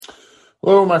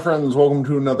Hello, my friends. Welcome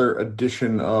to another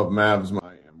edition of Mavs.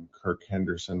 I am Kirk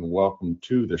Henderson. Welcome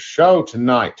to the show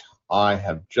tonight. I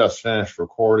have just finished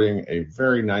recording a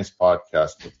very nice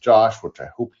podcast with Josh, which I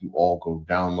hope you all go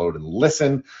download and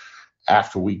listen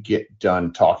after we get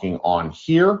done talking on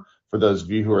here. For those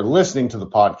of you who are listening to the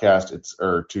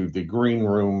podcast, to the Green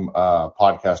Room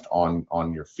podcast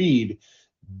on your feed.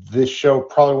 This show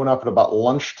probably went up at about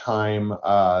lunchtime,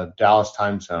 Dallas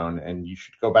time zone, and you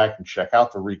should go back and check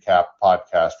out the recap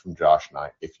podcast from Josh and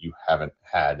I if you haven't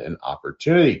had an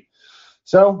opportunity.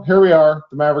 So here we are.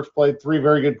 The Mavericks played 3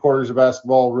 very good quarters of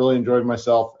basketball, really enjoyed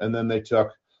myself, and then they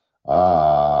took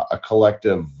a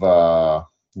collective,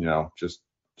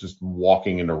 just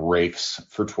walking into rakes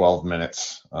for 12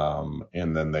 minutes,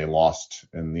 and then they lost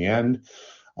in the end.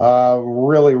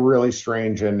 Really, really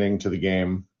strange ending to the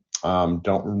game.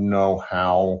 Don't know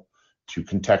how to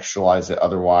contextualize it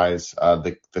otherwise.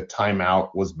 The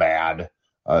timeout was bad.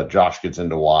 Josh gets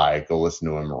into why. Go listen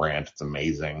to him rant. It's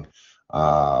amazing. The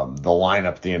lineup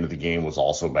at the end of the game was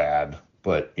also bad.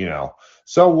 But,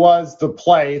 so was the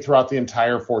play throughout the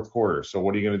entire fourth quarter. So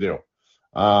what are you going to do?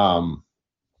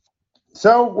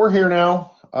 So we're here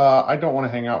now. I don't want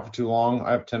to hang out for too long.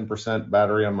 I have 10%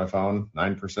 battery on my phone,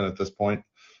 9% at this point.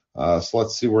 So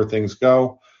let's see where things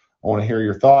go. I want to hear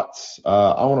your thoughts.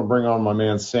 I want to bring on my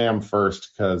man Sam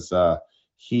first because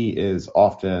he is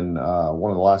often one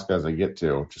of the last guys I get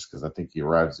to just because I think he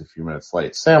arrives a few minutes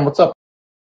late. Sam, what's up?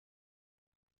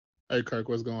 Hey, Kirk,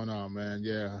 what's going on, man?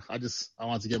 Yeah, I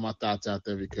want to get my thoughts out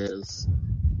there because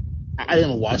I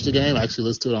didn't watch the game. I actually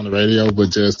listened to it on the radio,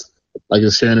 but just like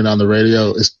just hearing it on the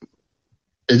radio, it's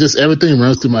just everything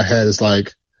runs through my head. It's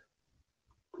like,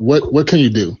 what can you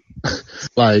do?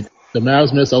 Like the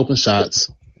Mavs miss open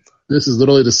shots. This is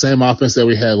literally the same offense that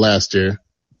we had last year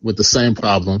with the same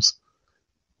problems.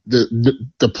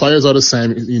 The players are the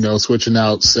same, switching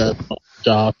out Seth,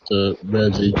 Josh to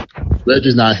Reggie.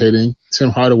 Reggie's not hitting.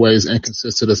 Tim Hardaway is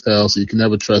inconsistent as hell, so you can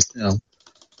never trust him.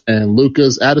 And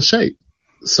Luka's out of shape.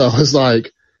 So it's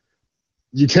like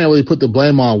you can't really put the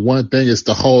blame on one thing. It's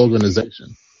the whole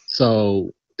organization.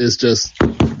 So it's just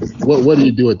what do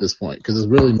you do at this point? Because there's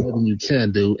really nothing you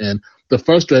can do. And the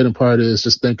frustrating part is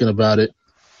just thinking about it.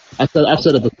 I've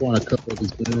said it before in a couple of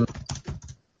these games.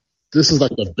 This is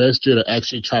like the best year to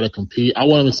actually try to compete. I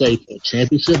won't even say for a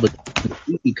championship, but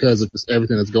compete because of just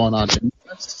everything that's going on.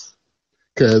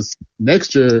 Because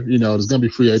next year, there's going to be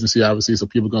free agency, obviously, so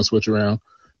people are going to switch around.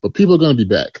 But people are going to be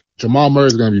back. Jamal Murray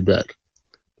is going to be back.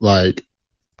 Like,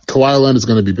 Kawhi Leonard is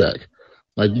going to be back.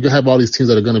 Like, you can have all these teams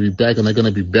that are going to be back, and they're going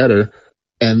to be better,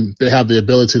 and they have the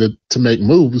ability to make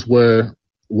moves where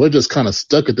we're just kind of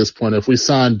stuck at this point. If we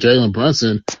sign Jalen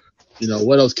Brunson,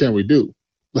 what else can we do?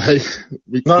 Like,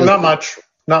 Not much.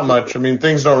 Not much. I mean,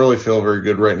 things don't really feel very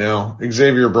good right now.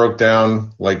 Xavier broke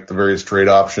down like the various trade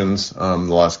options the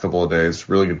last couple of days.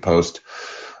 Really good post.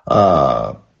 They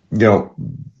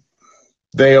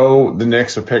owe the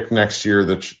Knicks a pick next year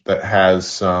that has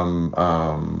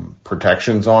some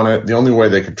protections on it. The only way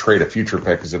they could trade a future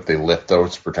pick is if they lift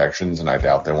those protections, and I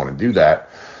doubt they want to do that.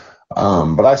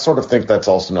 But I sort of think that's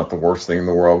also not the worst thing in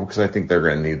the world because I think they're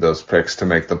going to need those picks to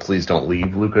make the please don't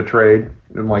leave Luka trade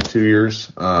in like 2 years.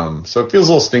 So it feels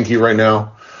a little stinky right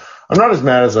now. I'm not as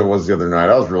mad as I was the other night.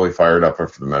 I was really fired up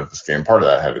after the Memphis game. Part of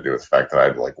that had to do with the fact that I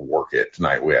had to work it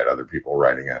tonight. We had other people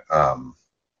writing it.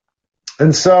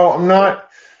 And so I'm not,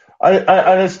 I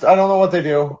don't know what they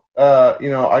do.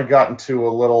 I got into a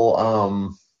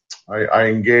little, I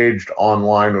engaged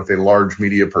online with a large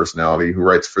media personality who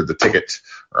writes for The Ticket,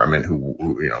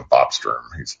 Bob Sturm,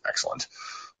 he's excellent,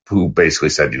 who basically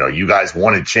said, you guys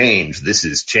wanted change. This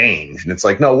is change. And it's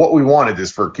like, no, what we wanted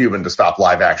is for Cuban to stop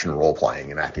live action role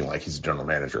playing and acting like he's a general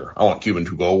manager. I want Cuban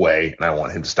to go away, and I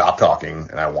want him to stop talking,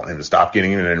 and I want him to stop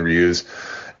getting in interviews.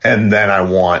 And then I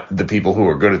want the people who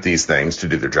are good at these things to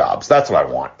do their jobs. That's what I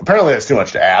want. Apparently that's too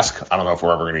much to ask. I don't know if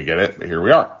we're ever going to get it, but here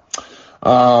we are.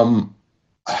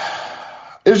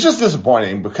 It was just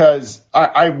disappointing because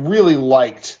I really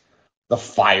liked the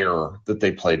fire that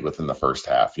they played with in the first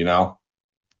half,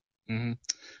 Mm-hmm.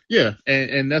 Yeah,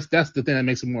 and that's the thing that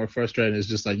makes it more frustrating. Is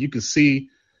just like you can see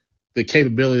the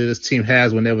capability this team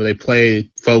has whenever they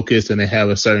play focused and they have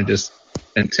a certain just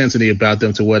intensity about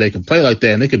them to where they can play like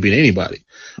that and they can beat anybody.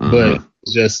 Mm-hmm. But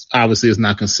just obviously it's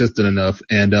not consistent enough.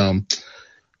 And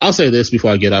I'll say this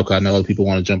before I get out because I know other people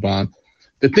want to jump on.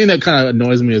 The thing that kind of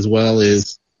annoys me as well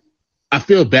is I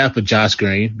feel bad for Josh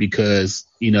Green because,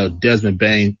 Desmond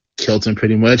Bane killed him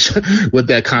pretty much with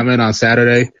that comment on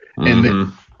Saturday. Mm-hmm. And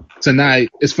then tonight,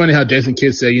 it's funny how Jason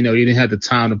Kidd said, he didn't have the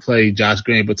time to play Josh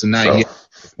Green, but tonight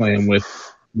he's playing with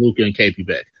Luka and KP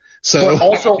back. So but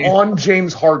also on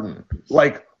James Harden.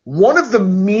 Like, One of the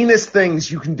meanest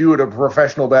things you can do to a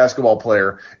professional basketball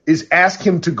player is ask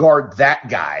him to guard that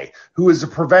guy who is a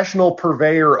professional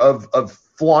purveyor of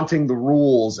flaunting the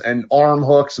rules and arm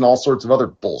hooks and all sorts of other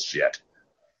bullshit.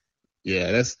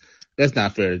 Yeah, that's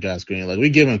not fair to Josh Green. Like, we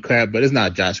give him crap, but it's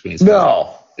not Josh Green's fault.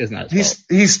 No. It's not his fault.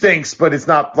 He stinks, but it's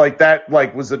not like that,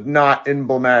 like, was not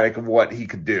emblematic of what he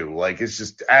could do. Like, it's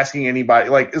just asking anybody.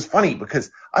 Like, it's funny because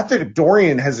I think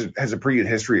Dorian has a pretty good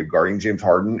history of guarding James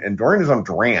Harden, and Dorian is on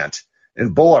Durant,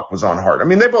 and Bullock was on Harden. I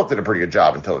mean, they both did a pretty good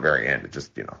job until the very end. It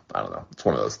just, I don't know. It's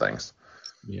one of those things.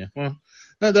 Yeah, well,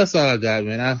 that's all I got,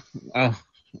 man. I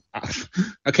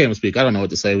can't even speak. I don't know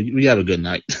what to say. We have a good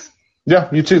night. Yeah,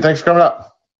 you too. Thanks for coming up.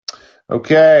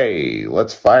 Okay,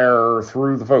 let's fire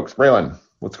through the folks. Braylon,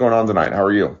 what's going on tonight? How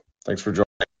are you? Thanks for joining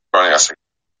us.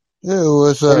 Yeah,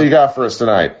 what's up? What do you got for us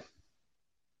tonight?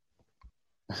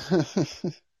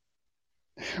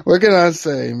 What can I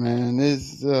say, man?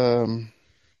 It's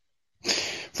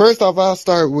first off, I'll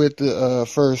start with the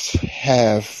first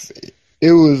half.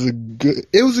 It was a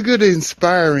good,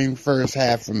 inspiring first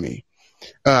half for me.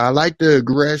 I like the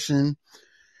aggression,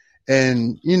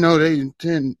 and they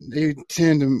tend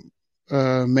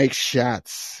to make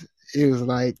shots. It was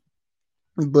like,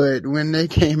 but when they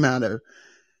came out of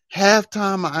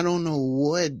halftime, I don't know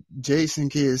what Jason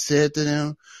Kidd said to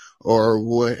them or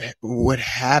what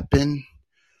happened.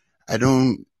 I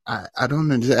don't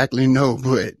exactly know,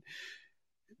 but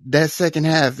that second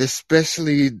half,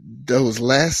 especially those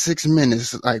last 6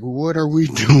 minutes, like, what are we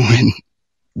doing?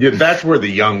 Yeah, that's where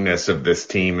the youngness of this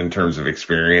team in terms of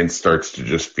experience starts to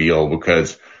just feel,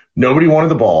 because nobody wanted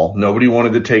the ball. Nobody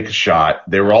wanted to take a shot.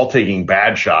 They were all taking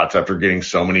bad shots after getting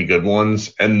so many good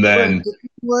ones. And then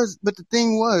but the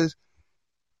thing was,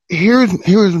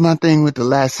 here's my thing with the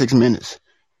last 6 minutes.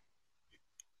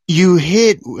 You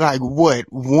hit like what,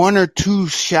 1 or 2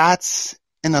 shots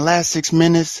in the last 6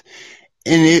 minutes,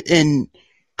 and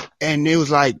it was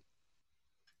like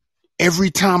every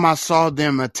time I saw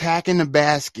them attacking the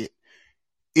basket,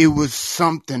 it was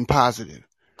something positive.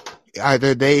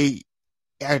 Either they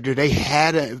had a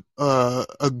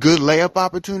good layup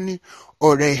opportunity,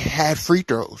 or they had free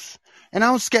throws. And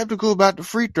I was skeptical about the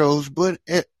free throws, but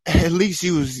at least he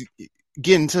was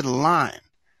getting to the line.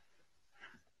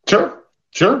 Sure.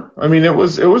 I mean, it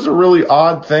was a really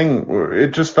odd thing.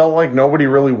 It just felt like nobody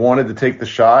really wanted to take the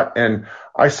shot. And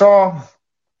I saw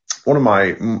one of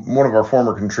our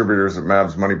former contributors at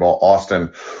Mavs Moneyball,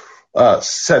 Austin,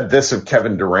 said this of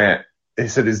Kevin Durant. He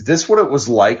said, "Is this what it was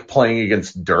like playing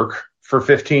against Dirk for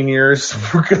 15 years?"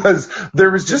 Because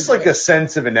there was just like a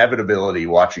sense of inevitability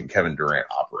watching Kevin Durant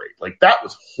operate. Like, that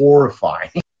was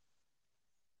horrifying.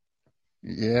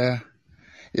 Yeah.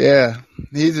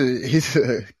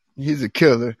 He's a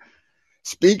killer.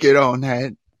 Speaking on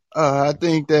that, I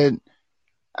think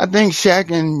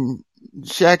Shaq and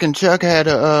Chuck had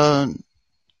a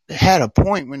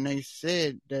point when they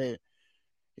said that,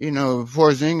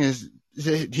 Porzingis,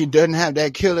 he doesn't have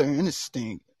that killer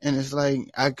instinct. And it's like,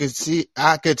 I could see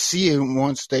it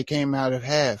once they came out of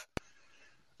half.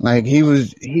 Like, he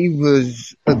was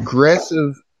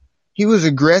aggressive. He was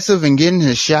aggressive in getting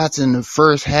his shots in the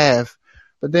first half,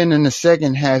 but then in the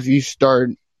second half, you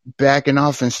start backing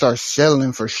off and start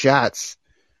settling for shots.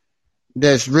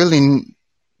 That's really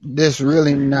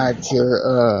not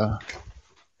your,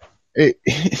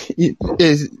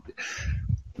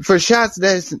 for shots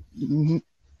that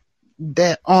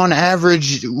on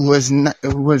average was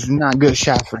not good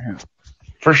shot for him.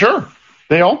 For sure.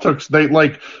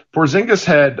 Porzingis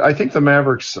had, I think the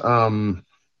Mavericks,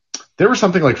 there were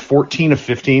something like 14 of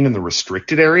 15 in the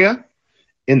restricted area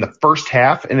in the first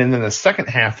half. And then in the second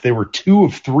half, they were 2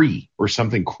 of 3 or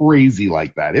something crazy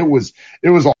like that. It was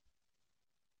all.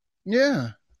 Yeah.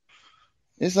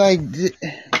 It's like,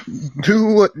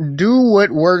 do what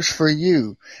works for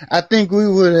you. I think we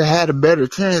would have had a better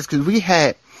chance because we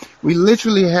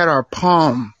literally had our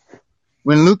palm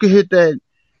when Luka hit that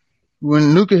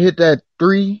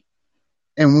 3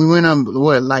 and we went up,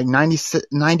 like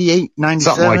 98, 97?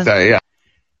 Something like that, yeah.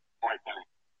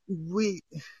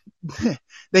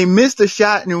 They missed a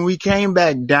shot and we came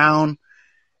back down,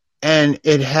 and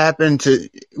it happened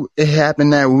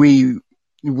that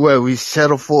we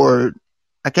settled for,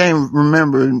 I can't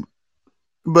remember,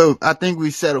 but I think we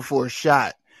settled for a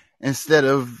shot instead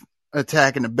of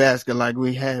attacking the basket like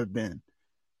we have been.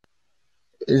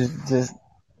 It's just,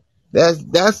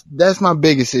 that's my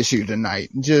biggest issue tonight.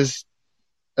 Just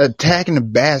attacking the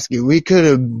basket. We could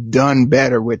have done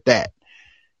better with that,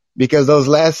 because those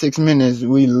last 6 minutes,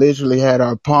 we literally had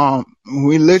our palm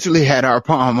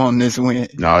on this win.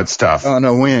 No, it's tough. On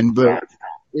a win, but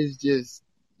it's just,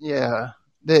 yeah.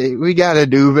 We got to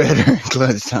do better in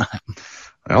clutch time.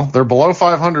 Well, they're below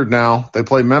 500 now. They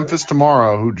play Memphis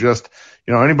tomorrow, who just,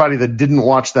 anybody that didn't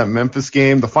watch that Memphis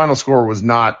game, the final score was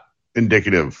not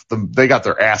indicative. They got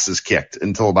their asses kicked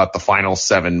until about the final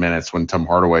 7 minutes when Tim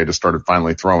Hardaway just started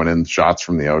finally throwing in shots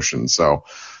from the ocean. So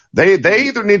they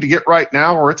either need to get right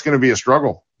now or it's going to be a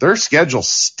struggle. Their schedule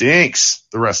stinks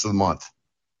the rest of the month.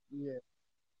 Yeah.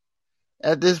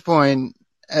 At this point,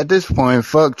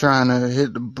 fuck trying to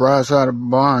hit the broadside of the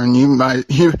barn. You might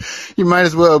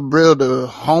as well build a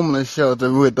homeless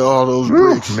shelter with all those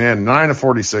bricks. Man, 9 of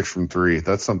 46 from 3.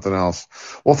 That's something else.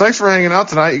 Well, thanks for hanging out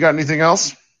tonight. You got anything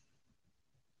else?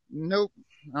 Nope.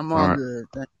 I'm all good.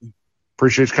 Thank you.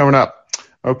 Appreciate you coming up.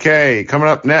 Okay, coming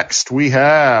up next, we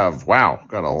have,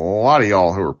 got a lot of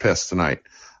y'all who are pissed tonight.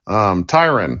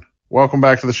 Tyron, welcome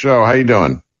back to the show. How you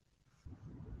doing?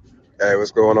 Hey,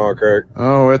 what's going on, Kirk?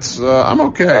 Oh, I'm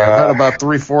okay. I've had about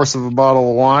 3/4 of a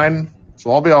bottle of wine,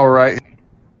 so I'll be all right.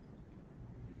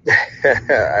 I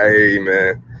hear you,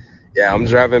 man. Yeah, I'm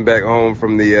driving back home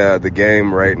from the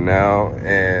game right now,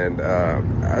 and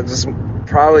I just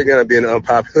probably gonna be an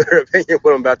unpopular opinion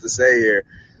what I'm about to say here.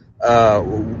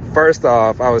 First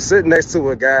off, I was sitting next to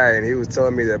a guy, and he was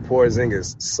telling me that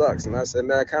Porzingis sucks, and I said,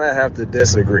 man, I kind of have to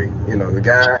disagree.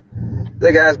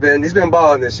 The guy's been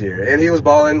balling this year, and he was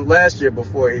balling last year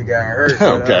before he got hurt.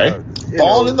 Okay,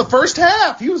 balling in the first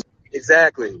half. He was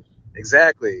exactly.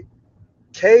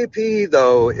 KP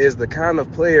though is the kind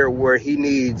of player where he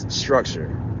needs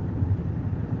structure.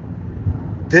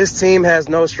 This team has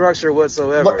no structure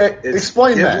whatsoever.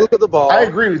 Explain that. Look at the ball. I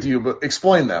agree with you, but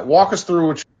explain that. Walk us through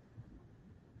what.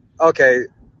 Okay,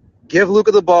 give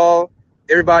Luka the ball.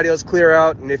 Everybody else clear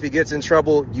out, and if he gets in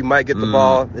trouble, you might get the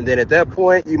ball. And then at that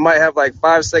point, you might have like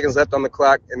 5 seconds left on the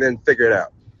clock, and then figure it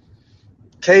out.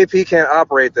 KP can't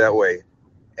operate that way,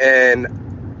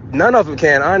 and none of them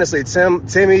can. Honestly,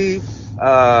 Timmy,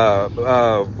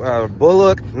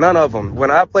 Bullock, none of them.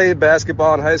 When I played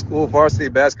basketball in high school, varsity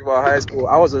basketball in high school,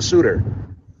 I was a shooter.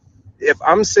 If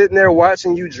I'm sitting there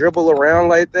watching you dribble around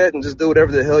like that and just do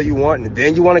whatever the hell you want, and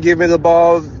then you want to give me the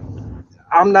ball,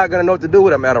 I'm not going to know what to do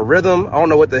with it. I'm out of rhythm. I don't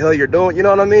know what the hell you're doing. You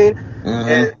know what I mean? Mm-hmm.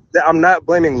 And I'm not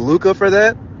blaming Luka for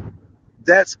that.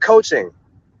 That's coaching.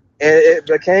 And it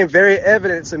became very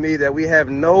evident to me that we have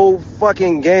no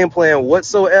fucking game plan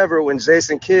whatsoever when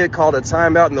Jason Kidd called a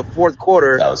timeout in the fourth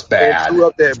quarter. That was bad. And threw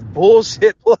up that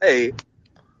bullshit play.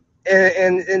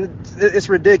 And it's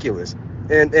ridiculous.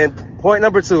 And point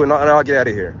number 2, and I'll get out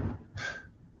of here.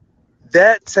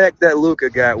 That tech that Luka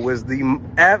got was the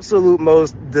absolute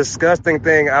most disgusting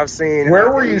thing I've seen.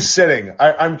 Where were you sitting?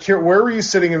 I'm curious. Where were you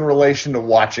sitting in relation to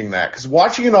watching that? Because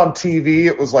watching it on TV,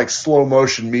 it was like slow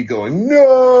motion. Me going,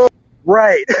 no.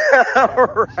 Right,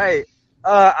 right.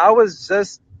 I was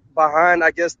just behind,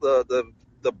 I guess the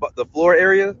floor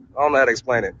area. I don't know how to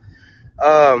explain it.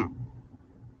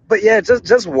 But yeah,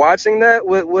 just watching that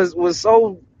was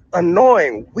so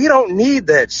annoying. We don't need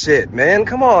that shit, man.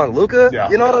 Come on, Luka. Yeah,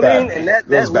 you know what I mean? And that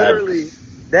literally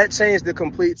that changed the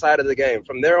complete side of the game.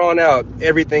 From there on out,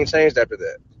 everything changed after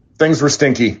that. Things were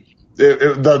stinky.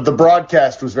 The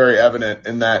broadcast was very evident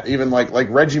in that. Even like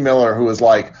Reggie Miller, who was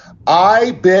like,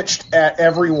 I bitched at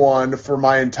everyone for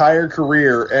my entire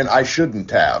career, and I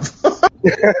shouldn't have.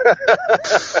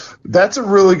 That's a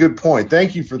really good point.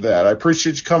 Thank you for that. I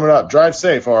appreciate you coming up. Drive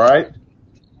safe, all right?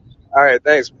 All right,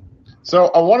 thanks. So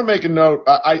I want to make a note.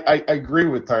 I agree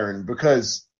with Tyron,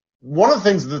 because one of the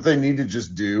things that they need to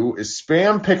just do is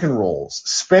spam pick and rolls,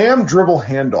 spam dribble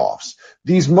handoffs.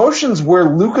 These motions where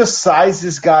Luka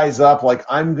sizes guys up like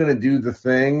I'm going to do the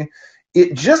thing,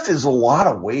 it just is a lot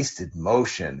of wasted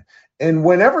motion. And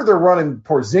whenever they're running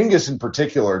Porzingis in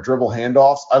particular, dribble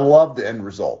handoffs, I love the end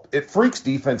result. It freaks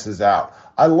defenses out.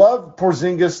 I love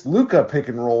Porzingis Luka pick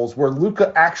and rolls where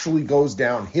Luka actually goes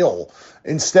downhill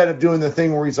instead of doing the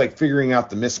thing where he's like figuring out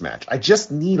the mismatch. I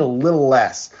just need a little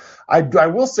less. I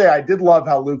will say I did love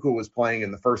how Luka was playing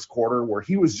in the first quarter, where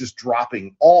he was just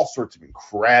dropping all sorts of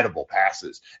incredible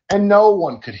passes, and no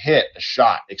one could hit a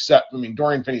shot except,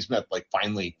 Dorian Finney-Smith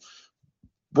finally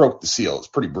broke the seal. It's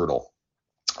pretty brutal.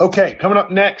 Okay, coming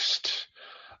up next.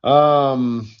 I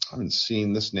haven't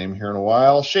seen this name here in a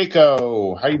while.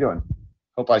 Shako, how you doing?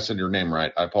 Hope I said your name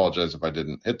right. I apologize if I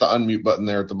didn't. Hit the unmute button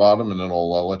there at the bottom, and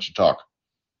it'll let you talk.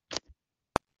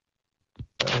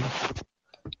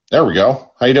 There we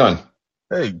go. How you doing?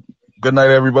 Hey, good night,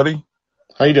 everybody.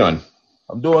 How you doing?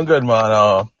 I'm doing good,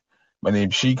 man. My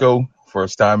name's Shiko.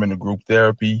 First time in the group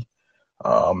therapy.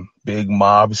 Big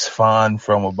Mobs fan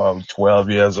from about 12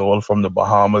 years old from the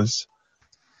Bahamas.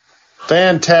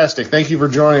 Fantastic. Thank you for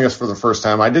joining us for the first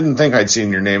time. I didn't think I'd seen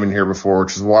your name in here before,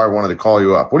 which is why I wanted to call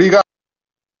you up. What do you got?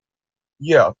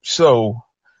 Yeah, so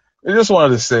I just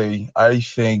wanted to say I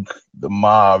think the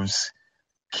Mavs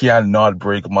cannot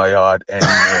break my heart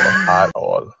anymore at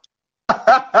all.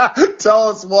 Tell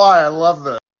us why. I love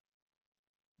that.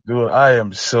 Dude, I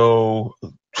am so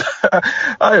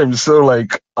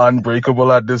like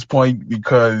unbreakable at this point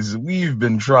because we've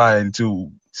been trying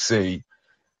to say,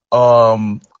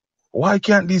 why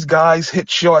can't these guys hit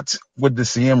shots with the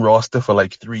same roster for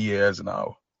like 3 years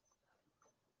now?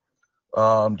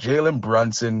 Jalen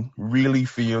Brunson really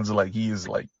feels like he is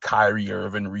like Kyrie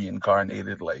Irving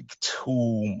reincarnated, like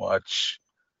too much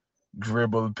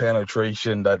dribble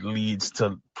penetration that leads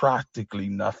to practically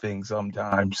nothing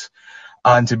sometimes.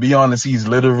 And to be honest, he's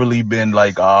literally been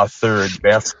like our third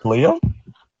best player.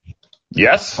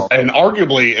 Yes, and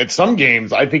arguably at some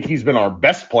games, I think he's been our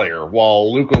best player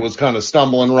while Luka was kind of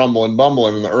stumbling, rumbling,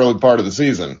 bumbling in the early part of the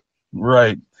season.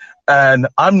 Right. And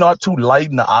I'm not too light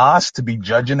in the ass to be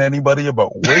judging anybody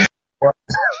about weight,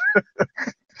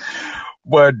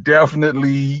 but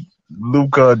definitely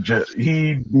Luka,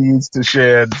 he needs to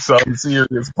shed some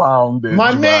serious poundage.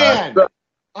 My man,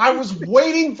 I was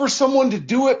waiting for someone to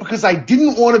do it because I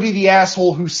didn't want to be the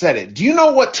asshole who said it. Do you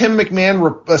know what Tim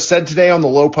McMahon said today on the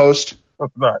Low Post?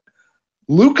 What's that?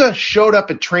 Luka showed up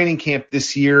at training camp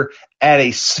this year at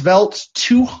a svelte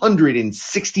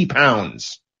 260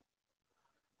 pounds.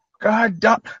 God,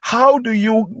 how do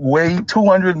you weigh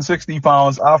 260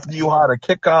 pounds after you had a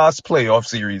kick-ass playoff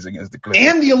series against the Clippers?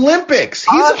 And the Olympics.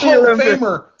 He's a Hall of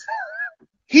Famer.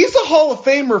 He's a Hall of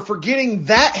Famer for getting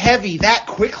that heavy that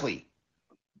quickly.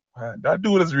 That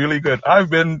dude is really good.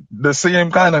 I've been the same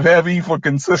kind of heavy for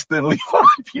consistently 5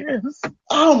 years.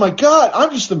 Oh my God, I'm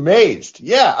just amazed.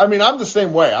 Yeah, I mean, I'm the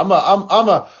same way.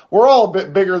 We're all a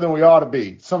bit bigger than we ought to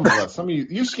be. Some of us. Some of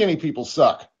you skinny people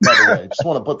suck, by the way. Just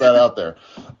want to put that out there.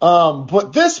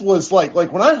 But this was like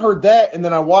when I heard that and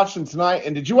then I watched him tonight.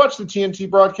 And did you watch the TNT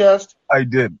broadcast? I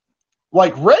did.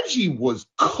 Like Reggie was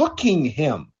cooking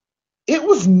him. It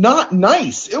was not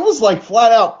nice. It was like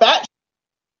flat out bat.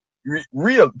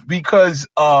 Real, because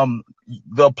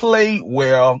the play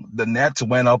where the Nets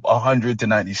went up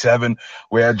 100-97,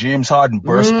 where James Harden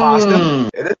burst past him,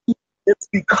 it's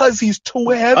because he's too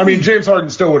heavy. I mean, James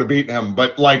Harden still would have beaten him,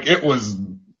 but like it was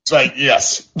like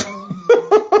yes.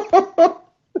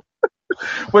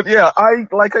 But yeah,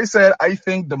 like I said, I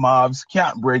think the Mavs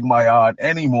can't break my heart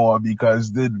anymore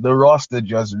because the roster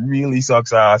just really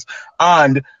sucks ass,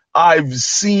 and I've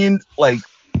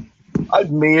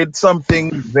made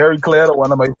something very clear to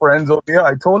one of my friends over here.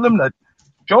 I told him that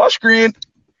Josh Green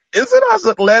isn't as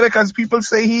athletic as people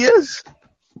say he is.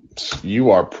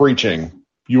 You are preaching.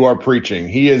 You are preaching.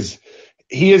 He is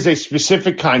a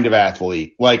specific kind of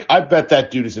athlete. Like, I bet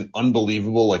that dude is an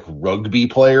unbelievable, like, rugby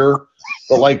player.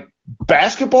 But, like,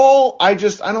 basketball, I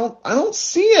don't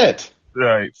see it.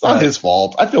 Right. It's not his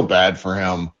fault. I feel bad for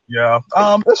him. Yeah.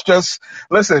 It's just,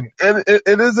 listen,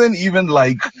 it isn't even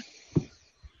like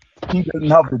he doesn't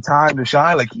have the time to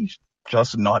shine. Like, he's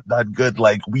just not that good.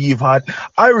 Like,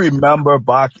 I remember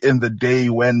back in the day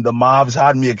when the Mavs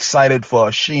had me excited for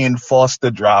a Shane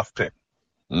Foster draft pick.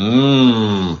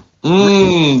 That's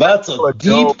a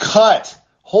deep cut.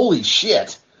 Holy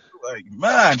shit. Like,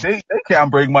 man, they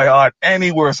can't break my heart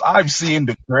any worse. I've seen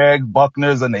the Greg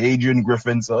Buckners and the Adrian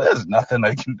Griffin, so there's nothing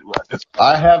I can do at this point.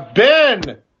 I have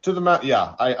been to the mountain.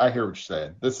 Yeah, I hear what you're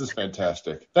saying. This is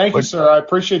fantastic. Thank you, sir. I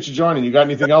appreciate you joining. You got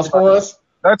anything else for us?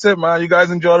 That's it, man. You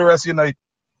guys enjoy the rest of your night.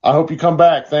 I hope you come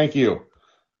back. Thank you.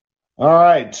 All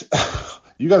right.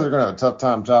 You guys are going to have a tough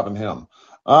time topping him.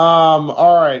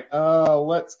 All right.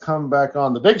 Let's come back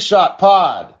on the Big Shot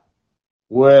Pod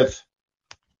with,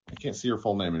 I can't see your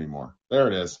full name anymore. There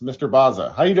it is. Mr.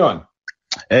 Baza. How you doing?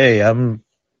 Hey, I'm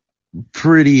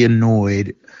pretty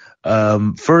annoyed.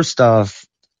 First off,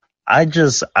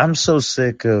 I'm so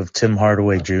sick of Tim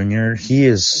Hardaway Jr.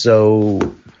 He's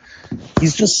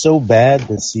just so bad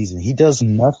this season. He does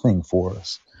nothing for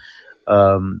us.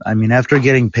 I mean, after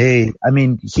getting paid, I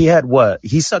mean, he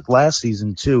sucked last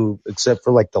season too, except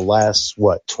for like the last,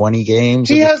 20 games?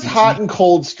 He has hot and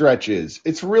cold stretches.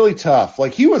 It's really tough.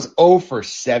 Like, he was 0 for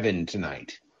 7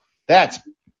 tonight. That's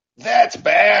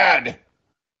bad.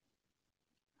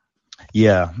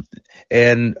 Yeah.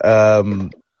 And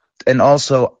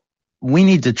also, we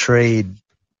need to trade.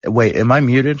 Wait, am I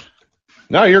muted?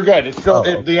 No, you're good. It's still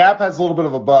the app has a little bit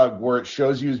of a bug where it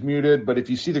shows you as muted, but if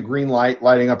you see the green light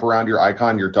lighting up around your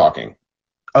icon, you're talking.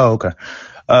 Oh, okay.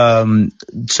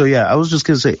 So yeah, I was just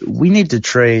gonna say we need to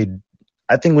trade.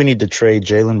 I think we need to trade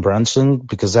Jalen Brunson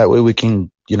because that way we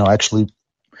can, actually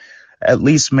at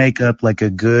least make up like a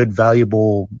good,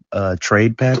 valuable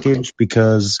trade package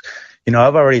because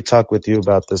I've already talked with you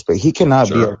about this, but he cannot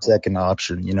be Sure. our second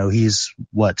option. He's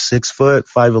 6 foot,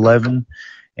 5'11",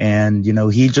 and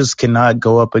he just cannot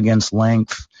go up against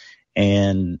length.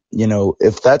 And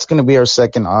if that's going to be our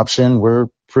second option, we're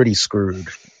pretty screwed.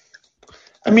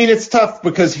 I mean, it's tough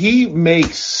because he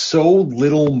makes so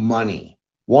little money.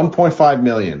 $1.5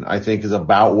 million, I think, is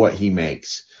about what he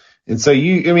makes. And so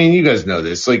you guys know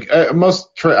this. Like I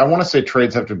want to say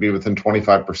trades have to be within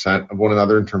 25% of one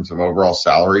another in terms of overall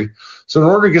salary. So in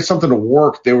order to get something to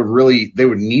work, they would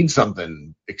need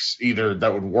something either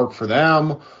that would work for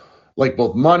them, like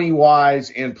both money wise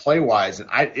and play wise. And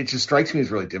it just strikes me as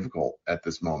really difficult at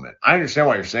this moment. I understand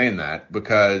why you're saying that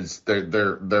because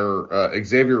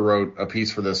Xavier wrote a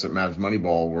piece for this at Mavs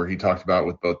Moneyball where he talked about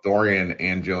with both Dorian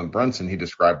and Jalen Brunson, he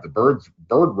described the bird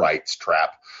rights trap,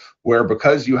 where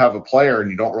because you have a player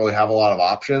and you don't really have a lot of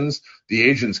options, the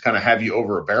agents kind of have you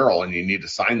over a barrel and you need to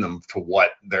sign them to what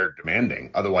they're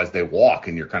demanding. Otherwise they walk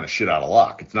and you're kind of shit out of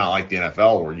luck. It's not like the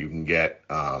NFL where you can get,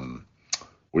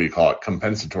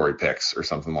 compensatory picks or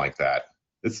something like that.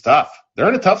 It's tough. They're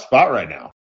in a tough spot right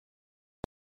now.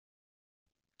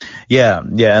 Yeah.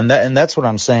 And that's what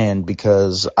I'm saying,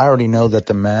 because I already know that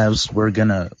the Mavs were going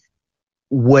to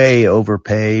way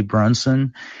overpay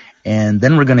Brunson. And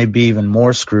then we're going to be even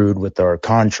more screwed with our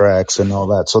contracts and all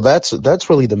that. So that's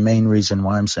really the main reason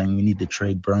why I'm saying we need to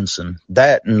trade Brunson.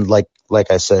 That, and like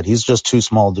I said, he's just too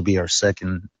small to be our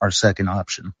second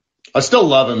option. I still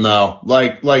love him though.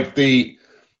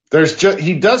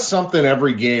 He does something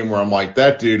every game where I'm like,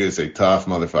 that dude is a tough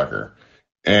motherfucker.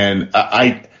 And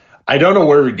I don't know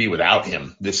where we'd be without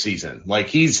him this season. Like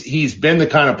he's been the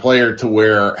kind of player to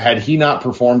where had he not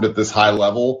performed at this high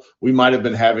level, we might have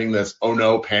been having this oh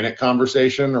no panic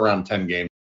conversation around 10 games.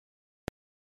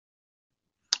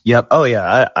 Yep. Oh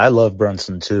yeah. I love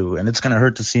Brunson too. And it's going to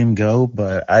hurt to see him go,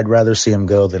 but I'd rather see him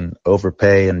go than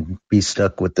overpay and be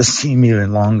stuck with this team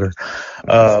even longer.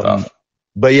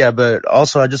 But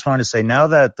also I just wanted to say, now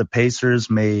that the Pacers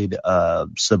made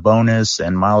Sabonis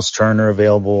and Miles Turner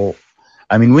available,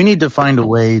 I mean, we need to find a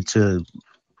way to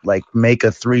make a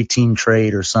 3-team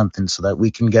trade or something so that we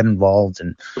can get involved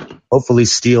and hopefully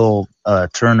steal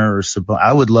Turner or Sabonis.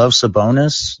 I would love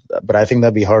Sabonis, but I think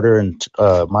that'd be harder in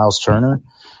Miles Turner.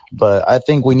 But I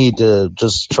think we need to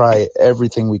just try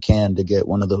everything we can to get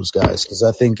one of those guys, because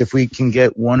I think if we can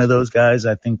get one of those guys,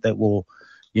 I think that we'll,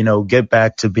 get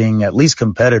back to being at least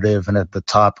competitive and at the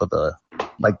top of the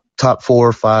top 4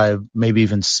 or 5, maybe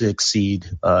even 6 seed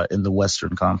in the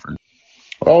Western Conference.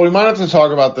 Well, we might have to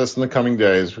talk about this in the coming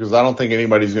days because I don't think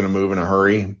anybody's going to move in a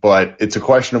hurry, but it's a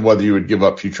question of whether you would give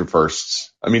up future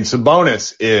firsts. I mean, I've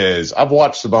watched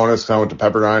Sabonis because I went to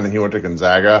Pepperdine and he went to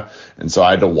Gonzaga, and so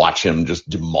I had to watch him just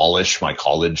demolish my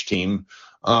college team.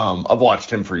 I've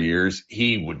watched him for years.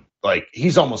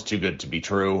 He's almost too good to be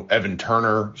true. Evan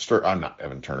Turner, not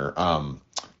Evan Turner.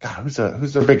 Who's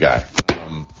their big guy?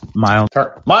 Miles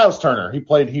Turner.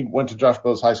 He went to Josh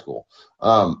Bowes High School.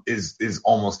 Is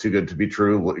almost too good to be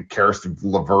true. Karis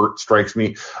LeVert strikes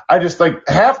me. I just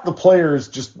half the players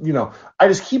just, I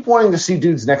just keep wanting to see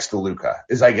dudes next to Luka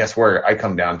is I guess where I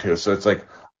come down to. So it's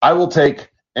I will take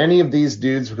any of these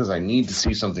dudes because I need to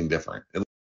see something different.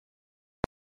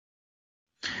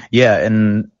 Yeah.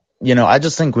 And, I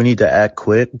just think we need to act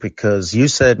quick, because you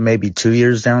said maybe 2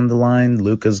 years down the line,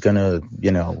 Luka's gonna,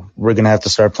 we're gonna have to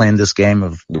start playing this game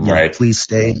of please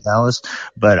stay in Dallas.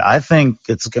 But I think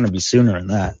it's gonna be sooner than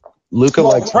that. Luka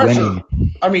likes winning.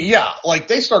 I mean, yeah,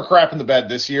 they start crapping the bed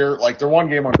this year. They're 1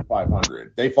 game under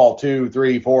 500. They fall 2,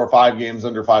 3, 4, 5 games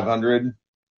under 500.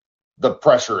 The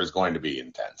pressure is going to be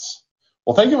intense.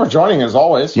 Well, thank you for joining as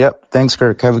always. Yep. Thanks,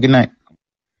 Kirk. Have a good night.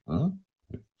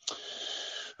 Mm-hmm.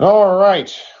 All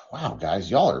right. Wow, guys,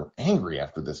 y'all are angry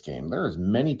after this game. There is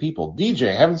many people.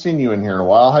 DJ, haven't seen you in here in a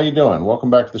while. How you doing? Welcome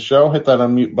back to the show. Hit that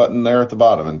unmute button there at the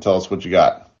bottom and tell us what you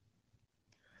got.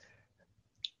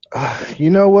 You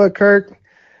know what, Kirk?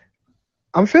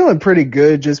 I'm feeling pretty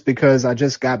good just because I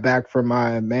just got back from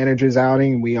my manager's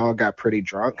outing. We all got pretty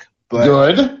drunk. But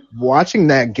good. Watching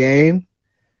that game,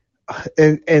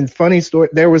 and funny story,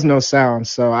 there was no sound,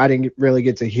 so I didn't really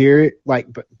get to hear it. But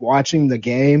watching the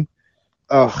game,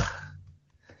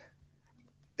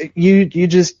 you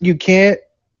can't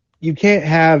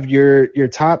have your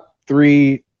top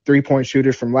 3-point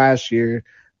shooters from last year,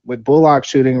 with Bullock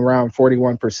shooting around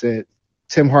 41%,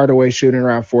 Tim Hardaway shooting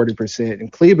around 40%,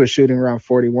 and Kleber shooting around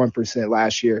 41%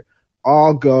 last year,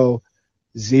 all go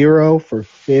 0 for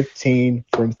 15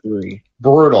 from 3.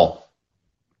 Brutal.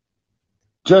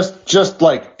 Just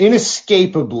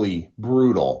inescapably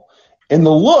brutal. And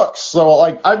the looks, so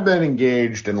I've been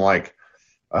engaged in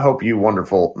I hope you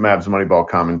wonderful Mavs Moneyball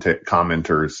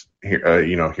commenters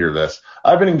hear this.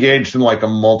 I've been engaged in like a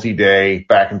multi-day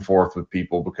back and forth with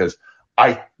people because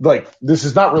this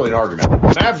is not really an argument.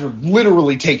 The Mavs are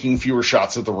literally taking fewer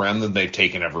shots at the rim than they've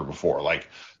taken ever before. Like,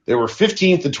 they were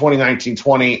 15th in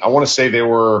 2019-20. I want to say they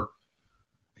were,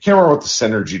 I can't remember what the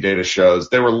Synergy data shows.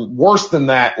 They were worse than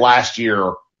that last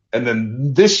year. And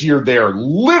then this year, they're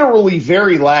literally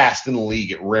very last in the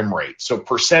league at rim rate. So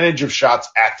percentage of shots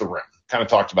at the rim. Kind of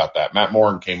talked about that. Matt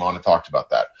Morin came on and talked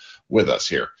about that with us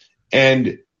here.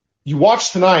 And you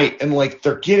watch tonight and like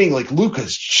they're getting like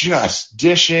Luka's just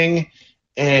dishing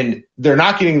and they're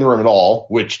not getting the rim at all,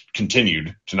 which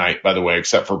continued tonight, by the way,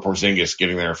 except for Porzingis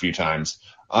getting there a few times.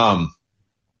 And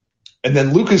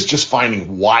then Luka's just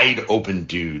finding wide open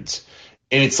dudes.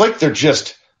 And it's like they're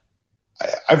just,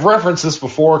 I've referenced this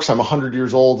before because I'm 100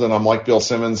 years old and I'm like Bill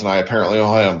Simmons and I apparently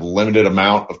only have a limited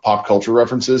amount of pop culture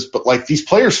references. But like these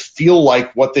players feel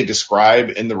like what they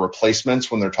describe in the replacements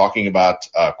when they're talking about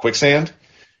quicksand.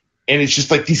 And it's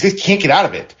just like these guys can't get out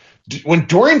of it. When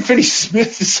Dorian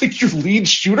Finney-Smith is like your lead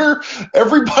shooter,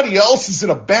 everybody else is in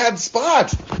a bad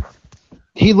spot.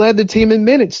 He led the team in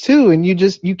minutes too, and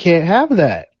you can't have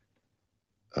that.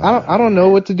 I don't know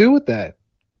what to do with that.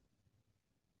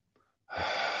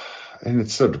 And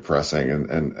it's so depressing.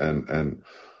 And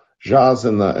Ja's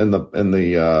in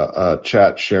the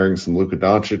chat sharing some Luka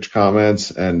Doncic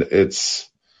comments, and it's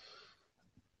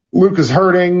Luka's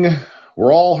hurting.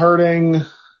 We're all hurting.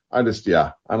 I don't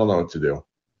know what to do.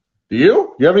 Do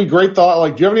you? You have any great thought?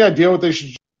 Like, do you have any idea what they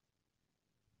should?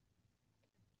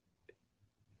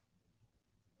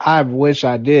 I wish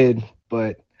I did,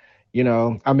 but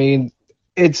I mean,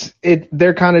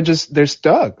 they're kind of just, they're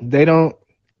stuck. They don't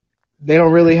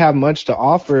really have much to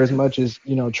offer as much as,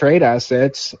 trade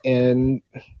assets. And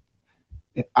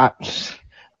I'm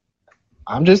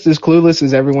just as clueless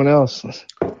as everyone else.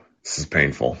 This is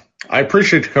painful. I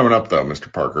appreciate you coming up though,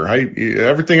 Mr. Parker.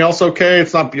 Everything else okay?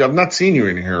 I've not seen you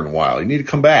in here in a while. You need to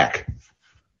come back.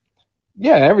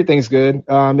 Yeah, everything's good.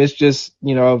 It's just,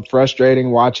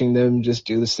 frustrating watching them just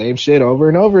do the same shit over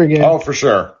and over again. Oh, for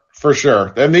sure. For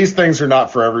sure. And these things are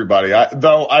not for everybody.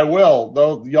 Though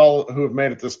y'all who have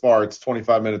made it this far, it's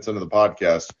 25 minutes into the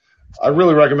podcast. I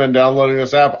really recommend downloading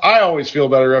this app. I always feel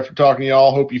better after talking to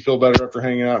y'all. Hope you feel better after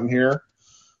hanging out in here.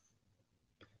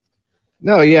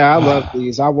 No, yeah, I love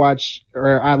these. I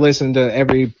listen to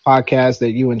every podcast that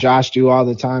you and Josh do all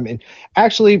the time. And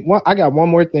actually, I got one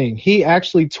more thing. He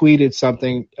actually tweeted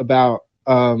something about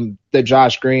the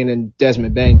Josh Green and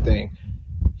Desmond Bane thing.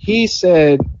 He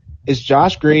said, is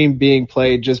Josh Green being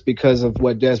played just because of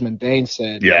what Desmond Bane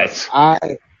said? Yes. I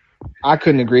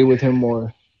couldn't agree with him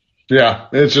more. Yeah,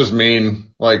 it's just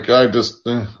mean. Like, I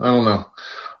don't know.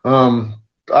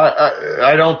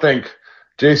 I don't think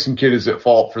Jason Kidd is at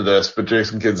fault for this, but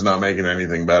Jason Kidd's not making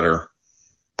anything better.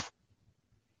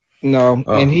 No,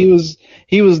 and he was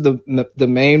the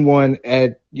main one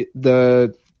at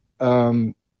the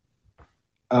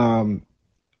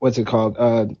what's it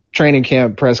called? Training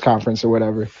camp press conference or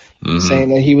whatever, saying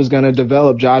that he was going to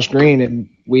develop Josh Green, and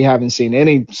we haven't seen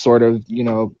any sort of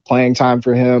playing time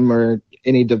for him or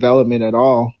any development at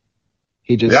all.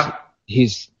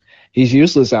 He's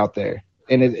useless out there.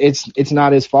 And it's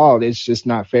not his fault. It's just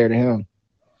not fair to him.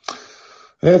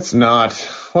 It's not.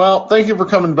 Well, thank you for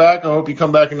coming back. I hope you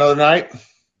come back another night.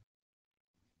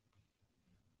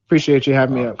 Appreciate you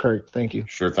having me up, Kurt. Thank you.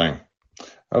 Sure thing.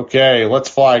 Okay, let's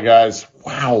fly, guys.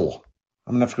 Wow.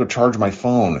 I'm gonna have to go charge my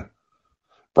phone.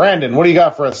 Brandon, what do you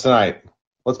got for us tonight?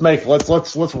 Let's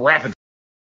wrap it.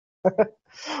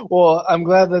 Well, I'm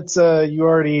glad that you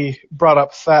already brought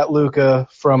up Fat Luka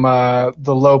from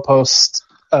the Low Post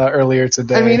earlier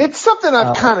today. I mean, it's something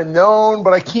I've kind of known,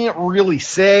 but I can't really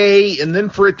say. And then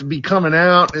for it to be coming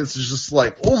out, it's just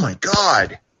like, oh my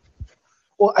God.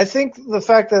 Well, I think the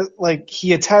fact that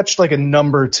he attached a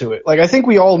number to it, I think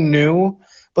we all knew,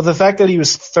 but the fact that he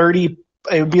was 30,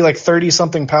 it would be 30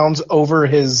 something pounds over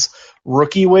his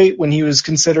rookie weight when he was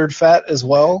considered fat as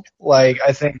well.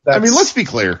 I think that's. I mean, let's be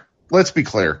clear.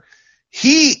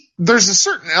 There's a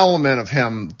certain element of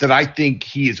him that I think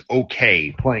he is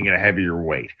okay playing at a heavier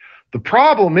weight. The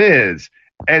problem is,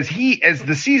 as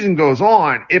the season goes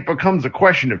on, it becomes a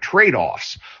question of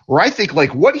trade-offs. Where I think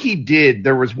what he did,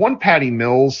 there was one Patty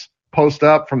Mills post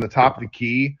up from the top of the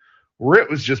key where it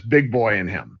was just big boy in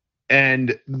him.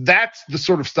 And that's the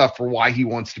sort of stuff for why he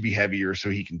wants to be heavier so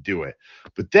he can do it.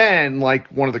 But then,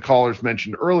 one of the callers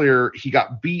mentioned earlier, he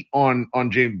got beat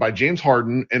by James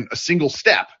Harden in a single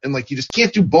step. And you just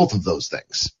can't do both of those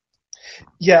things.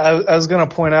 Yeah, I was going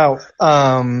to point out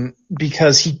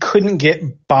because he couldn't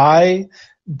get by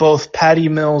both Patty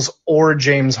Mills or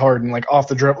James Harden, like off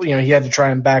the dribble. He had to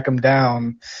try and back him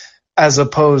down, as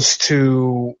opposed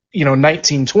to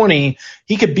 1920.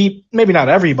 He could beat maybe not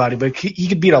everybody, but he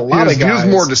could beat a lot of guys. He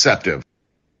was more deceptive.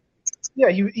 Yeah,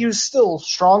 he was still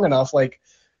strong enough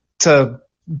to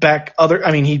back other.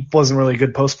 I mean, he wasn't really a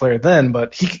good post player then,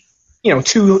 but he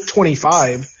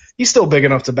 225. He's still big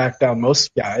enough to back down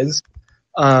most guys.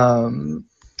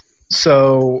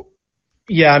 So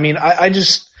yeah, I mean,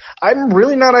 I'm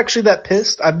really not actually that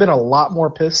pissed. I've been a lot more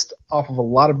pissed off of a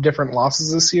lot of different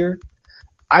losses this year.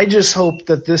 I just hope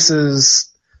that this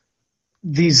is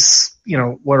these,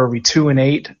 what are we,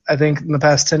 2-8, I think, in the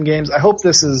past 10 games. I hope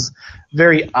this is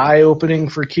very eye-opening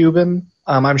for Cuban.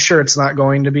 I'm sure it's not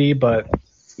going to be, but,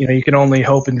 you can only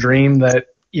hope and dream that,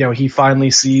 he finally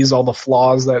sees all the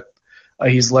flaws that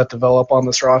he's let develop on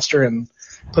this roster and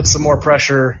put some more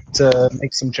pressure to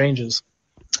make some changes.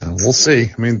 We'll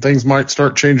see. I mean, things might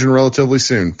start changing relatively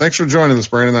soon. Thanks for joining us,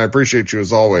 Brandon. I appreciate you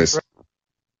as always.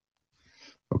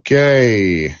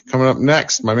 Okay, coming up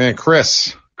next, my man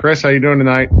Chris. Chris, how you doing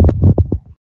tonight?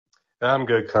 I'm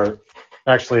good, Kurt.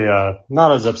 Actually,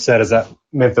 not as upset as that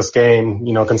Memphis game,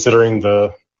 considering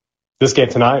this game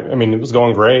tonight. I mean, it was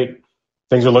going great.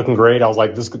 Things are looking great. I was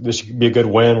like, this should be a good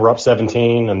win. We're up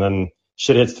 17, and then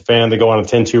shit hits the fan. They go on a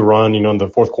 10-2 run, in the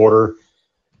fourth quarter.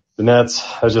 The Nets,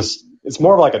 it's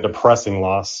more of like a depressing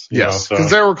loss. Yes,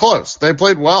 because they were close. They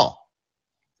played well.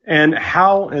 And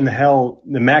how in the hell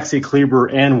the Maxi Kleber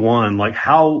and one? Like,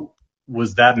 how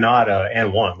was that not a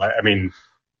and one? Like, I mean,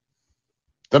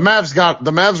 the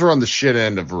Mavs were on the shit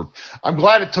end of. I'm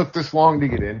glad it took this long to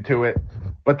get into it,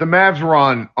 but the Mavs were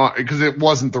on because it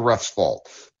wasn't the ref's fault.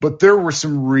 But there were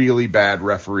some really bad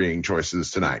refereeing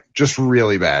choices tonight, just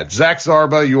really bad. Zach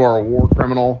Zarba, you are a war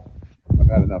criminal. I've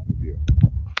had enough of you.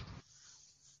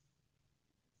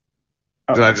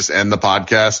 Did I just end the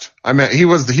podcast? I mean, he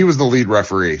was the lead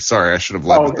referee. Sorry, I should have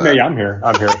led with that. Yeah, I'm here.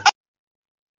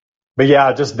 But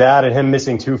yeah, just that and him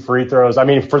missing 2 free throws. I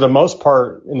mean, for the most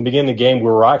part, in the beginning of the game, we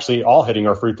were actually all hitting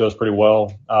our free throws pretty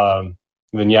well.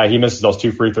 Then yeah, he misses those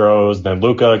 2 free throws. Then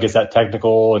Luka gets that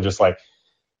technical and just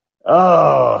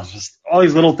just all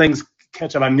these little things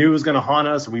catch up. I knew it was going to haunt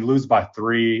us, and we lose by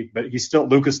 3. But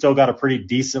Luka's still got a pretty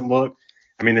decent look.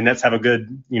 I mean, the Nets have a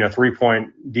good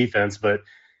 3-point defense, but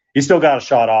he still got a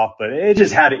shot off, but it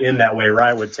just had to end that way,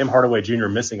 right? With Tim Hardaway Jr.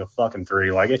 missing a fucking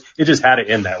 3. Like, it just had to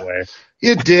end that way.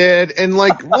 It did. And,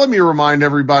 let me remind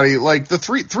everybody,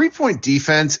 the three-point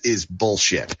defense is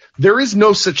bullshit. There is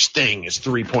no such thing as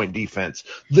three-point defense.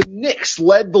 The Knicks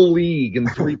led the league in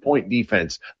three-point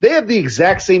defense. They have the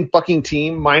exact same fucking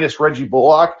team minus Reggie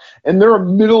Bullock, and they're a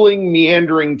middling,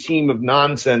 meandering team of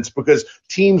nonsense because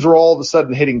teams are all of a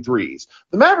sudden hitting threes.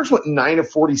 The Mavericks went 9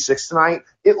 of 46 tonight.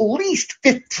 At least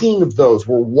 15 of those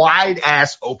were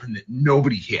wide-ass open that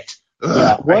nobody hit.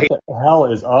 Yeah, what the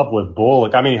hell is up with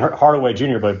Bullock? I mean, Hardaway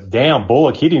Jr., but damn,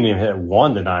 Bullock, he didn't even hit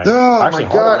 1 tonight. Oh, actually,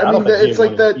 my God. I mean, it's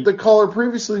like that the caller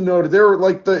previously noted. They were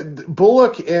the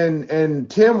Bullock and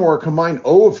Tim were combined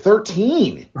 0 of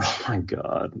 13. Oh, my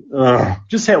God.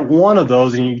 Just hit 1 of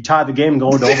those and you tied the game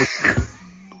going to over.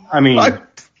 I mean.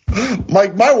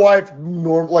 My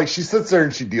wife, she sits there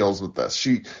and she deals with this.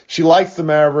 She likes the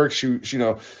Mavericks.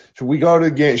 We go to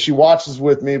the game. She watches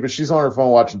with me, but she's on her phone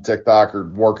watching TikTok or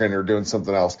working or doing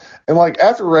something else. And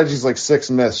after Reggie's 6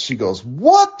 missed, she goes,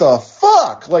 "What the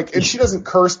fuck?" And she doesn't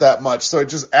curse that much, so it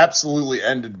just absolutely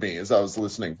ended me as I was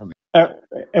listening from the.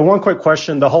 And one quick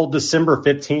question: the whole December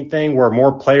 15th thing, where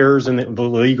more players in the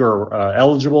league are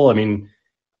eligible. I mean,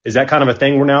 is that kind of a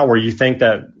thing now where you think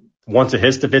that once it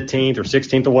hits the 15th or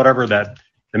 16th or whatever, that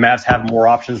the Mavs have more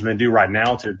options than they do right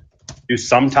now to do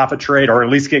some type of trade or at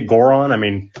least get Goran? I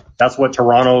mean, that's what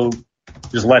Toronto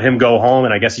just let him go home,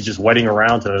 and I guess he's just waiting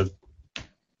around to,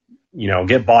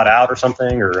 get bought out or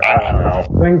something. Or I don't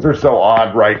know. Things are so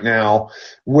odd right now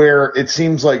where it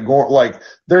seems like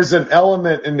there's an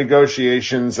element in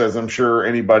negotiations, as I'm sure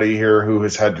anybody here who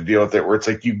has had to deal with it, where it's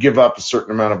you give up a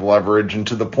certain amount of leverage, and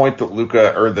to the point that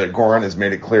Luka or that Goran has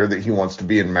made it clear that he wants to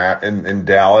be in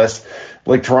Dallas.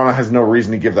 Toronto has no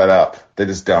reason to give that up. They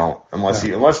just don't. Unless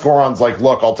Goran's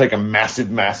look, I'll take a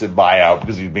massive, massive buyout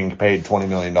because he's being paid $20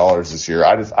 million this year.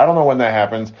 I don't know when that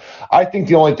happens. I think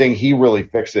the only thing he really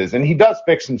fixes, and he does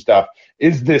fix some stuff,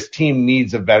 is this team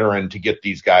needs a veteran to get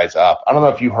these guys up. I don't know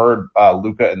if you heard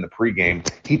Luka in the pregame.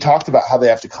 He talked about how they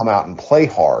have to come out and play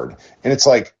hard. And it's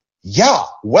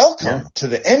welcome to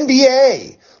the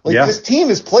NBA. This team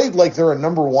has played like they're a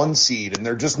number 1 seed, and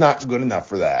they're just not good enough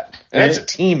for that. And it's a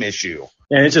team issue.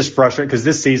 And it's just frustrating because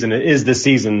this season is the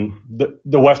season,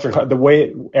 the Western, the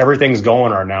way everything's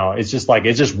going right now, it's just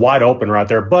it's just wide open right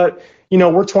there. But,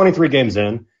 we're 23 games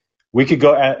in. we could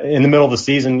go in the middle of the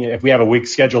season, if we have a weak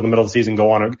schedule in the middle of the season,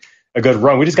 go on a good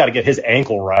run. We just got to get his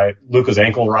ankle right, Luka's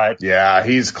ankle right. Yeah,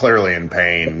 he's clearly in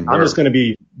pain. I'm just going to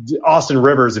be Austin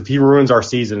Rivers if he ruins our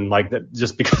season like that,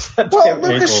 just because of that. Well,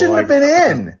 Luka shouldn't have been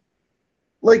in.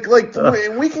 We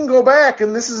can go back,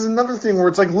 and this is another thing where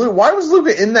it's like, why was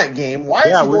Luka in that game? Why?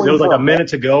 Yeah, is he going there was like for a minute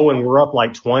to go, and we're up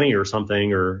like 20 or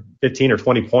something, or 15 or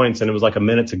 20 points, and it was like a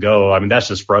minute to go. I mean, that's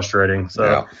just frustrating.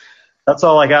 So that's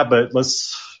all I got. But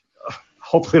let's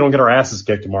hopefully don't get our asses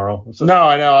kicked tomorrow. No,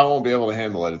 I know I won't be able to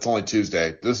handle it. It's only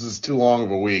Tuesday. This is too long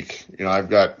of a week. I've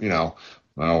got oh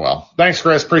well. Thanks,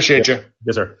 Chris. Appreciate you.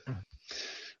 Yes, sir.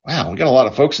 Wow, we got a lot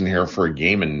of folks in here for a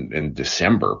game in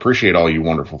December. Appreciate all you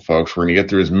wonderful folks. We're going to get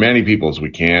through as many people as we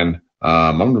can.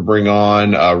 I'm going to bring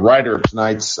on Ryder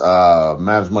tonight's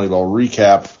Mavs Moneyball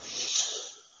recap.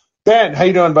 Ben, how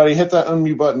you doing, buddy? Hit that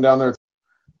unmute button down there.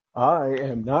 I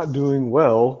am not doing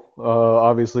well,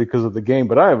 obviously because of the game,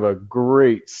 but I have a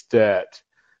great stat.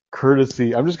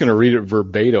 Courtesy, I'm just going to read it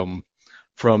verbatim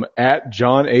from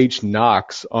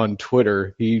 @JohnHKnox on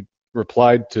Twitter. He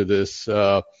replied to this.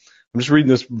 I'm just reading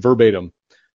this verbatim.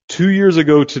 2 years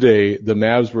ago today, the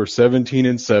Mavs were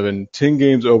 17-7, 10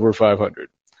 games over 500.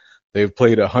 They've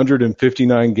played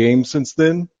 159 games since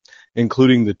then,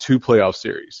 including the 2 playoff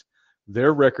series.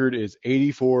 Their record is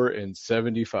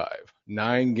 84-75,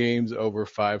 9 games over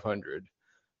 500.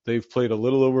 They've played a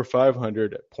little over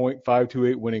 500 at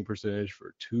 .528 winning percentage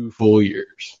for 2 full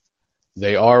years.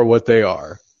 They are what they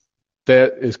are.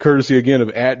 That is courtesy, again, of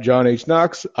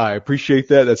 @JohnHKnox. I appreciate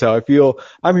that. That's how I feel.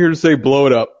 I'm here to say blow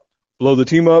it up. Blow the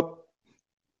team up.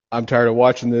 I'm tired of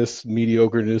watching this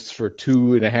mediocreness for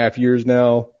 2.5 years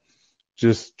now.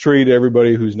 Just trade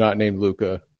everybody who's not named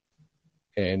Luka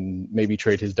and maybe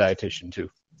trade his dietitian, too.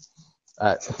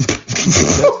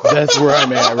 That's where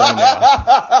I'm at right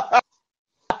now.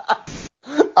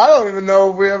 I don't even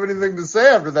know if we have anything to say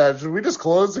after that. Should we just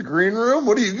close the green room?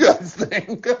 What do you guys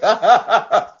think?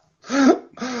 Do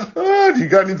you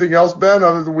got anything else, Ben,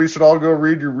 other than we should all go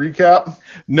read your recap?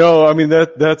 No, I mean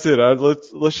that's it.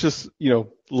 Let's just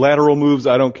lateral moves.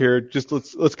 I don't care. Just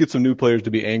let's get some new players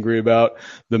to be angry about.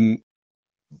 That's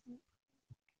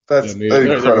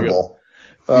incredible.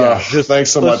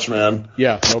 Thanks so much, man.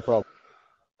 Yeah, no problem.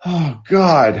 Oh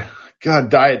God,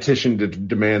 dietitian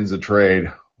demands a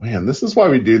trade. Man, this is why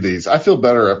we do these. I feel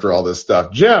better after all this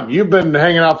stuff. Jim, you've been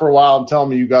hanging out for a while and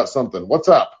telling me you got something. What's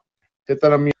up? Hit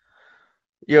that on me.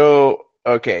 Yo,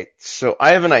 okay, so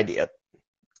I have an idea,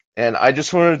 and I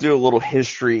just wanted to do a little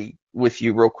history with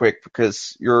you real quick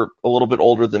because you're a little bit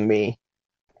older than me.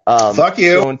 Fuck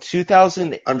you. So in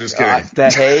 2000, I'm just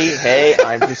kidding. Hey,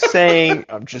 I'm just saying,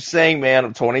 man,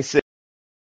 I'm 26.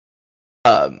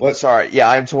 Sorry, yeah,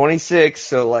 I'm 26,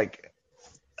 so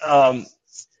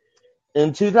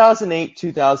in 2008,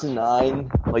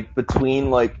 2009,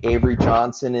 between Avery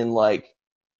Johnson and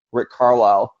Rick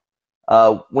Carlisle,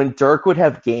 when Dirk would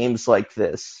have games like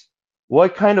this,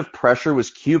 what kind of pressure was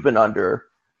Cuban under?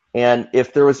 And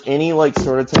if there was any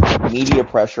sort of type of media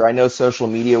pressure, I know social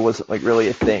media wasn't really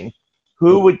a thing.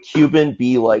 Who would Cuban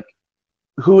be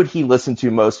who would he listen to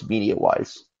most media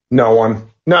wise? No one.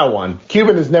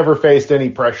 Cuban has never faced any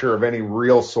pressure of any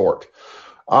real sort.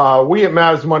 We at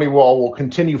Mavs Moneyball will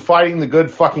continue fighting the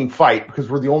good fucking fight because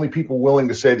we're the only people willing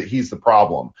to say that he's the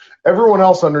problem. Everyone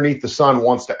else underneath the sun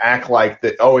wants to act like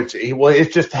that,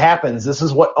 it just happens. This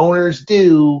is what owners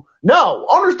do. No,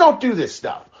 owners don't do this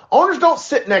stuff. Owners don't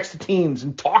sit next to teams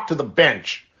and talk to the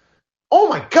bench. Oh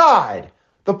my God.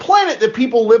 The planet that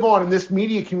people live on in this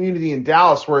media community in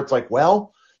Dallas where it's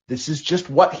this is just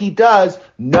what he does.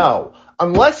 No.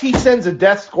 Unless he sends a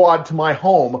death squad to my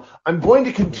home, I'm going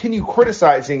to continue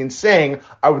criticizing and saying,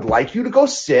 I would like you to go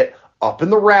sit up in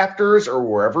the rafters or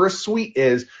wherever a suite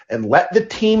is and let the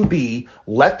team be.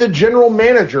 Let the general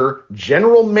manager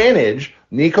general manage.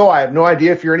 Nico, I have no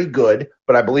idea if you're any good,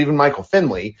 but I believe in Michael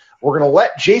Finley. We're going to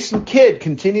let Jason Kidd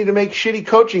continue to make shitty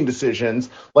coaching decisions.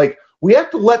 We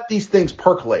have to let these things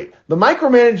percolate. The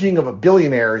micromanaging of a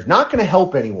billionaire is not going to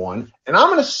help anyone, and I'm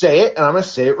going to say it, and I'm going to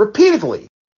say it repeatedly.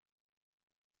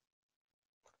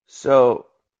 So,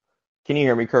 can you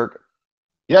hear me, Kirk?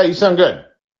 Yeah, you sound good.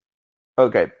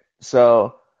 Okay,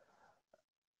 so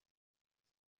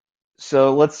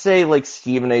let's say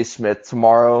Stephen A. Smith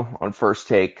tomorrow on First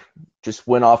Take just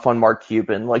went off on Mark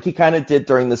Cuban like he kind of did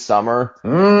during the summer.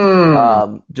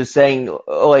 Just saying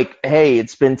hey,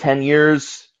 it's been 10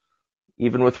 years.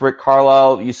 Even with Rick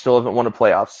Carlisle, you still haven't won a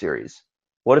playoff series.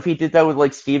 What if he did that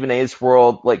with Stephen A's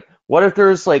world? What if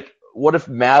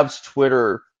Mavs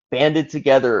Twitter banded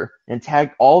together and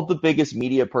tagged all the biggest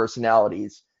media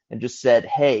personalities and just said,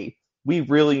 hey, we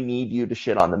really need you to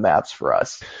shit on the Mavs for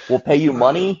us. We'll pay you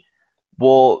money.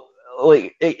 Well,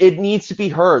 like it needs to be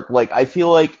heard. Like I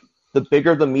feel like the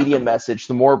bigger the media message,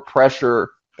 the more pressure.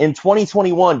 In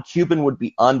 2021, Cuban would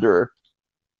be under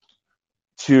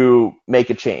to make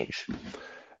a change.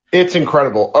 It's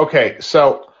incredible. Okay,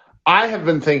 so I have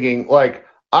been thinking, like,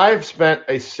 I've spent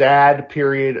a sad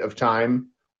period of time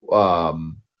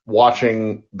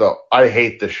watching I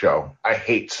hate the show. I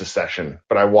hate Succession,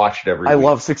 but I watch it every week. I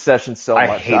love Succession so much.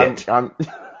 I hate it.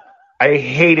 I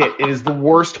hate it. It is the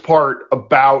worst part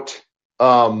about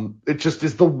it just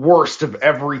is the worst of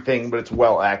everything, but it's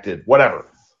well acted. Whatever.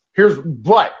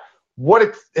 But what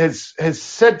it has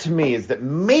said to me is that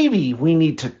maybe we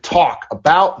need to talk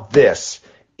about this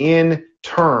in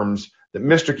terms that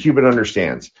Mr. Cuban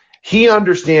understands. He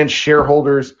understands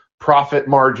shareholders, profit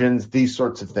margins, these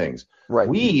sorts of things. Right.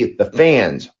 We, the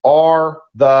fans, are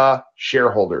the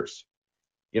shareholders.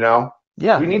 You know?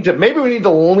 Yeah. Maybe we need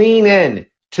to lean in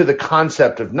to the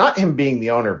concept of not him being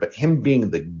the owner, but him being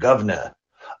the governor,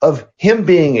 of him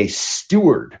being a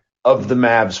steward of the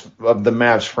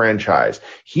Mavs franchise.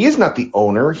 He is not the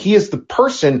owner. He is the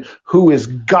person who is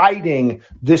guiding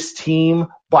this team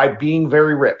by being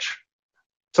very rich.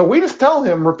 So we just tell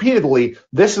him repeatedly,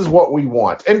 this is what we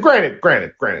want. And granted,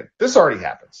 this already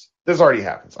happens.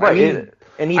 Right.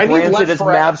 And he brands it as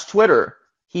Mavs Twitter.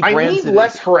 I need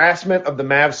less harassment of the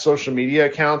Mavs social media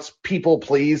accounts. People,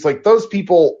 please. Like, those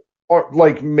people are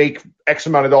like make X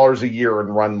amount of dollars a year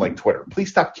and run like Twitter.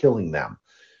 Please stop killing them.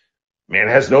 Man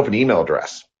has an open email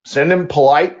address. Send him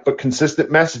polite but consistent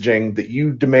messaging that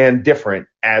you demand different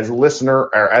as a listener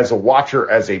or as a watcher,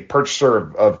 as a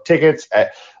purchaser of tickets.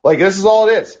 Like, this is all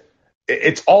it is.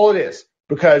 It's all it is.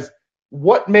 Because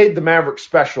what made the Mavericks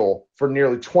special for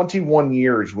nearly 21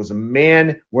 years was a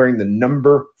man wearing the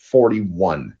number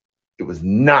 41. It was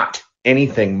not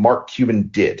anything Mark Cuban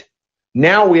did.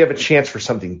 Now we have a chance for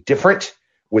something different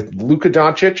with Luka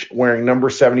Doncic wearing number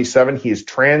 77. He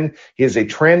is a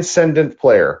transcendent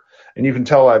player. And you can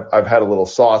tell I've had a little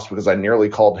sauce because I nearly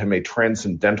called him a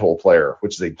transcendental player,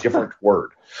 which is a different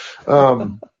word.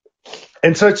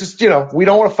 And so it's just, we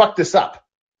don't want to fuck this up.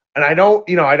 And I don't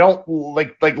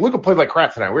like Luka played like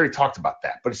crap tonight. We already talked about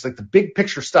that, but it's like the big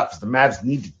picture stuff is the Mavs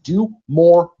need to do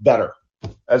more better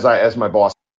as my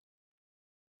boss.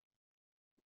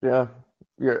 Yeah.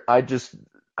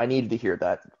 I needed to hear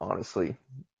that, honestly.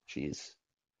 Jeez.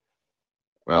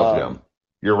 Well,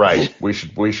 you're right.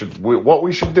 What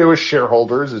we should do as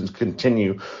shareholders is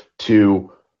continue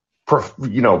to,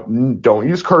 don't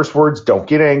use curse words, don't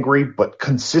get angry, but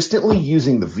consistently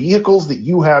using the vehicles that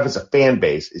you have as a fan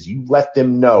base is you let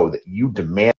them know that you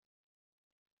demand.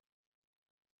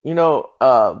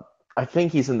 I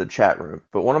think he's in the chat room,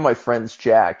 but one of my friends,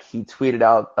 Jack, he tweeted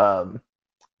out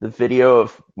the video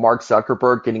of Mark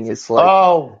Zuckerberg getting his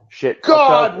shit.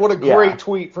 God, what a great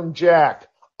tweet from Jack.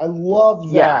 I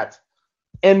love that. Yeah.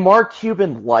 And Mark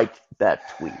Cuban liked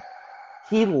that tweet.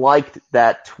 He liked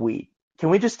that tweet. Can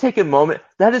we just take a moment?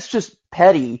 That is just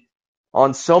petty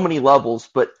on so many levels,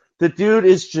 but the dude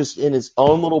is just in his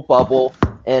own little bubble,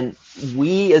 and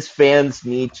we as fans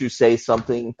need to say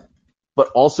something, but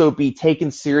also be taken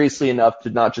seriously enough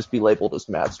to not just be labeled as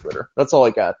Mavs Twitter. That's all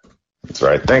I got. That's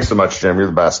right. Thanks so much, Jim. You're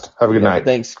the best. Have a good night.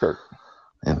 Thanks, Kirk.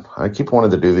 And I keep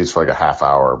wanting to do these for like a half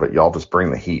hour, but y'all just bring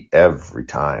the heat every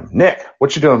time. Nick,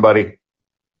 what you doing, buddy?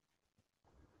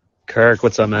 Kirk,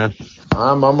 what's up, man?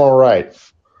 I'm all right.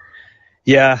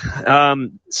 Yeah.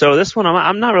 So this one,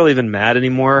 I'm not really even mad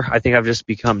anymore. I think I've just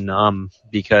become numb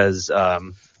because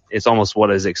it's almost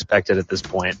what is expected at this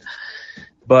point.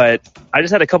 But I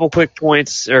just had a couple quick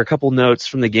points or a couple notes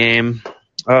from the game.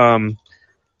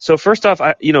 So first off,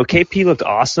 KP looked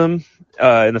awesome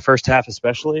in the first half,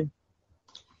 especially.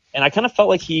 And I kind of felt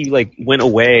like he went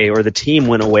away, or the team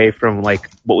went away from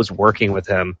what was working with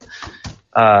him.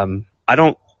 I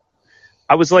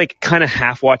was kind of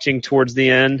half watching towards the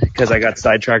end because I got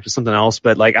sidetracked with something else,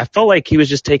 but I felt like he was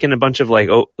just taking a bunch of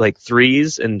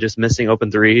threes and just missing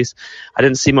open threes. I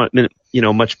didn't see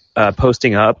much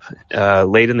posting up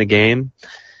late in the game,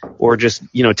 or just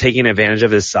taking advantage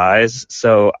of his size.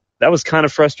 So that was kind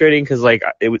of frustrating because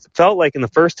it felt like in the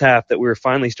first half that we were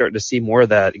finally starting to see more of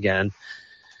that again.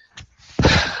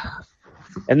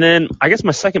 And then I guess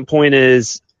my second point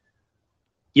is,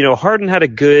 Harden had a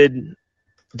good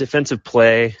defensive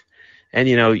play,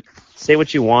 and say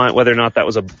what you want whether or not that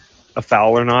was a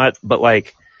foul or not, but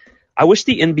I wish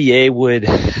the NBA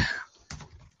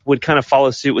would kind of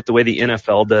follow suit with the way the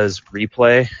NFL does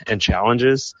replay and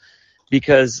challenges,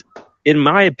 because in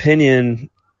my opinion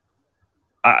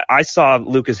I saw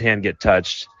Luka's hand get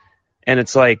touched, and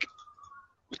it's in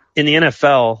the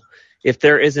NFL, if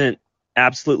there isn't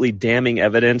absolutely damning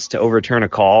evidence to overturn a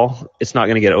call, it's not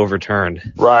going to get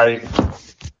overturned. Right.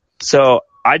 So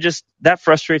that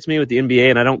frustrates me with the NBA,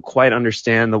 and I don't quite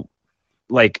understand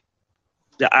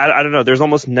I don't know. There's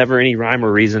almost never any rhyme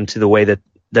or reason to the way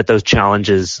that those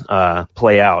challenges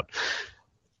play out.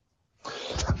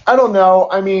 I don't know.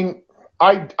 I mean,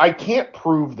 I can't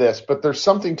prove this, but there's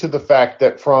something to the fact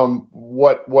that from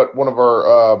what one of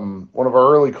our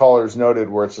early callers noted,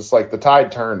 where it's just like the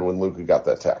tide turned when Luka got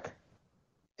that tech,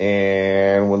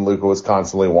 and when Luka was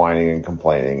constantly whining and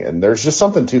complaining, and there's just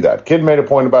something to that. Kid made a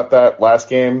point about that last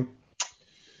game.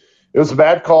 It was a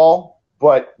bad call,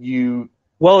 but you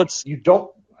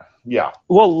don't. Yeah.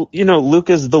 Well,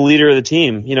 Luka's the leader of the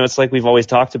team. It's like we've always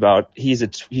talked about. He's a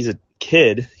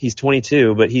kid. He's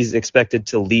 22, but he's expected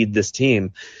to lead this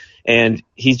team. And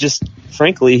he's just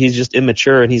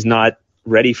immature, and he's not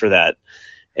ready for that.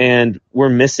 And we're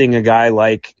missing a guy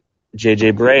like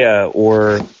JJ Barea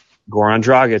or Goran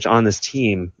Dragic on this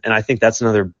team. And I think that's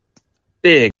another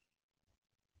big.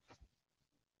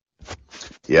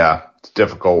 Yeah, it's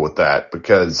difficult with that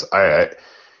because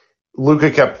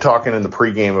Luka kept talking in the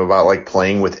pregame about like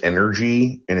playing with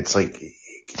energy, and it's like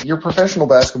you're professional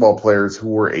basketball players who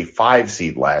were a 5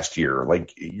 seed last year.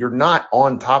 Like, you're not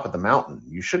on top of the mountain.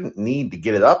 You shouldn't need to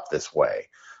get it up this way.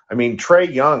 I mean,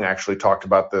 Trae Young actually talked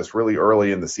about this really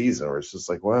early in the season, where it's just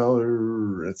like, well,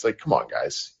 it's like, come on,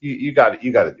 guys, you got to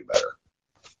do better.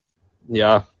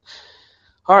 Yeah.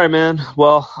 All right, man.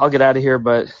 Well, I'll get out of here,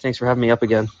 but thanks for having me up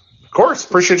again. Of course.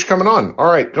 Appreciate you coming on. All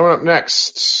right. Coming up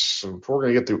next, we're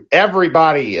going to get through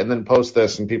everybody and then post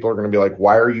this, and people are going to be like,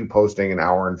 why are you posting an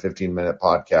hour and 15-minute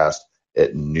podcast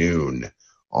at noon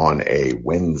on a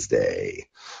Wednesday?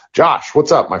 Josh,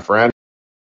 what's up, my friend?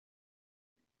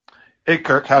 Hey,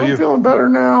 Kirk, how you? I'm feeling better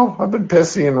now. I've been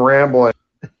pissy and rambling.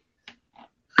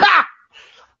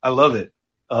 I love it.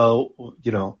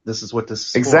 This is what this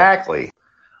is exactly. For.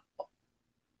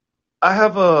 I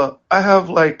have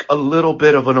like a little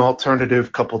bit of an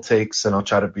alternative couple takes, and I'll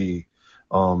try to be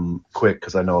quick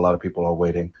because I know a lot of people are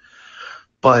waiting.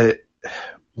 But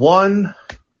one,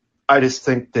 I just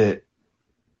think that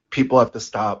people have to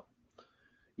stop,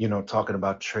 talking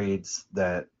about trades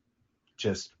that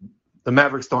just the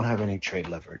Mavericks don't have any trade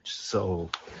leverage.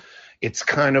 So it's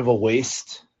kind of a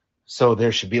waste. So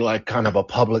there should be like kind of a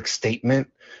public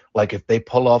statement. Like if they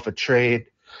pull off a trade,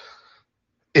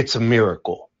 it's a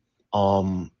miracle.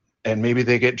 And maybe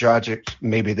they get Dragic,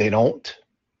 maybe they don't.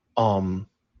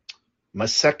 My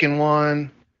second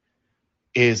one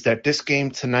is that this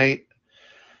game tonight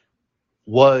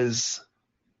was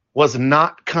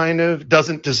not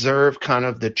doesn't deserve kind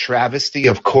of the travesty.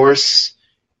 Of course,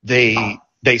 they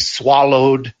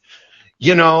swallowed,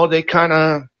 they kind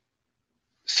of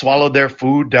swallowed their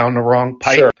food down the wrong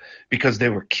pipe because they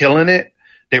were killing it.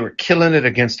 They were killing it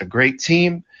against a great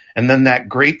team. And then that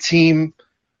great team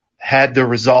had the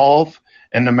resolve,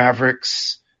 and the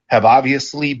Mavericks have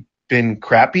obviously been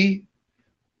crappy,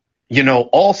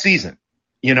 all season.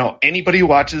 Anybody who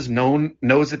watches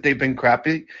knows that they've been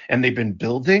crappy and they've been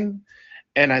building.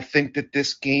 And I think that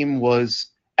this game was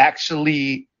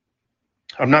actually,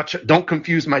 I'm not sure, don't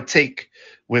confuse my take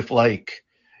with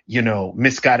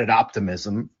misguided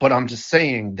optimism, but I'm just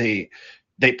saying they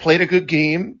played a good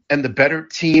game and the better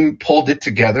team pulled it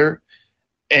together.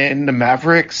 And the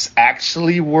Mavericks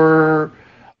actually were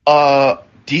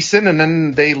decent, and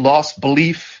then they lost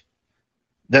belief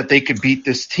that they could beat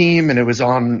this team, and it was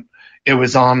on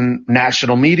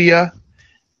national media,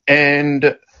 and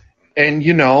they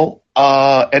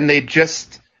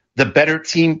just, the better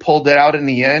team pulled it out in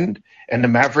the end, and the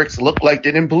Mavericks looked like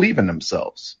they didn't believe in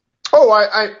themselves. Oh,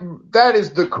 that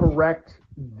is the correct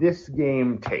this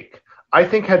game take. I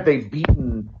think had they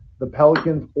beaten the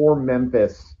Pelicans or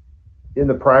Memphis in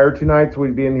the prior 2 nights,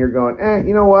 we'd be in here going,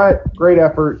 you know what? Great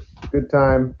effort. Good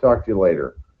time. Talk to you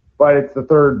later. But it's the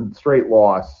third straight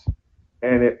loss,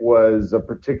 and it was a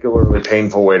particularly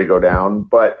painful way to go down.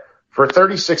 But for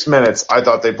 36 minutes, I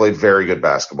thought they played very good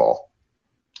basketball.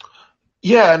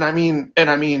 Yeah, and I mean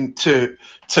to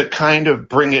kind of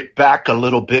bring it back a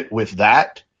little bit with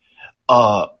that,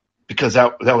 because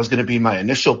that was going to be my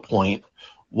initial point,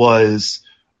 was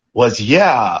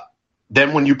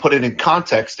then when you put it in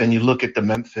context and you look at the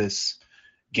Memphis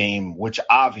game, which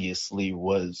obviously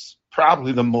was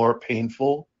probably the more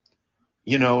painful,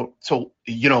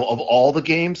 of all the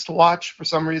games to watch for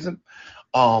some reason.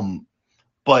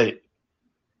 But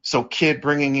so Kid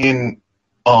bringing in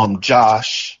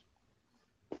Josh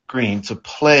Green to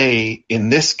play in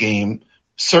this game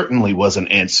certainly was an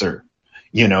answer,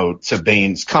 to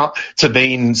Bane's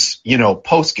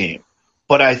post game.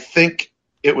 But I think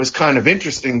it was kind of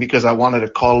interesting because I wanted to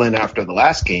call in after the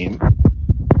last game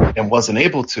and wasn't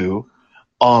able to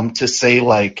say,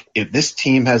 like, if this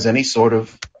team has any sort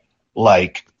of,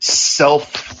 like,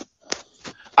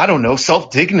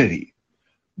 self-dignity,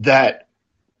 that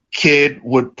Kidd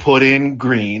would put in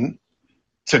Green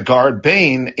to guard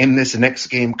Bane in this next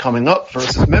game coming up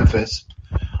versus Memphis,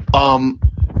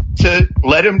 to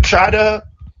let him try to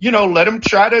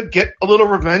get a little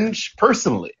revenge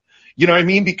personally. You know what I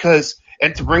mean?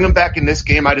 And to bring him back in this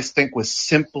game, I just think was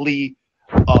simply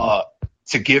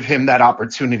to give him that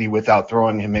opportunity without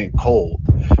throwing him in cold.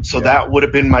 So that would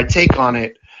have been my take on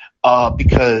it,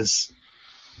 because,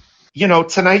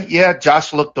 tonight,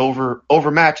 Josh looked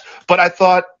overmatched, but I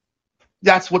thought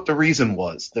that's what the reason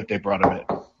was that they brought him in.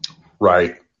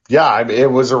 Right. Yeah, I mean, it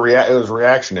was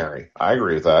reactionary. I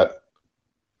agree with that.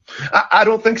 I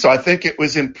don't think so. I think it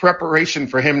was in preparation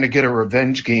for him to get a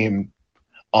revenge game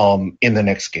in the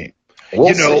next game.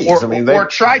 We'll see. Or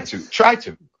try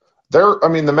to.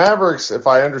 The Mavericks, if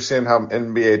I understand how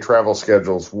NBA travel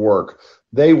schedules work,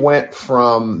 they went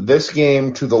from this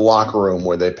game to the locker room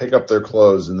where they pick up their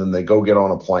clothes and then they go get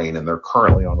on a plane, and they're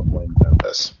currently on a plane to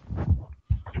Memphis.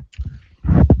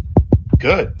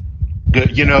 Good,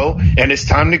 and it's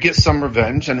time to get some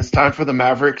revenge, and it's time for the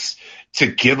Mavericks to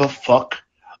give a fuck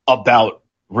about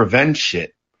revenge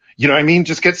shit. You know what I mean?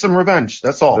 Just get some revenge.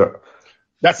 That's all. Sure.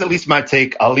 That's at least my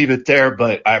take. I'll leave it there,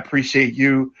 but I appreciate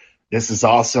you. This is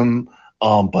awesome.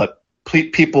 But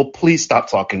please stop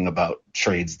talking about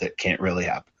trades that can't really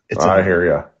happen. I hear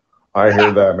you. I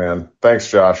hear that, man.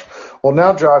 Thanks, Josh. Well,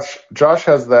 now Josh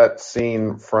has that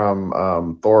scene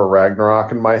from Thor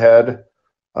Ragnarok in my head,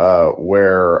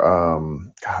 where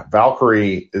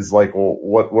Valkyrie is like, well,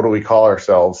 what do we call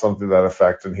ourselves? Something to that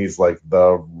effect. And he's like,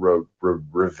 the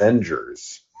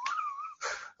Revengers.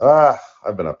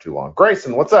 I've been up too long.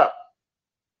 Grayson, what's up?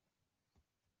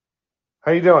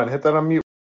 How you doing? Hit that unmute.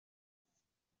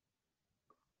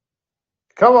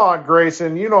 Come on,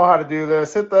 Grayson. You know how to do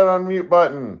this. Hit that unmute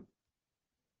button.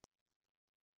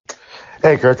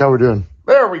 Hey, Kirk. How we doing?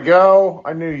 There we go.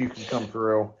 I knew you could come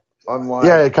through. Unlike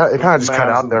yeah, it kind of just cut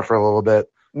out there for a little bit.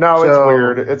 No, it's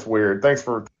weird. It's weird. Thanks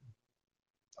for.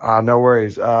 No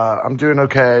worries. I'm doing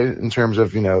okay in terms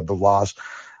of, the loss.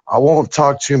 I won't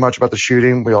talk too much about the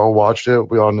shooting. We all watched it.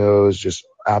 We all know it was just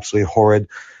absolutely horrid.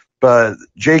 But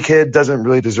J. Kidd doesn't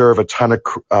really deserve a ton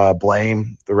of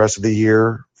blame the rest of the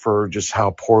year for just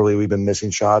how poorly we've been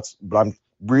missing shots. But I'm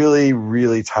really,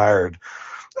 really tired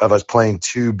of us playing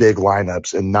two big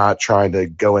lineups and not trying to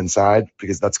go inside,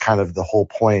 because that's kind of the whole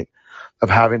point of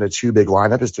having a two big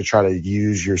lineup, is to try to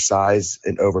use your size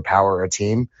and overpower a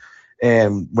team.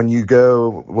 And when you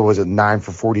go, 9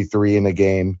 for 43 in a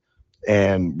game,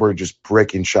 and we're just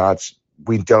bricking shots,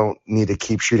 we don't need to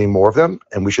keep shooting more of them,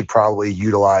 and we should probably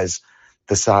utilize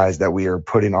the size that we are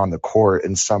putting on the court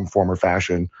in some form or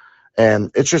fashion.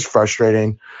 And it's just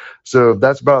frustrating. So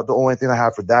that's about the only thing I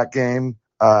have for that game.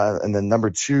 And then number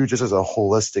two, just as a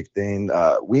holistic thing,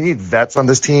 we need vets on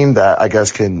this team that I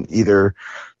guess can either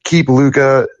keep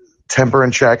Luka temper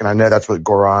in check, and I know that's what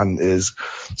Goran is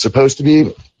supposed to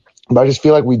be, but I just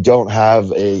feel like we don't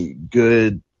have a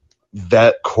good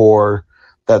vet core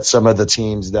that some of the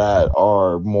teams that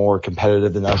are more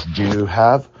competitive than us do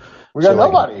have. We got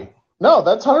nobody. No,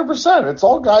 that's 100%. It's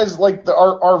all guys like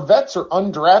our vets are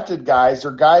undrafted guys,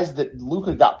 or guys that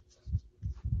Luka got.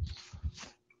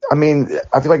 I mean,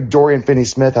 I feel like Dorian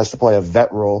Finney-Smith has to play a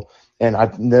vet role, and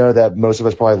I know that most of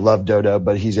us probably love Dodo,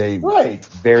 but he's a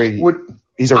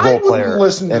he's a role player. I wouldn't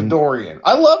listen to Dorian.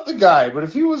 I love the guy, but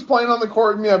if he was playing on the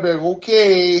court with me, I'd be like,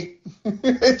 okay.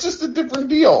 It's just a different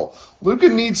deal. Luka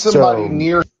needs somebody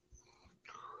near.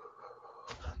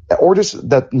 Or just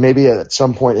that maybe at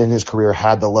some point in his career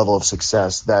had the level of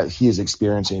success that he is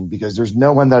experiencing, because there's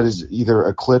no one that has either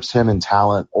eclipsed him in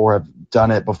talent or have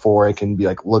done it before. It can be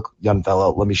like, look, young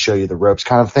fellow, let me show you the ropes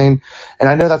kind of thing. And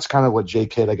I know that's kind of what J.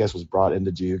 Kidd, I guess, was brought in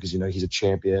to do, because, he's a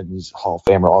champion, he's a Hall of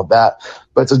Famer, all that.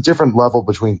 But it's a different level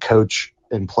between coach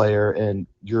and player and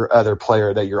your other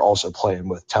player that you're also playing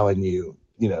with telling you,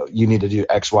 you need to do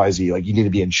X, Y, Z, like you need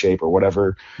to be in shape or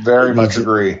whatever. Very much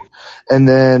agree. And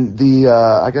then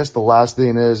I guess the last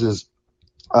thing is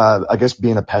I guess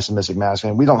being a pessimistic Mavs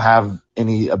fan, we don't have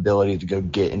any ability to go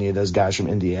get any of those guys from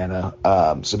Indiana.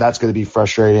 So that's going to be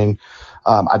frustrating.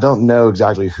 I don't know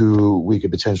exactly who we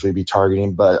could potentially be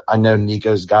targeting, but I know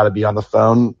Nico's got to be on the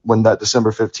phone when that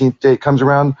December 15th date comes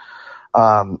around.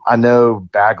 I know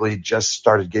Bagley just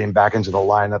started getting back into the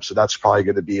lineup, so that's probably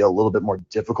going to be a little bit more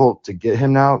difficult to get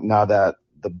him now that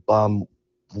the bum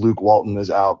Luke Walton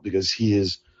is out, because he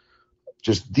is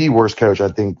just the worst coach, I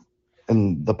think,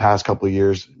 in the past couple of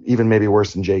years, even maybe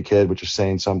worse than J. Kidd, which is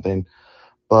saying something.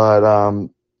 But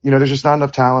there's just not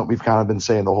enough talent. We've kind of been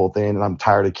saying the whole thing, and I'm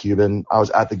tired of Cuban. I was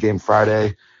at the game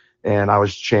Friday, and I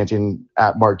was chanting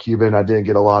at Mark Cuban. I didn't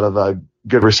get a lot of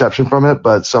good reception from it,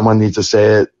 but someone needs to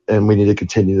say it, and we need to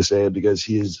continue to say it because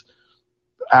he is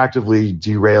actively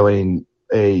derailing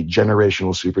a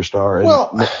generational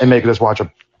superstar and making us watch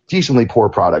a decently poor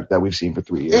product that we've seen for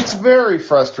 3 years. It's very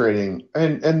frustrating,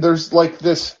 and there's like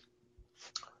this.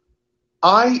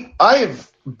 I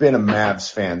have been a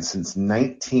Mavs fan since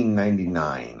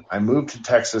 1999. I moved to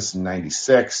Texas in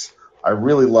 96. I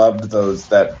really loved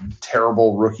that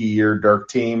terrible rookie year Dirk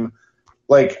team.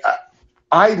 Like,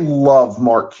 I love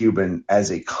Mark Cuban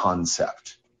as a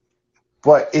concept,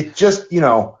 but it just,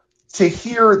 to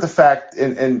hear the fact,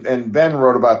 and Ben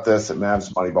wrote about this at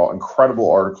Mavs Moneyball,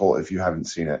 incredible article if you haven't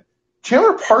seen it.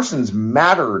 Chandler Parsons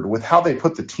mattered with how they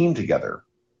put the team together.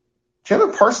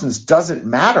 Chandler Parsons doesn't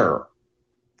matter.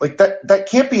 Like, that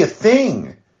can't be a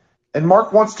thing. And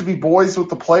Mark wants to be boys with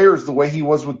the players the way he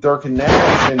was with Dirk and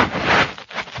Nash. And,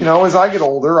 as I get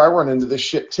older, I run into this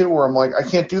shit too where I'm like, I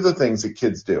can't do the things that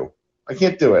kids do. I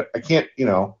can't do it. I can't,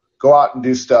 go out and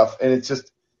do stuff. And it's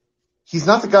just, he's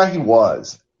not the guy he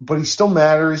was. But he still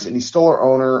matters, and he's still our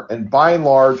owner. And by and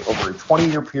large, over a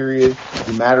 20-year period,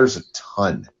 he matters a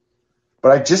ton.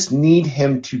 But I just need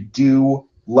him to do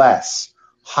less.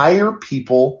 Hire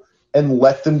people and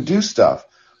let them do stuff.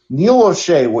 Neil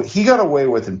O'Shea, what he got away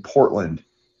with in Portland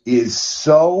is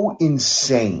so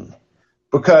insane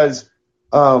because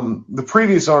the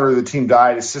previous owner of the team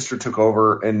died. His sister took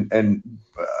over, and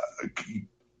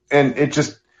it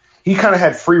just – he kind of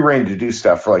had free reign to do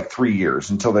stuff for like 3 years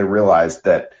until they realized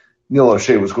that Neil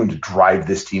O'Shea was going to drive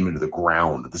this team into the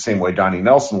ground the same way Donnie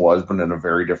Nelson was, but in a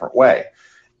very different way.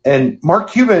 And Mark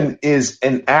Cuban is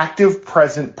an active,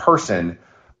 present person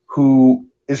who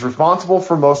is responsible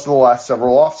for most of the last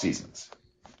several off seasons.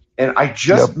 And I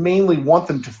just mainly want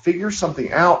them to figure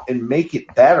something out and make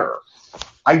it better.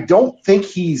 I don't think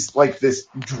he's like this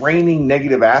draining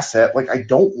negative asset. Like, I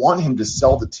don't want him to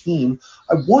sell the team.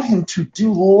 I want him to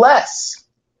do less.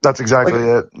 That's exactly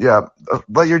it. Yeah.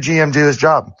 Let your GM do his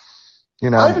job.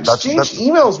 I've exchanged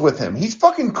emails with him. He's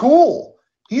fucking cool.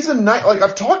 He's a nice,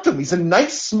 I've talked to him. He's a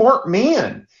nice, smart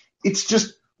man. It's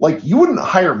just like, you wouldn't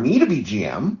hire me to be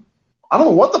GM. I don't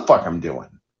know what the fuck I'm doing.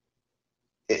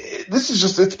 This is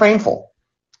just, it's painful.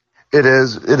 It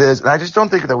is. And I just don't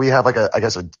think that we have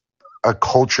a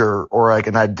culture or like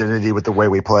an identity with the way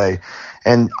we play.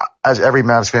 And as every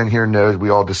Mavs fan here knows, we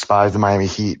all despise the Miami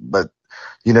Heat, but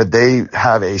they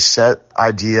have a set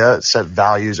idea, set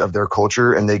values of their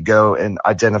culture, and they go and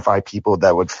identify people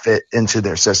that would fit into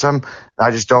their system. And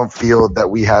I just don't feel that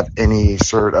we have any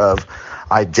sort of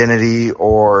identity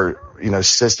or,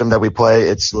 system that we play.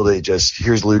 It's literally just,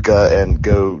 here's Luka and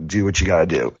go do what you got to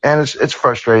do. And it's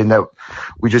frustrating that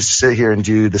we just sit here and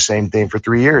do the same thing for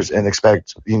 3 years and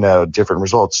expect, different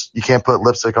results. You can't put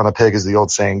lipstick on a pig, as the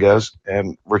old saying goes,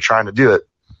 and we're trying to do it.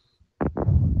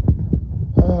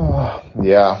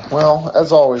 Yeah. Well,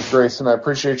 as always, Grayson, I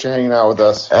appreciate you hanging out with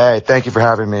us. Hey, thank you for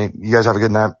having me. You guys have a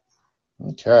good night.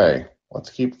 Okay.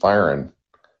 Let's keep firing.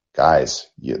 Guys,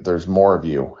 there's more of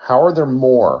you. How are there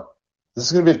more? This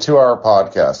is going to be a 2-hour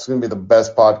podcast. It's going to be the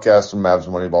best podcast in Mavs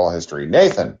Moneyball history.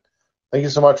 Nathan, thank you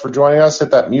so much for joining us.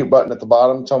 Hit that mute button at the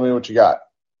bottom. Tell me what you got.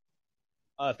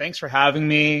 Thanks for having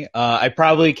me. I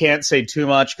probably can't say too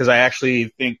much because I actually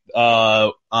think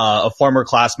a former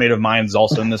classmate of mine is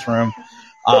also in this room.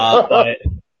 But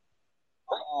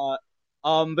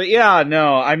yeah,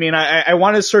 no, I mean, I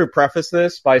want to sort of preface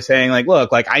this by saying,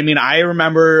 look, I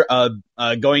remember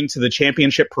going to the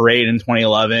championship parade in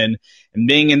 2011 and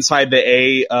being inside the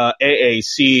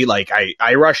AAC.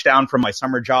 I rushed down from my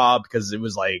summer job because it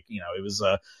was I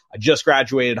just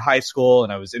graduated high school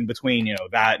and I was in between,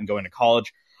 that and going to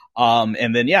college.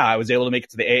 And then, I was able to make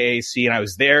it to the AAC and I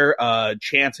was there,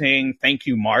 chanting, "Thank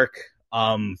you, Mark."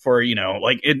 For,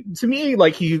 to me,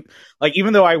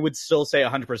 even though I would still say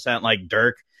 100%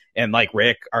 Dirk and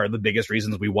Rick are the biggest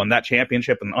reasons we won that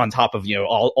championship, and on top of,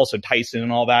 also Tyson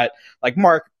and all that,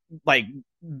 Mark,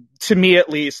 to me at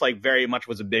least, very much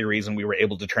was a big reason we were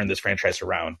able to turn this franchise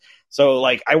around. So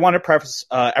I want to preface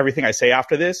everything I say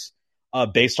after this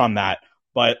based on that.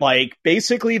 But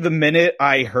basically the minute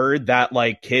I heard that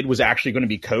Kidd was actually going to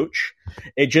be coach,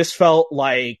 it just felt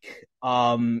like,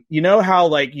 how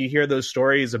you hear those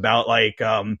stories about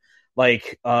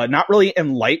not really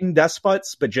enlightened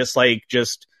despots, but just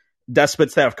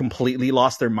despots that have completely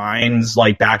lost their minds,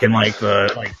 back in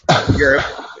the Europe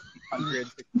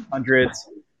 1600s.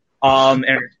 and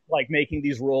like making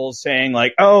these rules saying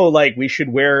like, oh, like we should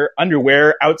wear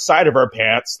underwear outside of our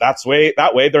pants. That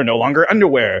way they're no longer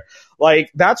underwear.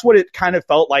 Like that's what it kind of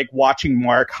felt like watching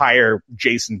Mark hire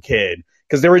Jason Kidd,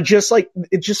 because they were just like,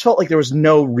 it just felt like there was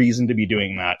no reason to be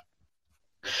doing that.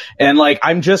 And like,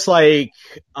 I'm just like,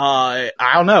 I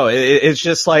don't know. It's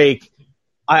just like,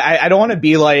 I don't want to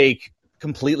be like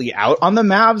completely out on the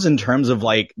Mavs in terms of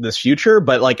like this future,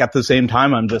 but like at the same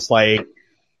time, I'm just like,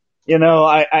 you know,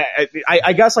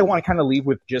 I guess I want to kind of leave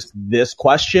with just this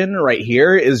question right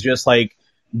here is just like,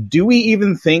 do we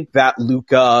even think that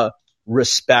Luka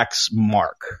respects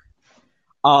Mark?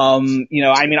 You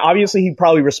know, I mean, obviously he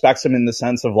probably respects him in the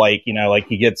sense of like, you know, like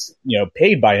he gets, you know,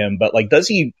 paid by him, but like, does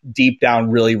he deep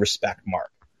down really respect Mark?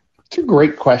 It's a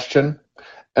great question.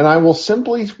 And I will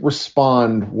simply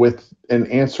respond with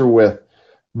an answer with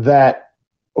that.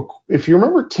 If you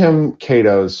remember Tim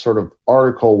Cato's sort of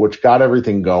article, which got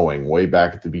everything going way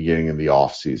back at the beginning of the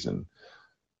offseason,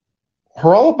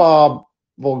 Haralabob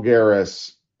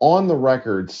Voulgaris on the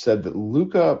record said that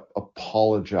Luka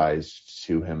apologized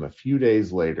to him a few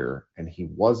days later, and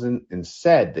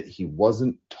said that he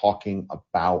wasn't talking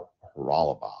about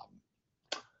Haralabob.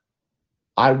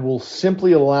 I will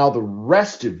simply allow the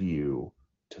rest of you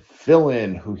to fill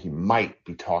in who he might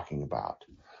be talking about.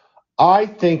 I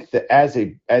think that as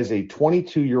a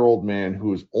 22-year-old man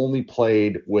who has only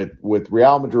played with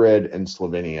Real Madrid and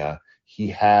Slovenia, he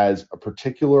has a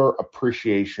particular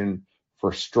appreciation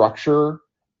for structure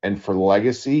and for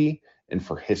legacy and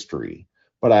for history.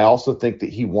 But I also think that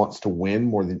he wants to win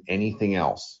more than anything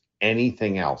else.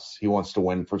 Anything else. He wants to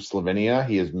win for Slovenia.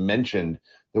 He has mentioned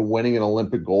that winning an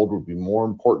Olympic gold would be more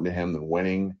important to him than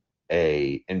winning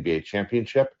a NBA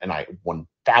championship, and I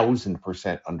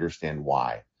 1,000% understand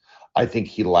why. I think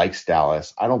he likes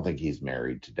Dallas. I don't think he's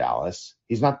married to Dallas.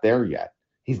 He's not there yet.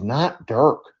 He's not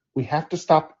Dirk. We have to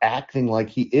stop acting like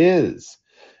he is.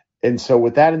 And so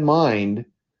with that in mind,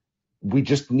 we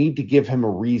just need to give him a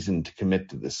reason to commit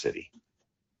to the city.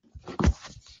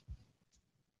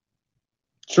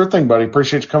 Sure thing, buddy.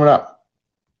 Appreciate you coming up.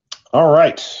 All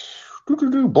right.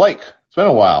 Blake, it's been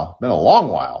a while. Been a long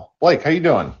while. Blake, how you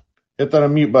doing? Hit that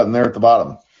unmute button there at the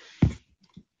bottom.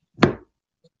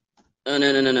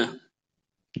 No.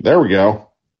 There we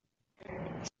go.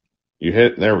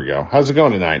 There we go. How's it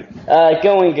going tonight?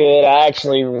 Going good. I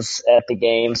actually was at the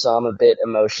game, so I'm a bit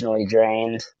emotionally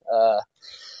drained.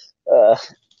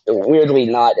 Weirdly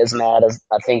not as mad as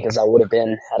I think as I would have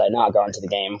been had I not gone to the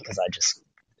game, because I just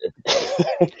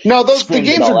No, the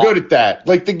games are good at that.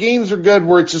 Like the games are good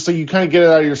where it's just like you kind of get it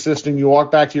out of your system, you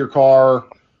walk back to your car,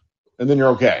 and then you're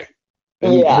okay.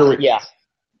 And Yeah.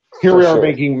 Here we are sure.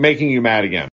 making you mad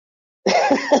again.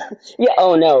 Yeah.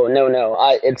 Oh no.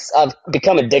 I've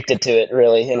become addicted to it,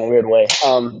 really, in a weird way.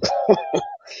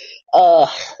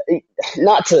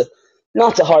 Not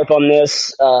to harp on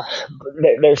this.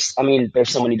 There's so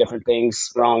many different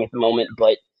things wrong at the moment,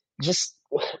 but just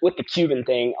with the Cuban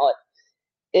thing,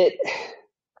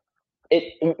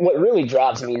 what really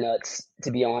drives me nuts,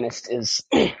 to be honest, is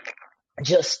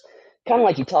just kind of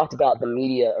like you talked about the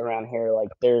media around here, like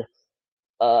they're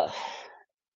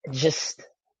just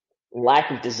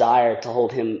lack of desire to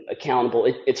hold him accountable.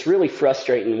 It's really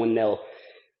frustrating when they'll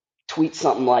tweet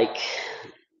something like,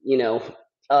 you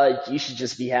should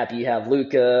just be happy you have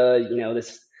Luka.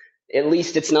 This, at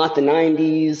least it's not the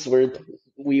 90s where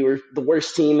we were the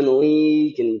worst team in the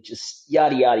league, and just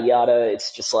yada yada yada.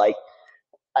 It's just like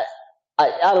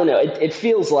I don't know. It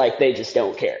feels like they just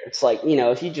don't care. It's like,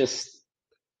 if you just,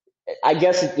 I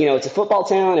guess, it's a football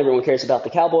town. Everyone cares about the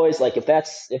Cowboys. Like if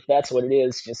that's what it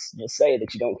is, just say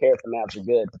that you don't care if the Mavs are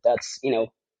good. But that's,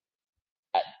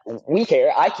 we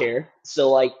care. I care.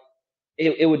 So like,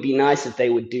 it would be nice if they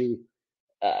would do,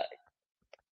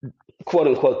 quote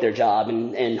unquote, their job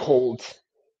and hold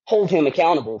him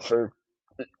accountable for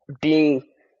being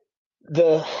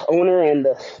the owner and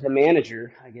the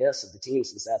manager, I guess, of the team,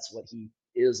 since that's what he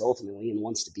is ultimately and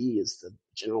wants to be, is the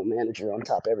general manager on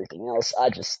top of everything else.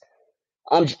 I'm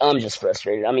just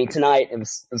frustrated. I mean, tonight it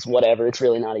was whatever. It's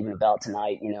really not even about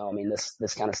tonight.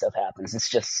 This kind of stuff happens. It's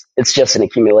just an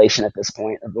accumulation at this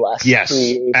point of the last 3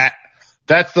 years.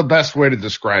 That's the best way to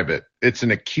describe it. It's an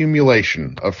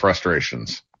accumulation of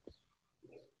frustrations.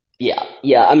 Yeah.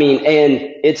 I mean, and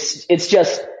it's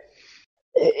just,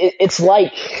 it's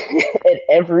like at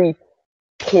every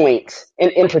point,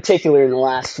 and in particular in the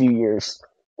last few years,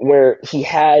 where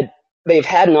they've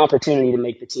had an opportunity to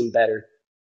make the team better,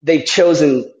 they've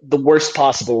chosen the worst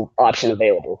possible option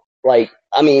available. Like,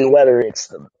 I mean, whether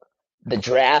it's the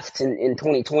draft in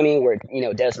 2020 where,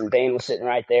 Desmond Bain was sitting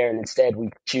right there, and instead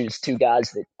we choose two guys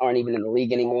that aren't even in the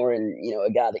league anymore, and, a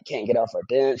guy that can't get off our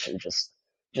bench, and just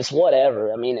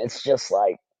whatever. I mean, it's just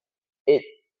like it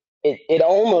it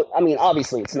almost, I mean,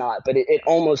 obviously it's not, but it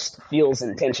almost feels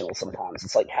intentional sometimes.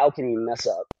 It's like, how can you mess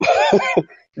up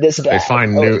this They bad?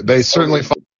 find new. They certainly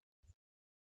find.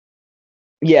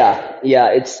 Yeah,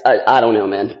 I don't know,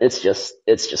 man. It's just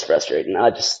frustrating.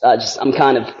 I'm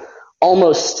kind of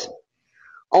almost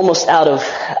out of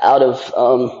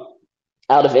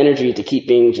energy to keep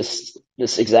being just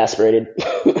exasperated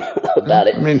about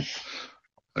it.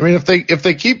 I mean, if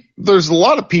they keep, there's a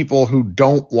lot of people who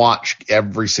don't watch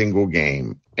every single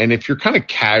game, and if you're kind of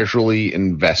casually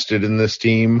invested in this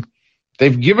team,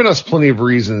 they've given us plenty of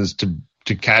reasons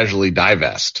to casually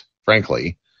divest,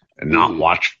 frankly, and not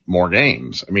watch more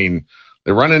games. I mean,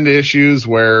 they run into issues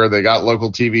where they got local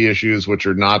TV issues, which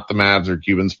are not the Mavs or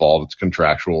Cuban's fault. It's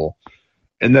contractual.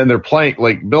 And then they're playing,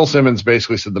 like Bill Simmons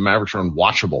basically said the Mavericks are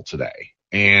unwatchable today.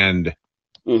 And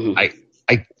I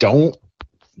don't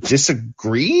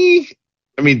disagree.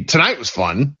 I mean, tonight was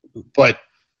fun, but,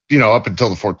 up until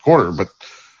the fourth quarter. But,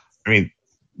 I mean,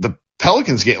 the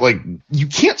Pelicans get, you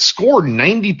can't score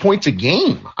 90 points a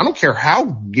game. I don't care how,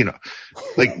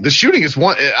 the shooting is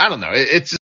one. I don't know.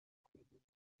 It's.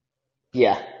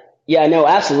 Yeah, no,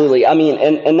 absolutely. I mean,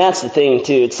 and that's the thing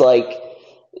too. It's like,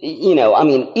 I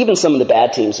mean, even some of the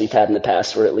bad teams we've had in the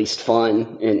past were at least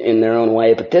fun in their own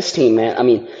way. But this team, man, I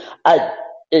mean,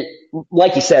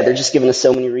 like you said, they're just giving us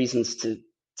so many reasons to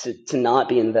not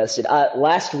be invested.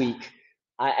 Last week,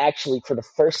 I actually, for the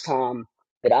first time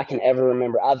that I can ever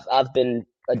remember, I've been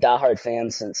a diehard fan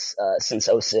since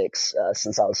 '06,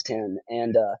 since I was 10,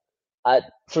 and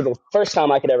for the first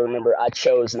time I could ever remember, I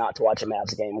chose not to watch a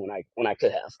Mavs game when I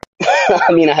could have.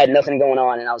 I mean, I had nothing going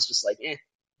on, and I was just like,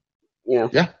 Yeah,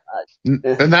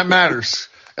 and that matters.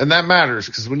 And that matters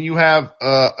because when you have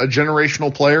a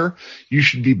generational player, you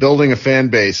should be building a fan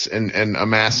base and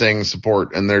amassing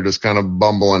support, and they're just kind of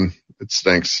bumbling. It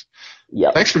stinks. Yeah.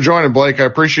 Thanks for joining, Blake. I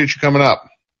appreciate you coming up.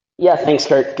 Yeah, thanks,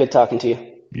 Kurt. Good talking to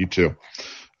you. You too.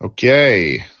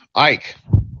 Okay, Ike.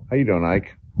 How you doing,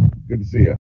 Ike? Good to see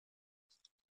you.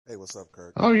 Hey, what's up,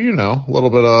 Kurt? Oh, a little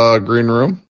bit of green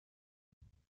room.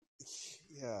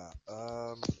 Yeah,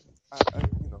 I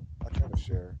kind of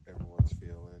share everyone's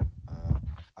feeling.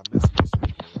 I missed most of the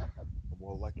game.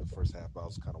 Like the first half, I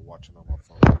was kind of watching on my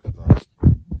phone because I was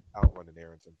out running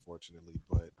errands, unfortunately.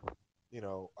 But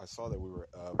I saw that we were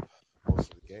up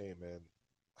most of the game, and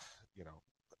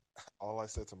all I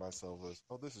said to myself was,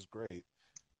 "Oh, this is great.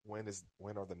 When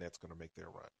are the Nets going to make their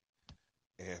run?"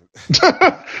 And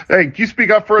hey, can you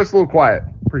speak up for us? A little quiet.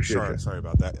 Appreciate you. Sorry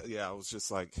about that. Yeah, I was just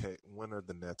like, hey, when are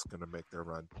the Nets going to make their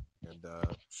run? And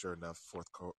sure enough, fourth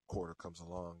quarter comes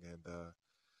along, and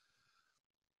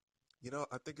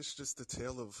I think it's just the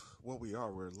tale of what we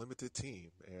are. We're a limited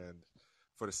team, and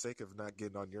for the sake of not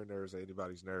getting on your nerves or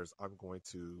anybody's nerves, I'm going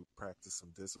to practice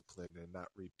some discipline and not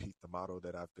repeat the motto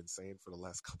that I've been saying for the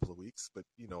last couple of weeks. But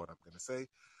you know what I'm going to say.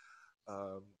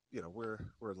 We're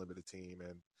a limited team,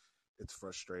 and it's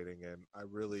frustrating, and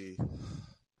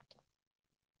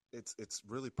it's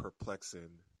really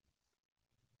perplexing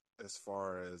as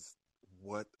far as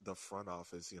what the front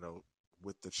office,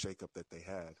 with the shakeup that they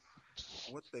had,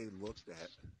 what they looked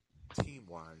at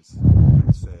team-wise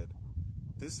and said,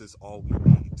 this is all we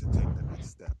need to take the next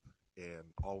step.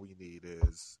 And all we need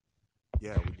is, we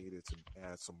needed to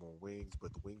add some more wings,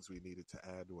 but the wings we needed to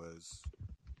add was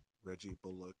Reggie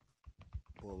Bullock,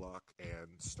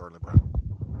 and Sterling Brown.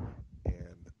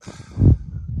 And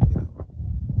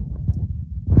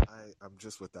I'm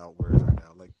just without words right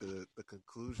now. Like the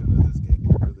conclusion of this game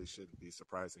really shouldn't be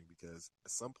surprising because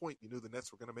at some point you knew the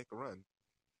Nets were going to make a run,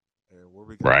 and were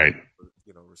we going to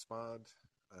respond?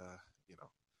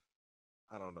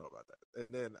 I don't know about that. And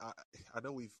then I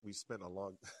know we spent a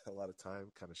lot of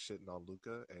time kind of shitting on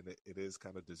Luka, and it is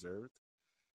kind of deserved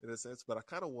in a sense, but I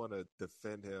kind of want to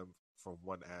defend him from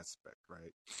one aspect,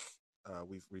 right?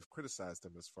 We've criticized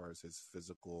him as far as his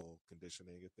physical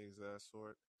conditioning and things of that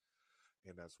sort,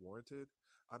 and that's warranted.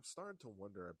 I'm starting to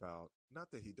wonder about,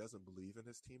 not that he doesn't believe in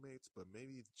his teammates, but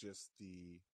maybe just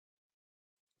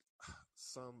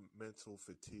some mental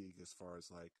fatigue as far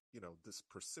as this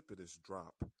precipitous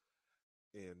drop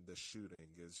in the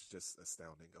shooting is just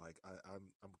astounding. Like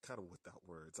I'm kind of without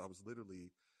words. I was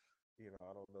literally,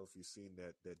 I don't know if you've seen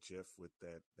that GIF with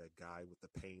that guy with the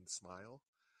pain smile.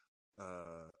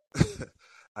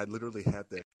 I literally had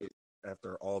that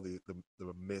after all the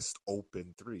missed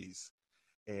open threes.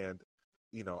 And,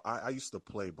 I used to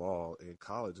play ball in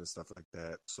college and stuff like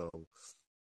that. So,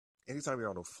 anytime you're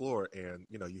on the floor and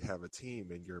you have a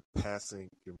team and you're passing,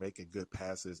 you're making good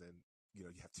passes, and you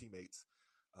have teammates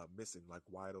missing like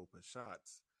wide open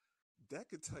shots, that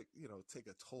could take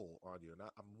a toll on you. And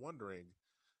I'm wondering,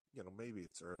 maybe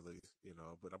it's early,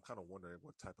 but I'm kind of wondering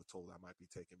what type of toll that might be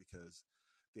taking, because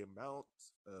the amount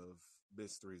of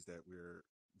missed threes that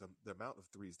the amount of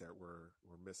threes that we're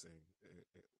missing,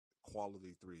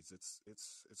 quality threes, it's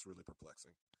really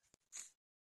perplexing.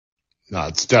 No,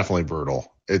 it's definitely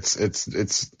brutal. It's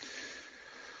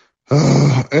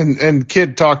and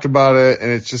Kid talked about it,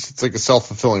 and it's like a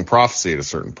self-fulfilling prophecy at a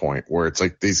certain point where it's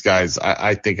like these guys,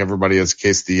 I think everybody has a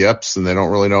case of the yips and they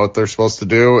don't really know what they're supposed to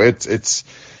do. It's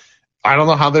I don't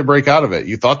know how they break out of it.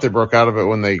 You thought they broke out of it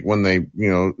when they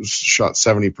shot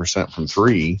 70% from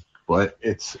three, but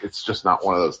it's just not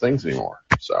one of those things anymore.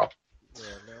 So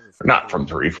not from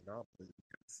three. It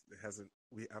hasn't.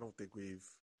 I don't think we've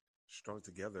strung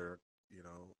together,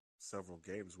 several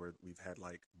games where we've had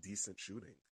like decent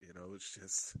shooting. It's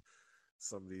just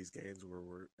some of these games where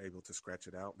we're able to scratch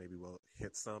it out. Maybe we'll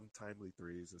hit some timely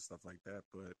threes and stuff like that,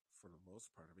 but for the most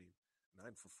part,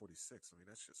 9 for 46.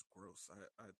 That's just gross.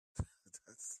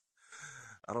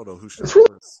 I don't know who shot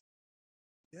worse.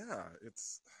 Yeah,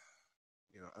 it's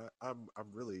I'm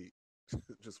really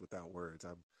just without words.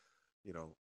 I'm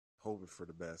hoping for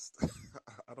the best.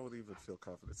 I don't even feel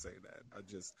confident saying that.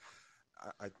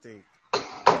 I think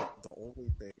the only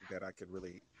thing that I can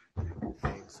really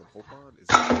hang some hope on is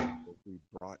that we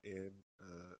brought in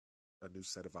a new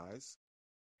set of eyes,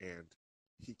 and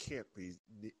he can't be,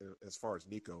 as far as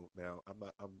Nico. Now,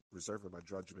 I'm reserving my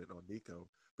judgment on Nico,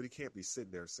 but he can't be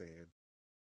sitting there saying,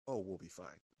 "Oh, we'll be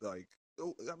fine." Like,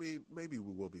 maybe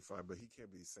we will be fine, but he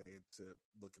can't be saying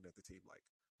looking at the team like,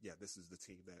 "Yeah, this is the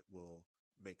team that will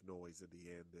make noise in the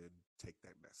end and take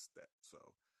that next step." So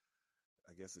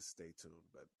I guess it's stay tuned,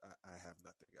 but I have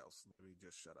nothing else. Let me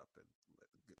just shut up and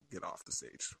get off the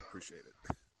stage. Appreciate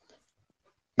it.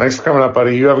 Thanks for coming up,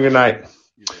 buddy. You have a good night.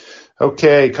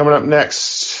 Okay, coming up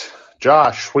next,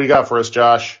 Josh. What do you got for us,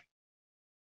 Josh?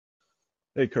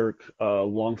 Hey, Kirk.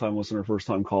 Long-time listener,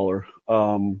 first-time caller.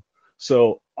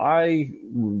 So I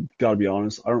got to be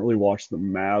honest, I don't really watch the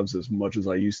Mavs as much as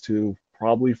I used to,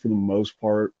 probably for the most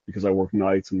part because I work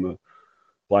nights and the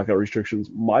blackout restrictions.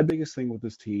 My biggest thing with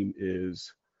this team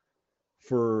is,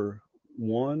 for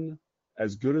one,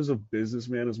 as good as a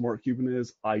businessman as Mark Cuban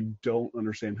is, I don't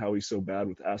understand how he's so bad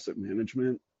with asset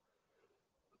management.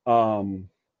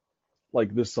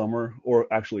 Like this summer, or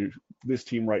actually this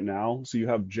team right now. So you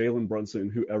have Jalen Brunson,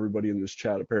 who everybody in this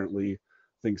chat apparently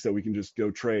thinks that we can just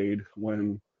go trade,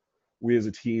 when we as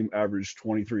a team average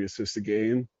 23 assists a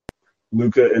game.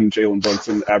 Luka and Jalen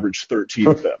Brunson average 13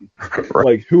 of them.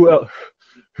 Like,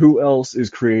 who else is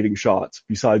creating shots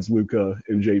besides Luka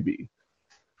and JB?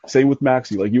 Same with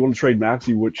Maxey. Like, you want to trade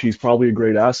Maxey, which he's probably a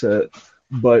great asset,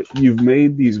 but you've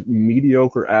made these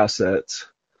mediocre assets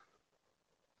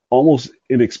almost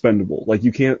inexpendable. Like,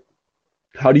 you can't.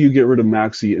 How do you get rid of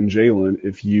Maxey and Jalen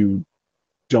if you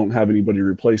don't have anybody to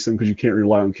replace them, because you can't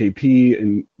rely on KP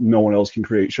and no one else can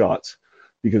create shots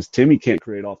because Timmy can't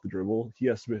create off the dribble. He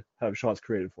has to have shots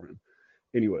created for him.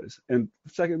 Anyways, and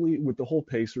secondly, with the whole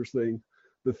Pacers thing,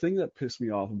 the thing that pissed me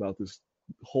off about this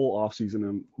whole offseason,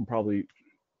 and I'm probably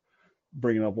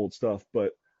bringing up old stuff,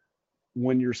 but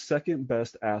when your second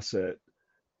best asset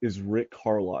is Rick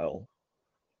Carlisle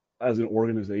as an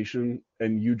organization,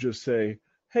 and you just say,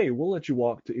 hey, we'll let you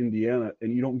walk to Indiana,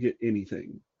 and you don't get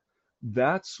anything.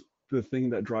 That's the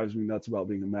thing that drives me nuts about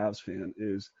being a Mavs fan,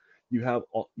 is you have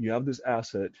this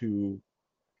asset who,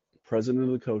 president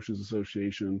of the Coaches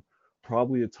Association,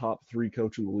 probably a top 3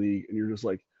 coach in the league, and you're just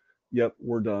like, yep,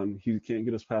 we're done. He can't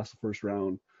get us past the first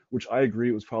round, which I agree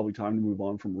it was probably time to move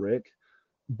on from Rick,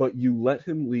 but you let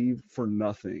him leave for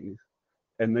nothing,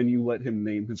 and then you let him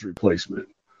name his replacement.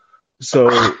 So,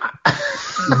 it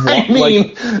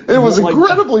was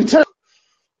incredibly terrible.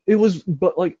 It was,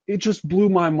 but like, it just blew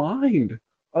my mind.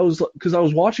 Because I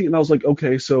was watching it and I was like,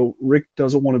 okay, so Rick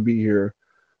doesn't want to be here.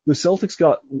 The Celtics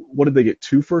got, what did they get,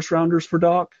 2 first-rounders for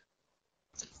Doc?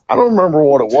 I don't remember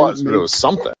what it was, but it was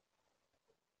something.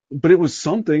 But it was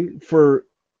something for,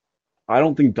 I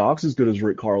don't think Doc's as good as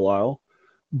Rick Carlisle.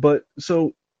 But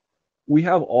so we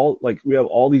have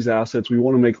all these assets. We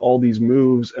want to make all these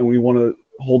moves, and we want to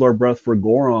hold our breath for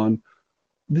Goran.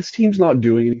 This team's not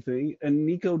doing anything, and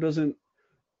Nico doesn't.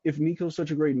 If Nico's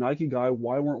such a great Nike guy,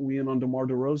 why weren't we in on DeMar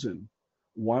DeRozan?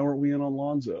 Why weren't we in on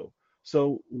Lonzo?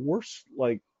 So we're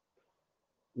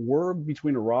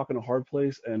between a rock and a hard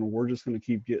place, and we're just going to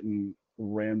keep getting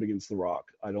rammed against the rock.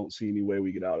 I don't see any way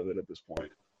we get out of it at this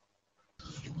point.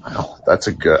 Wow, that's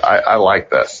a good. I like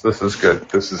this. This is good.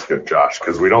 This is good, Josh,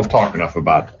 because we don't talk enough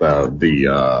about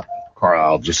the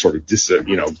Carlisle just sort of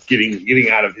getting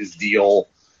out of his deal.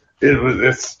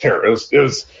 It's terrible.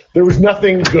 There was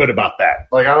nothing good about that.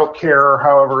 Like, I don't care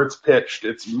however it's pitched.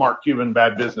 It's Mark Cuban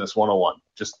bad business 101.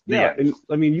 Just Yeah, and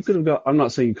I mean, you could have got. I'm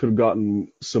not saying you could have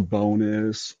gotten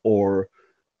Sabonis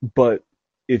but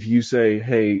if you say,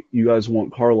 hey, you guys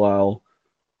want Carlisle,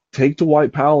 take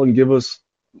Dwight Powell and give us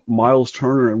Miles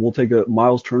Turner, and we'll take a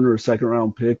Miles Turner, a second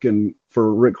round pick, and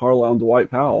for Rick Carlisle and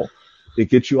Dwight Powell, it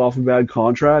gets you off a bad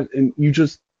contract, and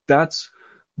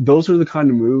those are the kind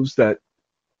of moves that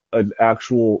an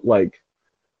actual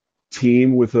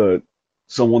team with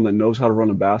someone that knows how to run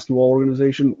a basketball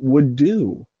organization would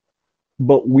do.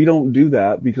 But we don't do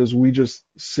that because we just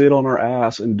sit on our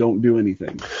ass and don't do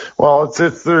anything. Well,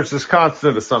 there's this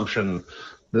constant assumption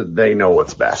that they know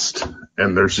what's best,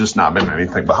 and there's just not been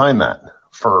anything behind that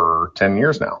for 10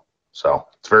 years now. So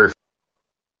it's very.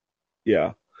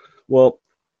 Yeah. Well,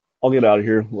 I'll get out of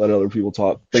here. Let other people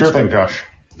talk. Thanks, sure thing, Josh.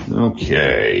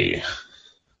 Okay.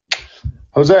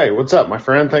 Jose, what's up, my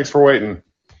friend? Thanks for waiting.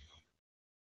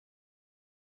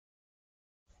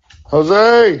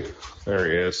 Jose. There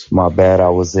he is. My bad, I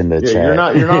was in the chat. You're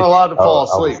not allowed to fall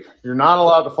asleep. You're not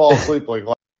allowed to fall asleep like.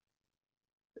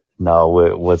 No,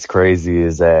 what's crazy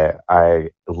is that I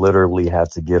literally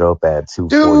had to get up at 2:45.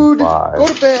 Dude,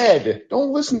 go to bed.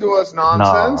 Don't listen to us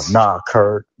nonsense. Nah,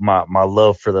 Kurt. My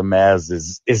love for the Mavs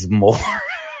is more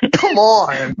come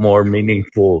on, more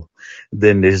meaningful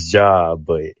than this job.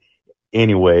 But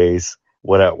anyways,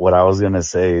 what I was gonna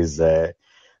say is that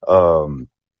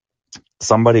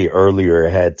somebody earlier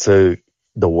had took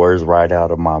the words right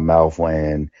out of my mouth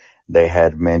when they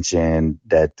had mentioned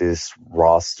that this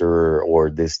roster or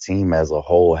this team as a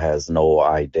whole has no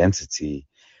identity.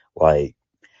 Like,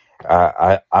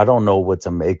 I don't know what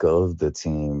to make of the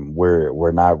team.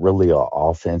 We're not really an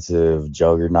offensive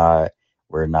juggernaut.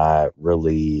 We're not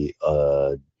really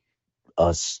a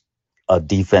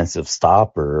defensive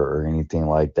stopper or anything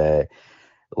like that.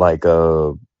 Like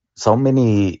so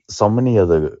many of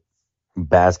the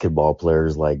basketball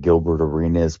players like Gilbert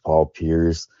Arenas, Paul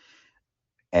Pierce,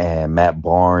 and Matt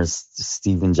Barnes,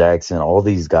 Steven Jackson, all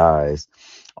these guys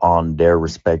on their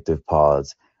respective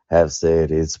pods have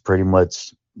said it's pretty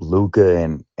much Luka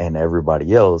and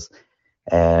everybody else.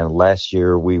 And last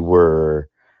year we were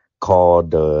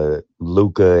called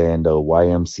Luka and the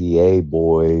YMCA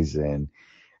boys. And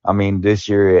I mean, this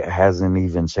year it hasn't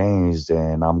even changed.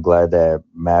 And I'm glad that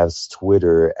Mavs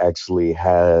Twitter actually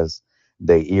has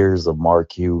the ears of Mark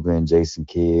Cuban, Jason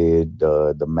Kidd,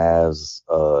 the Mavs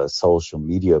social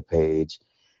media page,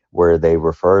 where they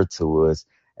refer to us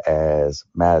as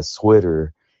Mavs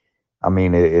Twitter. I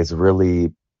mean, it's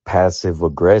really passive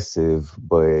aggressive,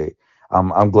 but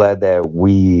I'm glad that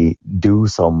we do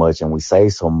so much and we say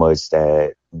so much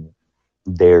that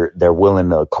they're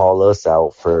willing to call us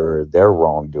out for their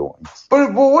wrongdoings.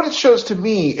 But what it shows to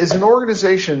me is an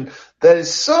organization that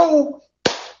is so.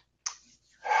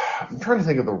 I'm trying to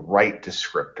think of the right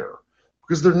descriptor,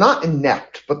 because they're not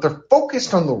inept, but they're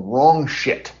focused on the wrong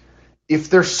shit. If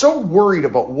they're so worried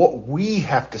about what we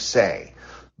have to say,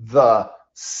 the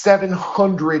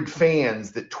 700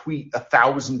 fans that tweet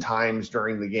 1,000 times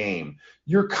during the game,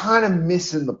 you're kind of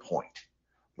missing the point.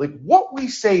 Like, what we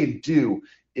say and do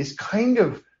is kind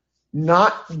of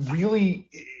not really,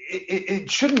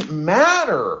 it shouldn't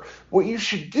matter. What you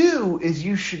should do is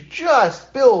you should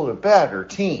just build a better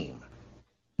team.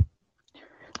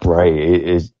 Right.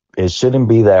 It shouldn't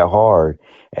be that hard.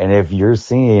 And if you're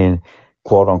seeing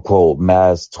quote unquote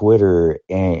mass Twitter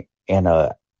in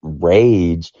a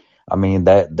rage, I mean,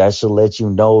 that should let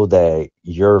you know that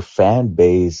your fan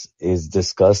base is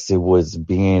disgusted with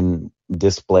being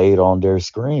displayed on their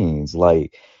screens.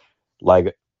 Like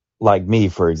me,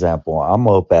 for example, I'm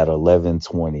up at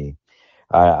 11:20.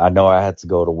 I know I had to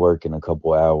go to work in a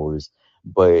couple hours,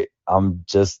 but I'm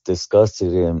just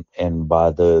disgusted and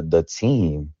by the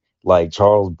team. Like,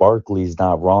 Charles Barkley's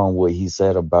not wrong what he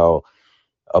said about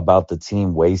the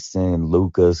team wasting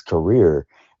Luka's career.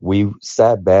 We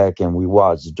sat back and we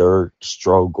watched Dirk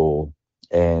struggle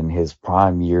in his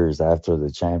prime years after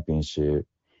the championship,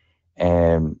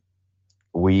 and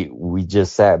we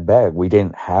just sat back. We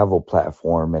didn't have a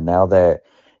platform, and now that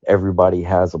everybody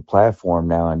has a platform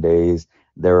nowadays,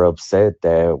 they're upset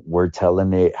that we're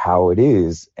telling it how it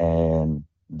is, and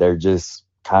they're just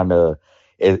kind of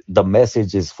the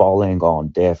message is falling on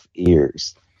deaf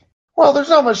ears. Well, there's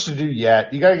not much to do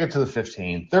yet. You got to get to the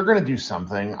 15th. They're going to do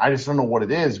something. I just don't know what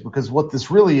it is, because what this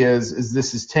really is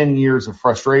this is 10 years of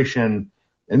frustration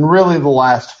and really the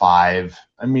last 5.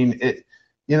 I mean,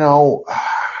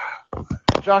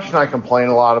 Josh and I complain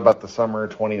a lot about the summer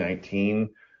of 2019,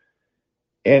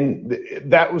 and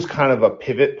that was kind of a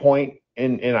pivot point,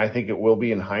 and I think it will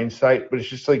be in hindsight. But it's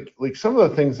just like some of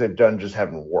the things they've done just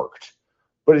haven't worked.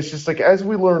 But it's just like as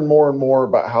we learn more and more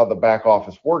about how the back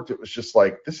office worked, it was just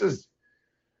like this is,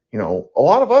 a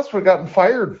lot of us would have gotten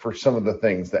fired for some of the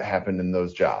things that happened in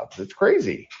those jobs. It's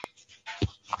crazy.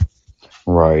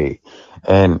 Right.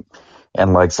 And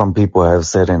like some people have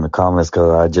said in the comments,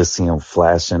 because I just see them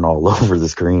flashing all over the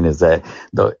screen, is that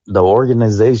the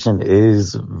organization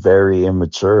is very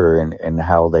immature in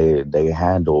how they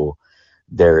handle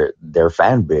their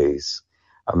fan base.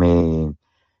 I mean,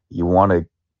 you want to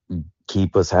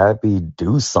keep us happy,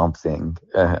 do something.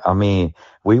 I mean,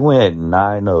 we went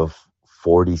 9 of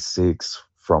 46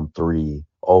 from 3,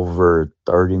 over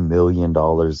 $30 million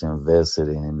invested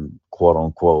in quote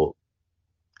unquote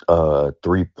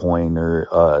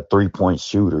 3-point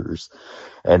shooters.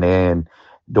 And then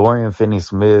Dorian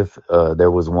Finney-Smith,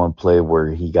 there was one play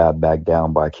where he got backed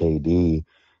down by KD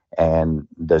and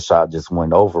the shot just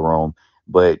went over him.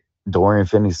 But Dorian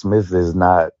Finney-Smith is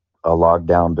not a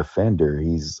lockdown defender.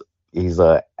 He's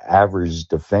a average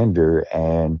defender.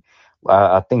 And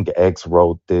I think X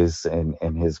wrote this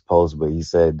in his post, but he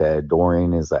said that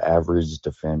Dorian is an average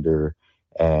defender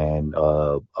and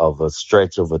of a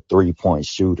stretch of a 3-point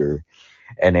shooter.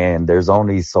 And then there's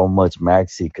only so much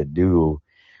Maxey could do.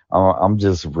 I'm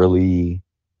just really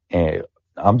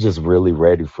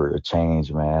ready for a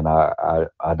change, man. I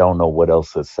don't know what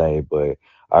else to say, but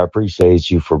I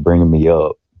appreciate you for bringing me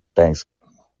up. Thanks.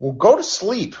 Well, go to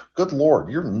sleep. Good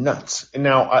Lord, you're nuts. And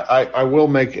now I will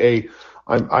make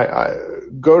I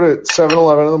go to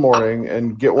 7-Eleven in the morning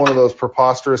and get one of those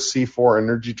preposterous C4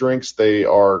 energy drinks. They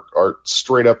are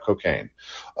straight up cocaine.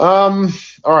 All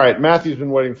right, Matthew's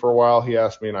been waiting for a while. He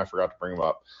asked me, and I forgot to bring him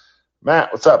up.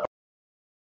 Matt, what's up?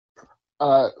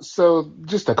 So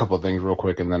just a couple of things real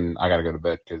quick, and then I got to go to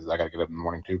bed because I got to get up in the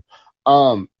morning too.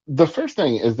 The first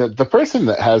thing is that the person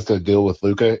that has to deal with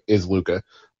Luka is Luka.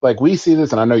 Like, we see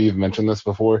this, and I know you've mentioned this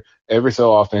before, every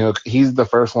so often, he's the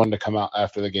first one to come out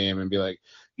after the game and be like,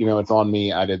 it's on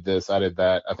me, I did this, I did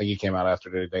that. I think he came out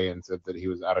after today and said that he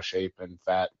was out of shape and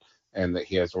fat and that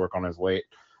he has to work on his weight.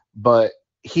 But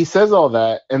he says all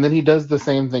that, and then he does the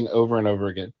same thing over and over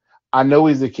again. I know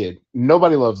he's a kid.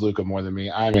 Nobody loves Luka more than me.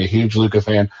 I'm a huge Luka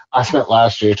fan. I spent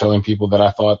last year telling people that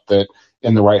I thought that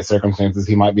in the right circumstances,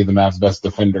 he might be the Mavs' best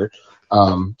defender.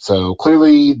 So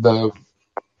clearly the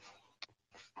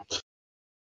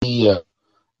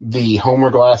homer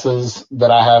glasses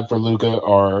that I have for Luka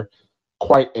are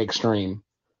quite extreme.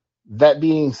 That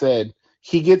being said,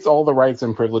 he gets all the rights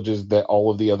and privileges that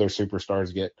all of the other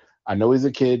superstars get. I know he's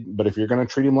a kid, but if you're going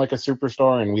to treat him like a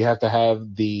superstar and we have to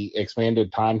have the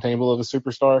expanded timetable of a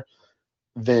superstar,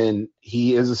 then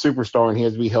he is a superstar and he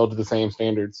has to be held to the same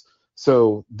standards.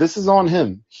 So this is on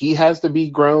him. He has to be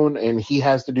grown and he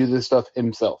has to do this stuff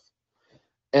himself.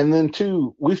 And then,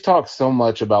 2, we've talked so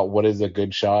much about what is a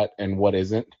good shot and what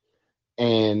isn't.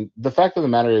 And the fact of the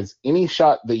matter is, any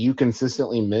shot that you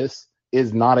consistently miss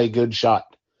is not a good shot.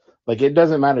 Like, it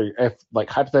doesn't matter if, like,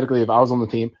 hypothetically, if I was on the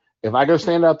team, if I go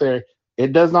stand out there,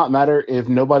 it does not matter if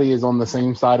nobody is on the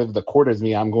same side of the court as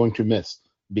me, I'm going to miss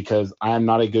because I am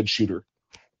not a good shooter.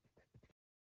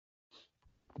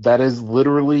 That is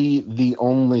literally the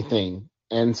only thing.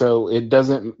 And so it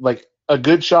doesn't, like, a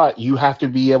good shot, you have to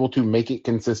be able to make it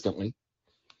consistently.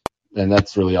 And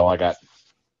that's really all I got.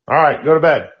 All right, go to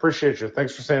bed. Appreciate you.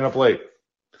 Thanks for staying up late.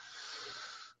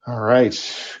 All right,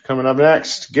 coming up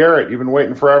next, Garrett, you've been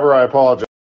waiting forever. I apologize.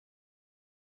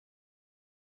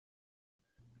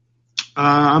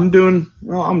 I'm doing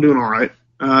all right.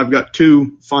 I've got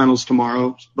 2 finals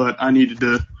tomorrow, but I needed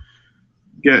to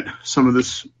get some of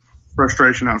this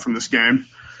frustration out from this game.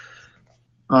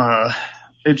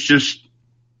 It's just,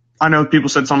 I know people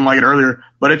said something like it earlier,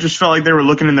 but it just felt like they were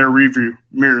looking in their rearview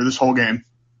mirror this whole game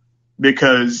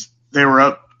because they were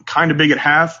up kind of big at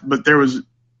half, but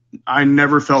I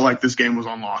never felt like this game was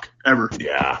on lock, ever.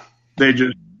 Yeah.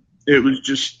 It was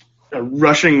just a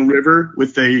rushing river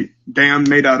with a dam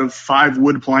made out of 5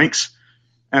 wood planks,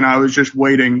 and I was just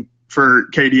waiting for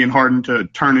KD and Harden to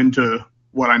turn into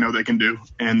what I know they can do,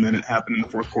 and then it happened in the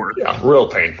fourth quarter. Yeah, real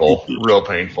painful.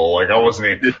 Like,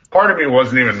 part of me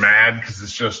wasn't even mad because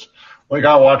it's just, like,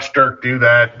 I watched Dirk do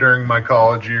that during my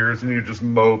college years, and you just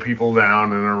mow people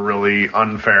down in a really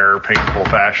unfair, painful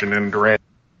fashion in Durant.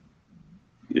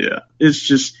 Yeah, it's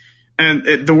just,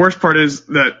 and the worst part is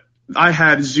that I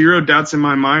had 0 doubts in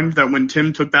my mind that when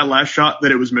Tim took that last shot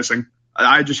that it was missing.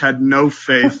 I just had no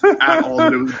faith at all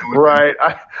that it was going. Right,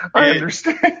 I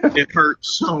understand. It hurt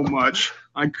so much.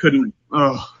 I couldn't.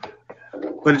 But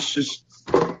it's just,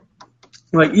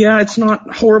 Like, yeah, it's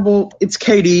not horrible. It's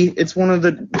KD. It's one of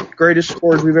the greatest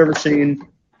scorers we've ever seen,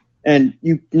 and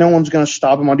no one's going to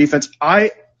stop him on defense.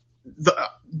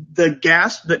 The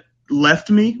gas that left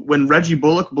me when Reggie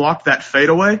Bullock blocked that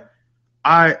fadeaway,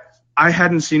 I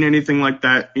hadn't seen anything like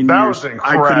that in That years. was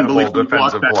I couldn't believe incredible he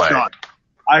blocked defensive that play. shot.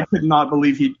 I could not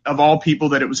believe of all people,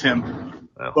 that it was him.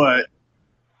 But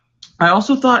I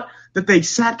also thought that they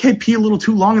sat KP a little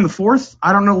too long in the fourth.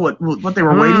 I don't know what they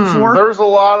were waiting for. There was a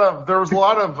lot of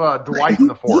Dwight in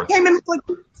the fourth. He came in with like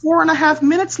 4.5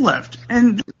 minutes left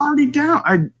and already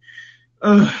down.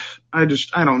 I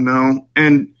don't know.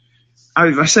 And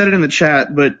I said it in the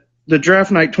chat, but the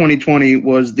draft night 2020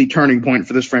 was the turning point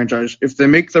for this franchise. If they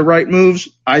make the right moves,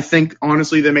 I think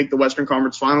honestly they make the Western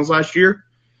Conference Finals last year.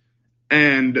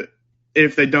 And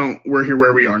if they don't, we're here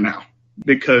where we are now,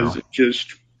 because it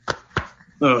just.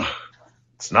 It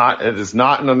is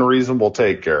not an unreasonable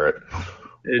take, Garrett.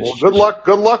 Well, good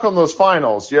luck on those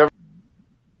finals. You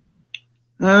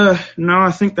have. No,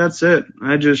 I think that's it.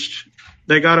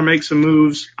 They got to make some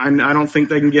moves. I don't think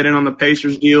they can get in on the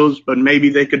Pacers deals, but maybe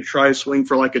they could try to swing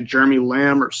for like a Jeremy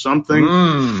Lamb or something.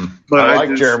 But I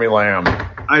like Jeremy Lamb.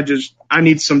 I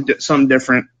need something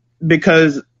different,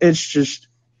 because it's just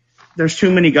there's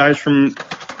too many guys from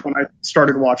when I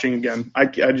started watching again.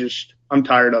 I'm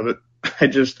tired of it. I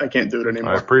can't do it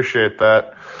anymore. I appreciate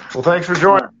that. Well, thanks for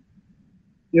joining.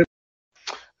 Yep.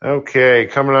 Okay,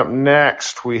 coming up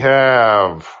next, we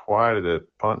have, why did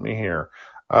it punt me here?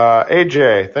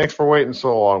 AJ, thanks for waiting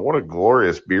so long. What a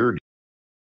glorious beard.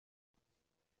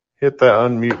 Hit that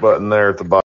unmute button there at the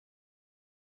bottom.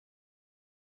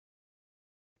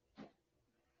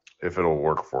 If it'll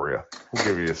work for you. We'll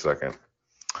give you a second.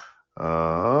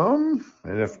 And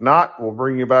if not, we'll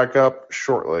bring you back up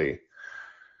shortly.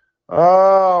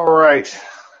 All right.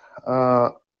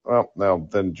 Well, no,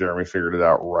 then Jeremy figured it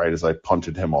out right as I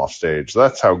punted him off stage.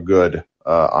 That's how good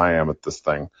I am at this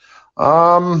thing.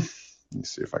 Let me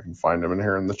see if I can find him in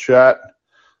here in the chat.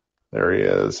 There he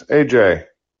is. AJ,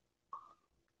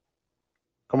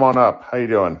 come on up. How you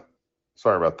doing?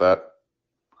 Sorry about that.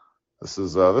 This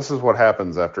is what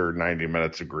happens after 90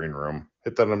 minutes of green room.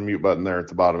 Hit that unmute button there at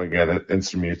the bottom again. It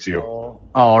instant mutes you.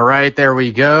 All right, there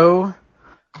we go.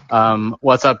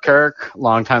 What's up, Kirk?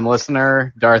 Longtime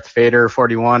listener, Darth Vader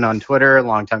 41 on Twitter,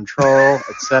 longtime troll,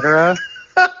 etc.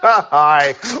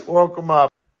 Hi, welcome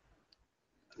up.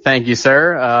 Thank you,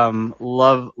 sir.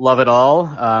 Love it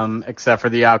all, except for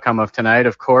the outcome of tonight,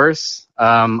 of course.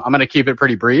 I'm going to keep it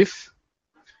pretty brief.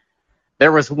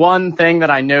 There was one thing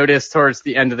that I noticed towards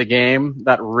the end of the game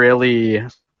that really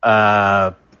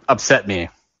upset me.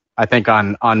 I think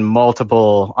on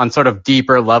sort of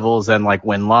deeper levels than like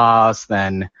win-loss,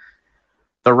 than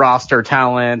the roster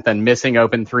talent, than missing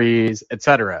open threes,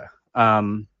 etc.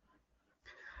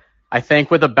 I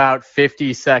think with about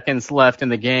 50 seconds left in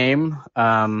the game,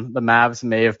 the Mavs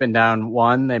may have been down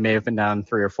 1, they may have been down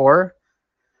 3 or 4.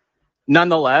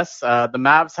 Nonetheless, the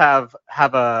Mavs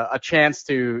have a chance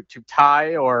to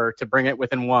tie or to bring it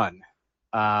within 1.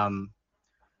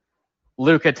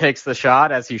 Luka takes the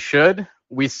shot, as he should.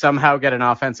 We somehow get an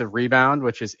offensive rebound,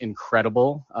 which is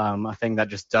incredible, a thing that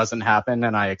just doesn't happen,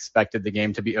 and I expected the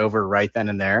game to be over right then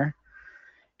and there.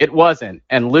 It wasn't,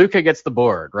 and Luka gets the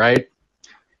board, right?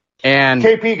 And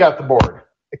KP got the board.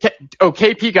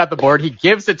 KP got the board. He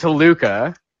gives it to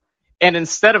Luka, and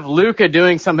instead of Luka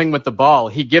doing something with the ball,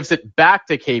 he gives it back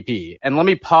to KP. And let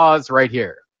me pause right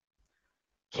here.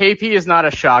 KP is not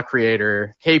a shot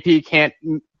creator. KP can't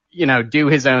do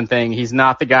his own thing. He's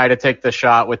not the guy to take the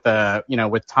shot with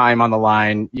with time on the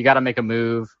line. You got to make a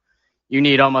move. You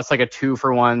need almost like a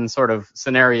 2-for-1 sort of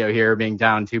scenario here, being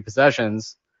down 2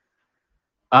 possessions.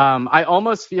 I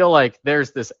almost feel like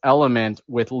there's this element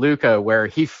with Luka where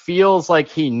he feels like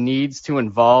he needs to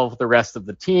involve the rest of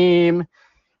the team.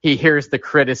 He hears the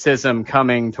criticism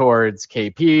coming towards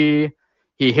KP.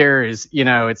 He hears,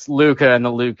 it's Luka and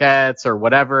the Lukettes or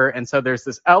whatever. And so there's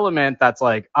this element that's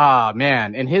like,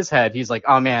 man, in his head, he's like,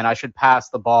 man, I should pass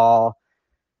the ball.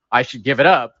 I should give it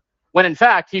up. When in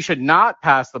fact, he should not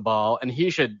pass the ball and he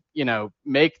should,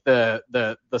 make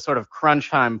the sort of crunch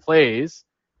time plays.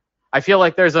 I feel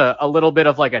like there's a little bit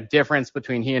of like a difference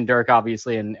between he and Dirk,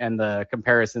 obviously, and the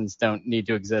comparisons don't need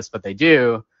to exist, but they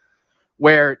do,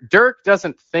 where Dirk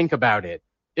doesn't think about it.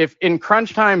 If in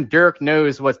crunch time, Dirk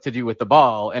knows what to do with the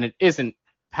ball and it isn't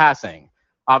passing.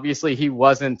 Obviously, he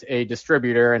wasn't a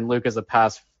distributor and Luka's a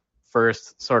pass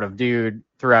first sort of dude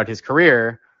throughout his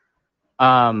career.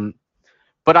 But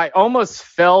I almost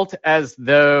felt as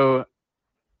though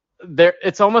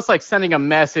it's almost like sending a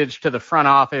message to the front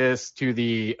office, to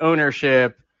the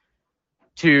ownership,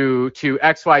 to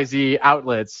XYZ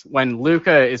outlets when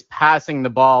Luka is passing the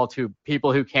ball to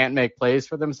people who can't make plays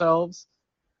for themselves,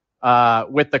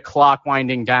 with the clock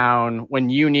winding down, when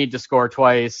you need to score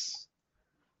twice,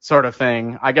 sort of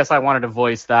thing. I guess I wanted to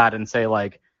voice that and say,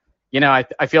 like,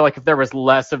 I feel like if there was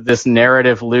less of this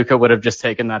narrative, Luka would have just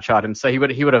taken that shot himself.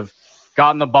 He would have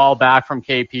gotten the ball back from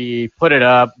KP, put it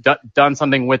up, done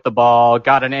something with the ball,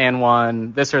 got an and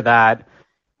one, this or that.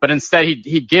 But instead,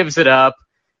 he gives it up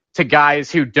to guys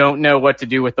who don't know what to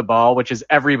do with the ball, which is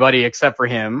everybody except for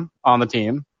him on the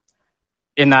team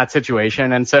in that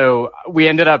situation. And so we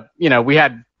ended up, we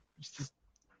had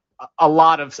a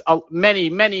lot of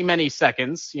many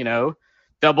seconds,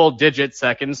 double-digit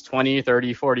seconds, 20,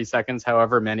 30, 40 seconds,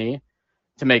 however many,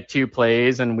 to make two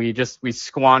plays. And we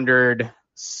squandered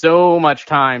so much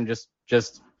time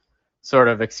just sort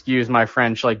of, excuse my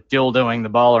French, like dildoing the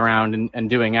ball around and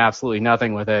doing absolutely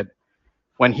nothing with it,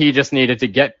 when he just needed to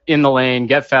get in the lane,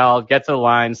 get fouled, get to the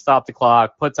line, stop the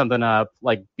clock, put something up,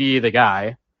 like be the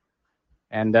guy.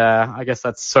 And I guess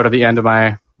that's sort of the end of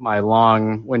my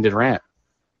long-winded rant.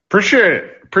 Appreciate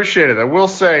it. I will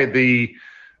say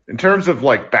in terms of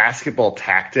like basketball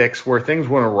tactics, where things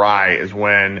went awry is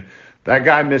when that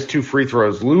guy missed 2 free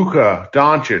throws. Luka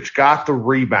Doncic got the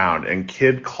rebound, and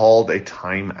Kidd called a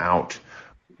timeout.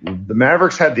 The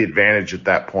Mavericks had the advantage at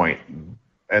that point,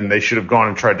 and they should have gone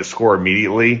and tried to score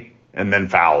immediately and then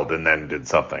fouled and then did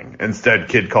something. Instead,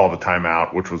 Kidd called a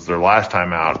timeout, which was their last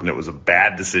timeout, and it was a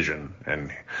bad decision.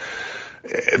 And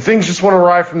things just went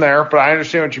awry from there, but I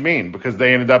understand what you mean, because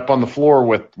they ended up on the floor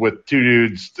with 2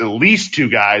 dudes, at least 2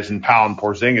 guys in Powell and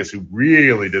Porzingis, who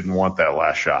really didn't want that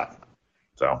last shot.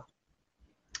 So,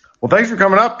 well, thanks for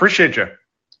coming up. Appreciate you.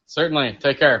 Certainly.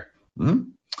 Take care.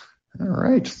 Mm-hmm. All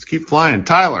right. Let's keep flying.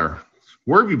 Tyler,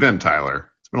 where have you been,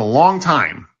 Tyler? It's been a long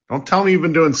time. Don't tell me you've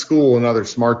been doing school and other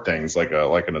smart things like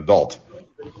an adult.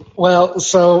 Well,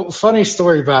 so funny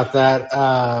story about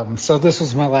that. So this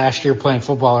was my last year playing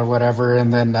football or whatever,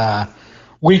 and then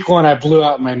week 1 I blew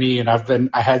out my knee, and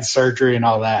I had surgery and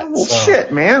all that. Well, so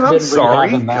shit, man. I'm sorry.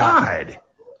 rehabbing that. God.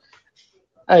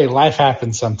 Hey, life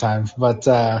happens sometimes, but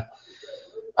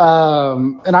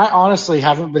and I honestly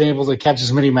haven't been able to catch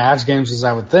as many Mavs games as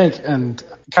I would think, and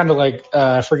kind of like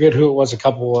I forget who it was, a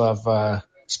couple of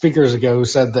speakers ago, who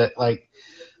said that like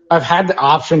I've had the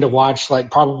option to watch like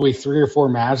probably 3 or 4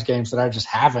 Mavs games that I just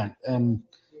haven't. And,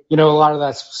 a lot of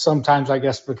that's sometimes, I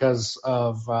guess, because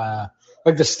of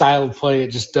like the style of play.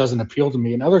 It just doesn't appeal to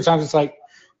me. And other times it's like,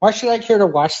 why should I care to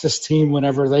watch this team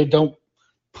whenever they don't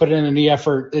put in any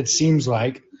effort, it seems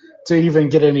like, to even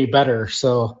get any better?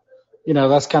 So,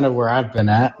 that's kind of where I've been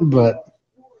at. But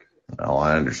well,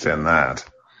 I understand that.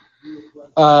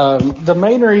 The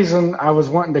main reason I was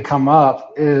wanting to come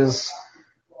up is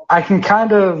I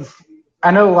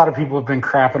know a lot of people have been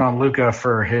crapping on Luka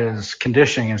for his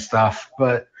conditioning and stuff,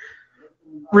 but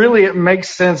really it makes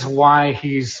sense why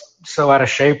he's so out of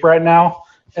shape right now.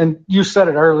 And you said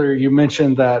it earlier, you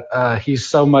mentioned that he's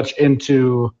so much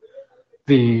into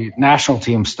the national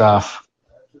team stuff.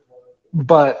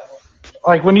 But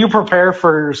like when you prepare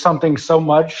for something so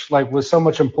much, like with so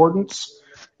much importance,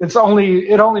 it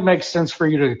only makes sense for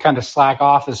you to kind of slack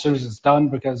off as soon as it's done,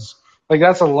 because like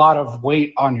that's a lot of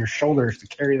weight on your shoulders to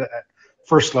carry that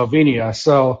for Slovenia.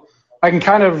 So I can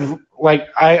kind of like,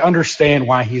 I understand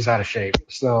why he's out of shape.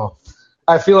 So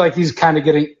I feel like he's kind of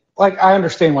getting, like, I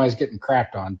understand why he's getting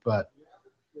crapped on, but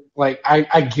like,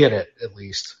 I get it at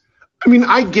least. I mean,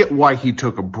 I get why he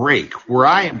took a break. Where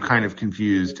I am kind of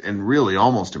confused and really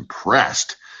almost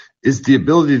impressed is the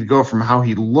ability to go from how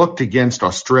he looked against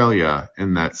Australia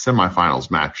in that semifinals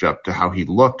matchup to how he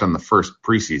looked on the first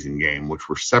preseason game, which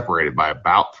were separated by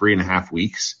about 3.5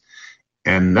 weeks.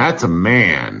 And that's a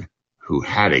man who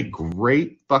had a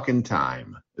great fucking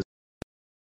time.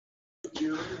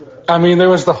 I mean, there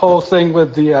was the whole thing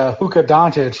with the Luka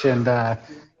Doncic, and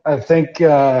I think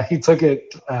he took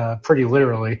it pretty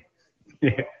literally. He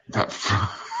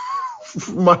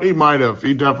might have.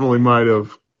 He definitely might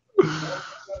have.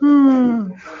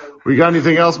 We got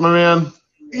anything else, my man?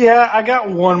 Yeah, I got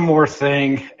one more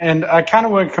thing, and I kind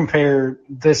of want to compare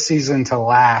this season to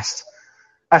last.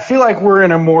 I feel like we're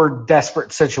in a more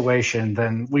desperate situation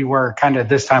than we were kind of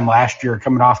this time last year,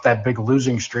 coming off that big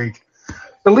losing streak.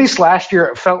 At least last year,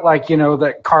 it felt like,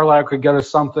 that Carlisle could go to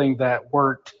something that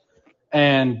worked,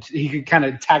 and he could kind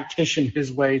of tactician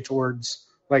his way towards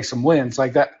like some wins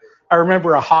like that. I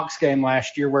remember a Hawks game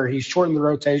last year where he shortened the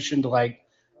rotation to like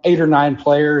 8 or 9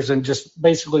 players and just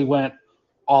basically went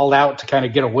all out to kind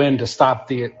of get a win to stop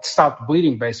the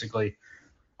bleeding, basically.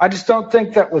 I just don't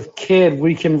think that with Kidd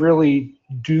we can really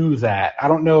do that. I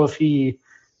don't know if he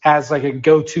has like a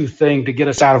go-to thing to get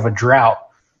us out of a drought.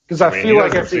 Because I feel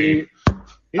like if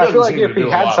he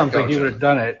had something, he would have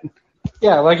done it.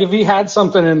 Yeah, like if he had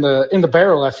something in the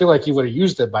barrel, I feel like he would have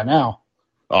used it by now.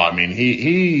 Oh, I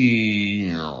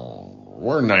mean,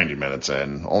 we're 90 minutes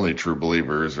in. Only true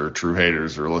believers or true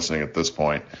haters are listening at this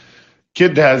point.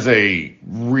 Kid has a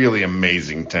really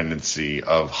amazing tendency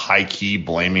of high-key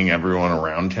blaming everyone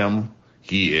around him.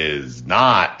 He is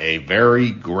not a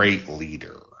very great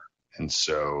leader. And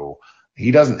so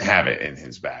he doesn't have it in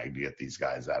his bag to get these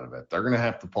guys out of it. They're going to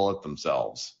have to pull it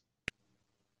themselves.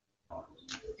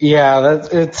 Yeah,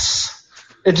 it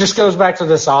just goes back to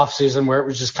this offseason where it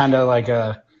was just kind of like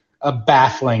a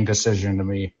baffling decision to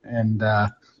me. And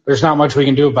there's not much we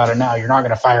can do about it now. You're not going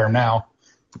to fire him now.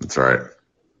 That's right.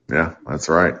 Yeah, that's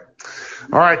right.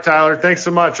 All right, Tyler, thanks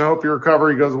so much. I hope your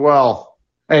recovery goes well.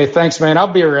 Hey, thanks, man. I'll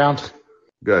be around.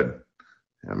 Good.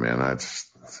 Yeah, man, I just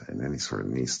saying any sort of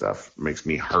knee stuff makes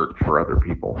me hurt for other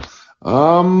people.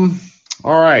 All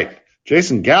right.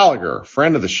 Jason Gallagher,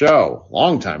 friend of the show,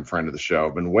 longtime friend of the show,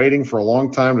 been waiting for a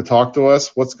long time to talk to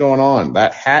us. What's going on?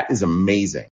 That hat is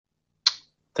amazing.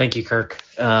 Thank you, Kirk.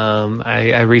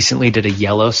 I recently did a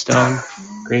Yellowstone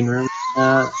green room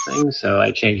thing, so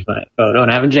I changed my photo,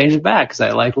 and I haven't changed it back because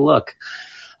I like the look.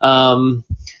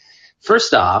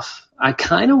 First off, I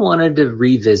kind of wanted to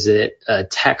revisit a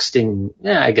texting,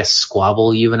 I guess,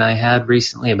 squabble you and I had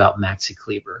recently about Maxi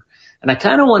Kleber. And I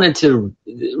kind of wanted to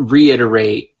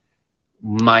reiterate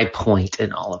my point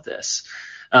in all of this.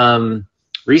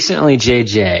 Recently,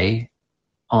 JJ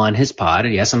on his pod,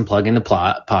 and yes, I'm plugging the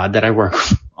pod that I work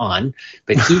on,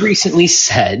 but he recently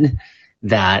said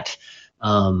that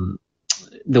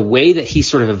the way that he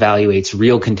sort of evaluates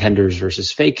real contenders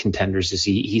versus fake contenders is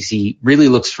he really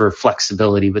looks for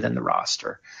flexibility within the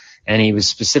roster. And he was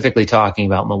specifically talking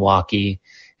about Milwaukee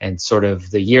and sort of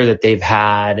the year that they've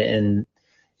had, and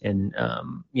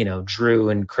Drew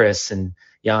and Chris and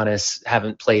Giannis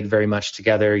haven't played very much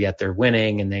together, yet they're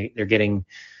winning, and they're getting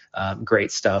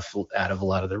great stuff out of a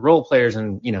lot of the role players.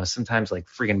 And, sometimes like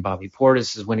freaking Bobby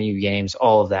Portis is winning you games,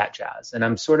 all of that jazz. And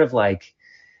I'm sort of like,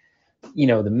 the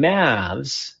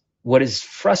Mavs, what is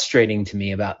frustrating to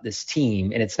me about this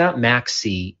team, and it's not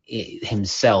Maxey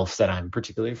himself that I'm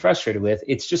particularly frustrated with,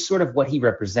 it's just sort of what he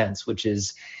represents, which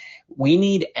is we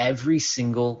need every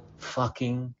single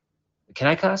fucking – can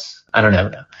I cuss? I don't know.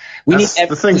 No.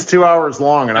 The thing's 2 hours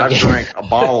long, and I've drank a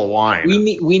bottle of wine.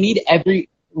 We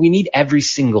need every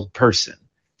single person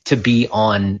to be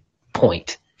on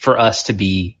point for us to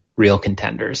be real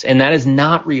contenders. And that is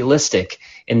not realistic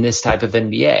in this type of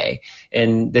NBA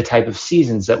and the type of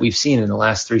seasons that we've seen in the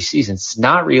last 3 seasons. It's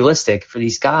not realistic for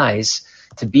these guys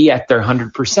to be at their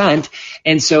 100%.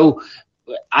 And so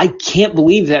I can't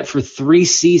believe that for 3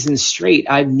 seasons straight,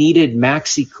 I've needed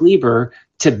Maxi Kleber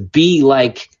to be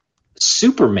like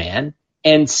Superman,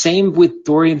 and same with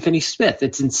Dorian Finney-Smith.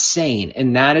 It's insane.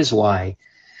 And that is why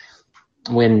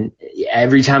when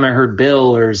every time I heard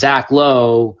Bill or Zach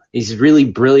Lowe, these really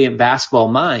brilliant basketball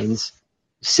minds,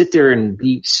 sit there and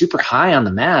be super high on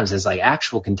the Mavs as like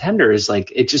actual contenders,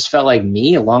 like it just felt like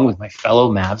me, along with my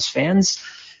fellow Mavs fans,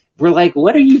 were like,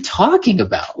 what are you talking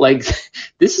about? Like,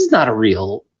 this is not a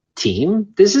real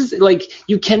team. This is like,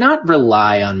 you cannot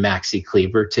rely on Maxi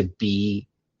Kleber to be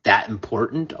that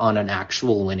important on an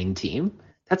actual winning team.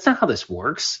 That's not how this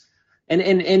works.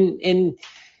 And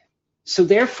so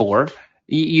therefore,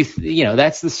 you know,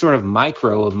 that's the sort of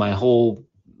micro of my whole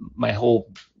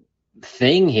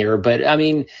thing here. But I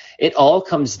mean, it all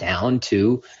comes down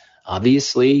to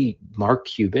obviously Mark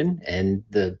Cuban and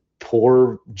the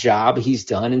poor job he's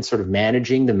done in sort of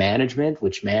managing the management,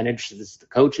 which manages the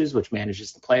coaches, which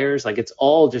manages the players. Like, it's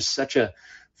all just such a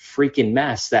freaking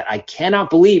mess that I cannot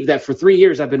believe that for 3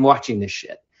 years I've been watching this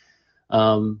shit.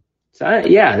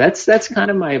 That's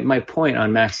kind of my point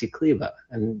on Maxi Kleber,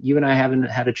 and you and I haven't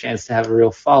had a chance to have a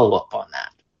real follow-up on that.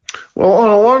 Well, on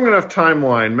a long enough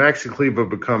timeline, Maxi Kleber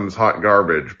becomes hot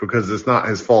garbage because it's not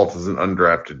his fault as an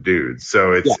undrafted dude.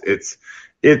 So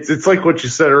it's like what you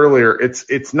said earlier.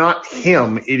 It's not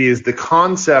him. It is the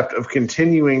concept of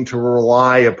continuing to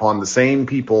rely upon the same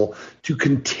people to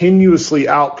continuously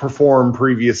outperform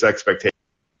previous expectations.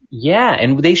 Yeah,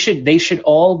 and they should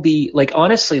all be like,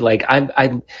 honestly, like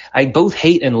I both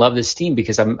hate and love this team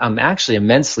because I'm actually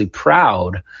immensely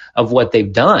proud of what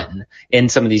they've done in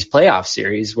some of these playoff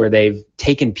series where they've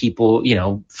taken people, you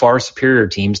know, far superior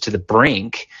teams to the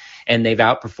brink, and they've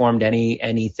outperformed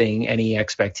any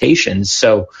expectations.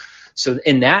 So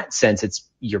in that sense,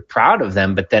 you're proud of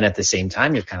them, but then at the same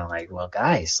time, you're kind of like, well,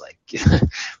 guys,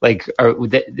 I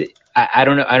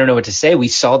don't know what to say. We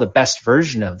saw the best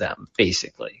version of them,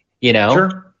 basically, you know?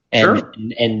 Sure.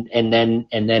 And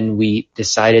then we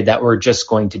decided that we're just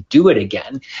going to do it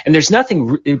again. And there's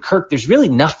nothing, Kirk, there's really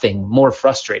nothing more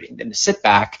frustrating than to sit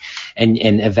back and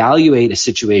evaluate a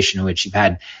situation in which you've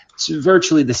had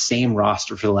virtually the same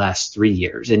roster for the last 3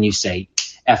 years. And you say,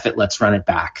 F it, let's run it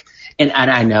back. And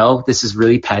I know this is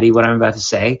really petty what I'm about to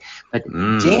say, but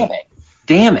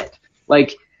damn it.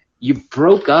 Like, you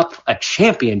broke up a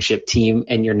championship team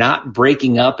and you're not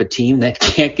breaking up a team that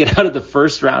can't get out of the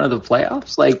first round of the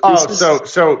playoffs. Like,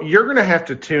 so you're going to have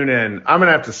to tune in. I'm going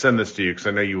to have to send this to you because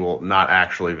I know you will not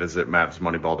actually visit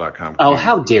MavsMoneyball.com. Oh,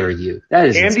 how dare you? That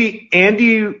is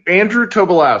Andrew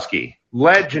Tobolowsky.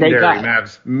 Legendary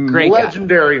Mavs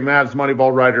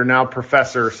Moneyball writer, now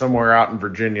professor somewhere out in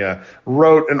Virginia,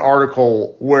 wrote an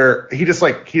article where he just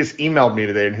emailed me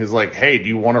today and he's like, "Hey, do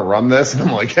you want to run this?" And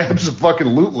I'm like,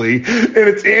 "Absolutely." And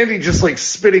it's Andy just like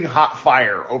spitting hot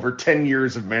fire over 10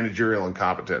 years of managerial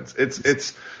incompetence.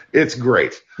 It's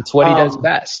great. It's what he does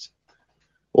best.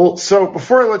 Well, so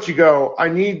before I let you go, I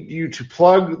need you to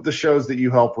plug the shows that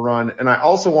you help run, and I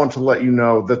also want to let you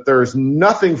know that there is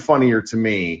nothing funnier to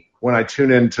me when I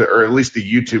tune into, or at least the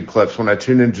YouTube clips, when I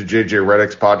tune into JJ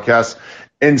Redick's podcast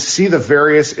and see the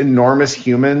various enormous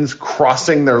humans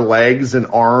crossing their legs and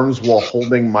arms while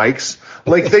holding mics.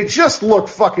 Like, they just look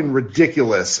fucking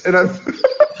ridiculous. And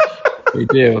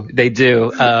They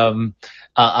do.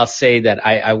 I'll say that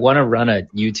I want to run a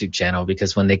YouTube channel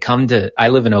because when they come to, I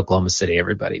live in Oklahoma City,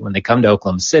 everybody. When they come to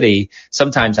Oklahoma City,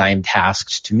 sometimes I am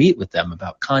tasked to meet with them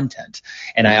about content.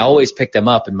 And I always pick them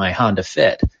up in my Honda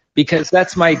Fit because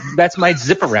that's my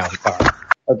zip around car.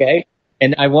 Okay.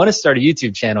 And I want to start a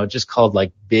YouTube channel just called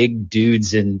like Big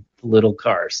Dudes in Little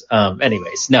Cars.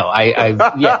 Anyways, no,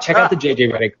 check out the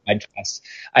JJ Redick podcast.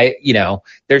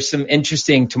 There's some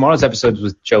interesting, tomorrow's episodes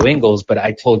with Joe Ingles, but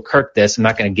I told Kirk this, I'm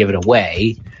not going to give it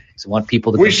away because I want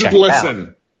people to go check it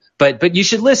out. But you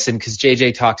should listen because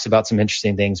JJ talks about some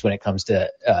interesting things when it comes to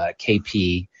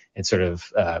KP and sort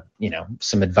of,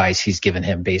 some advice he's given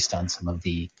him based on some of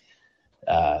the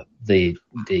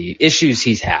issues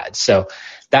he's had. So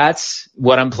that's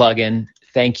what I'm plugging.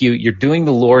 Thank you. You're doing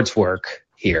the Lord's work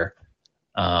here.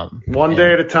 One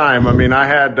day at a time. I mean, I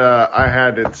had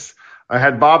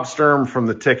Bob Sturm from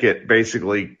The Ticket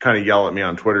basically kind of yell at me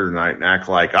on Twitter tonight and act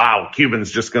like, Cuban's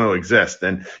just going to exist.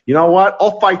 And you know what?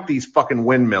 I'll fight these fucking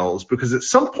windmills because at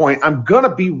some point I'm going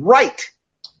to be right.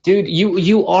 Dude,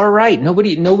 you are right.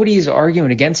 Nobody is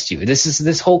arguing against you.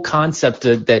 This whole concept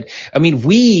that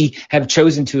we have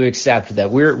chosen to accept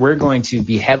that we're going to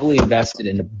be heavily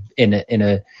invested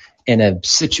in a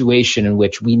situation in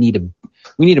which we need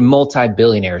a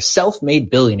multi-billionaire, self-made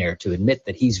billionaire to admit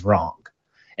that he's wrong.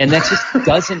 And that just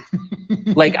doesn't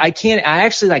I can't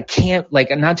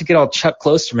not to get all Chuck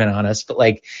Klosterman on us, but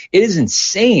it is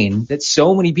insane that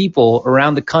so many people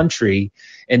around the country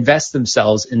invest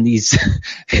themselves in these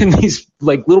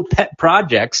little pet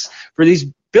projects for these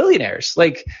billionaires.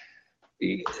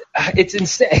 It's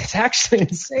insane. It's actually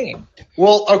insane.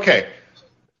 Well, okay.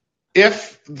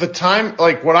 If the time,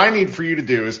 what I need for you to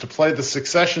do is to play the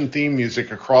Succession theme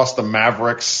music across the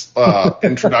Mavericks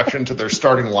introduction to their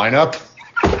starting lineup.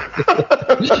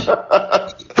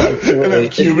 And then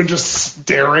Cuban just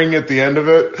staring at the end of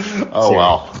it. Oh,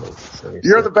 wow.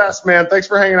 You're the best, man. Thanks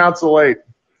for hanging out so late.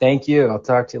 Thank you. I'll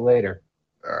talk to you later.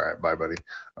 All right. Bye, buddy.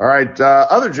 All right.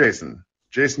 Other Jason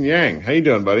Yang. How you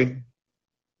doing, buddy?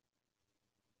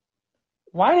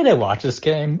 Why did I watch this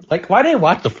game? Why did I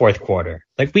watch the fourth quarter?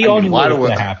 We all knew what was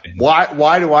going to happen.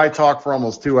 Why do I talk for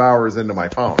almost 2 hours into my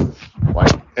phone?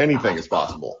 Anything is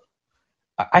possible.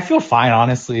 I feel fine,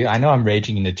 honestly. I know I'm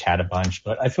raging in the chat a bunch,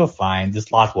 but I feel fine.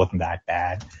 This loss wasn't that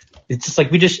bad. It's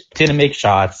just we just didn't make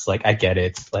shots. I get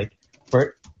it.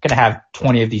 We're gonna have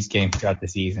 20 of these games throughout the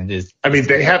season. They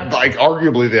have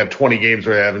arguably they have 20 games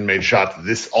where they haven't made shots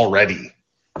this already.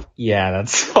 Yeah,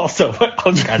 that's also what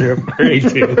I'm kind of referring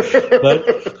to.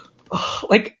 But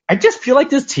I just feel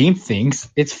like this team thinks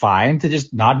it's fine to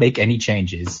just not make any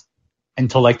changes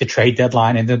until the trade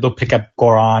deadline, and then they'll pick up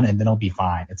Goran, and then it'll be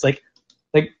fine. It's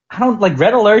I don't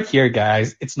red alert here,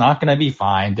 guys. It's not going to be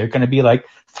fine. They're going to be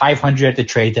 500 at the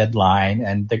trade deadline,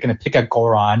 and they're going to pick up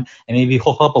Goran, and maybe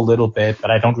he'll help a little bit,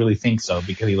 but I don't really think so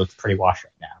because he looks pretty washed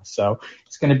right now. So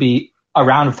it's going to be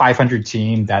around a 500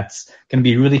 team that's going to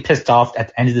be really pissed off at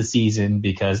the end of the season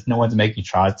because no one's making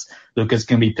shots. Luka's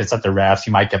going to be pissed at the refs.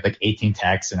 He might get 18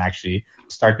 techs and actually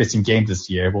start missing games this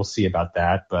year. We'll see about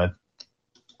that, but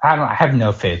I have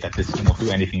no faith that this team will do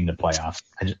anything in the playoffs.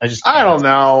 I don't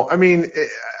know. I mean,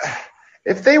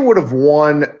 if they would have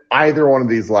won either one of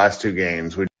these last two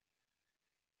games,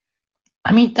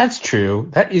 that's true.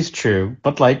 That is true.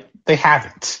 But they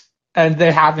haven't. And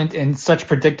they haven't in such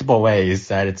predictable ways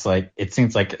that it's like it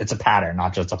seems like it's a pattern,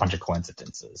 not just a bunch of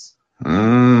coincidences.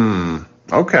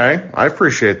 Okay, I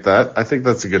appreciate that. I think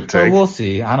that's a good So take. we'll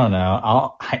see. I don't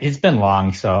know. It's been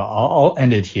long, so I'll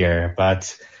end it here.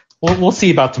 But we'll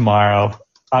see about tomorrow.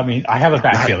 I mean, I have a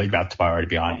bad feeling about tomorrow, to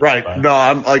be honest. Right. But No,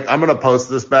 I'm gonna post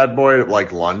this bad boy at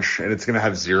like lunch, and it's gonna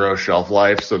have 0 shelf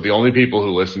life. So the only people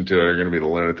who listen to it are gonna be the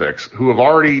lunatics who have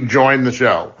already joined the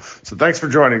show. So thanks for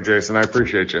joining, Jason. I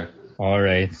appreciate you. all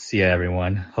right. See ya,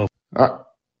 everyone. Hope.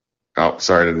 Oh,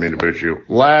 sorry, I didn't mean to boot you.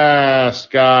 Last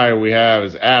guy we have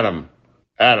is Adam.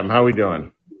 Adam, how we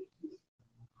doing?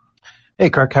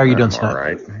 Hey, Kirk, how are you doing All tonight?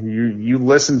 right. You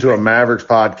listened to a Mavericks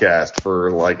podcast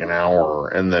for like an hour,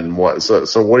 and then what? So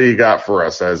what do you got for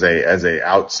us as a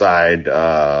outside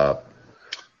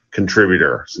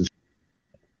contributor?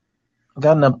 I've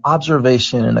got an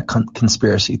observation and a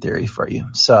conspiracy theory for you.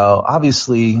 So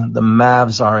obviously the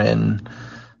Mavs are in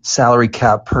salary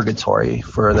cap purgatory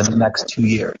for the next 2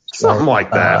 years. Something like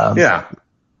that. Yeah.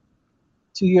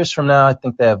 2 years from now, I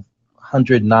think they have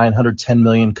 109, 110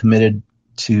 million committed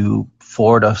to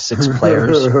 4 to 6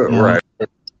 players. Right.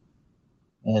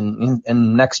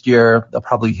 And next year they'll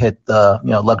probably hit the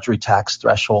luxury tax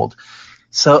threshold.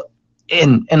 So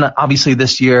and obviously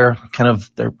this year kind of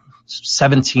they're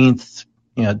 17th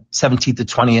to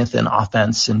 20th in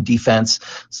offense and defense.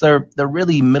 So they're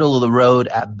really middle of the road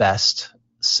at best.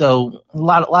 So a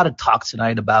lot of talk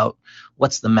tonight about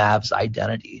what's the Mavs'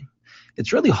 identity.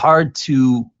 It's really hard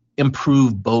to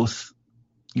improve both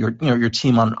your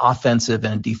team on an offensive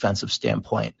and defensive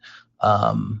standpoint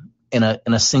in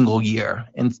a single year.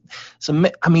 And so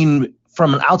I mean,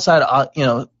 from an outside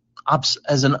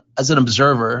as an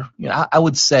observer, I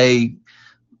would say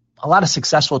a lot of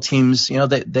successful teams,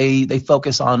 they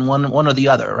focus on one or the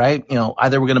other, right?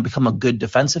 Either we're going to become a good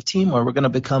defensive team or we're going to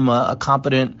become a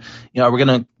competent, we're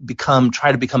going to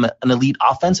try to become an elite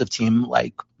offensive team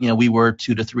like, we were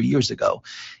 2 to 3 years ago.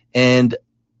 And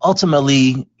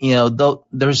ultimately,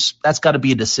 that's got to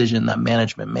be a decision that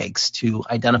management makes to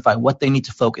identify what they need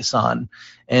to focus on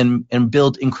and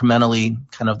build incrementally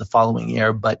kind of the following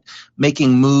year, but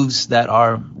making moves that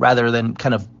are rather than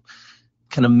kind of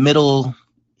middle,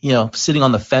 sitting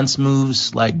on the fence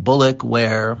moves like Bullock,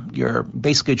 where you're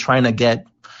basically trying to get,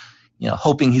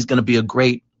 hoping he's going to be a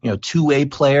great, two-way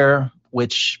player,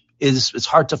 which it's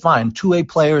hard to find. Two-way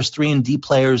players, 3-and-D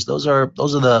players, those are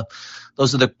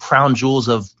the crown jewels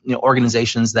of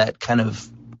organizations that kind of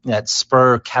that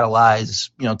spur,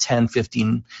 catalyze 10,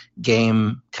 15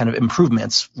 game kind of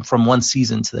improvements from one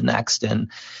season to the next. And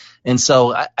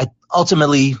so I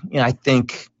ultimately, I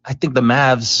think the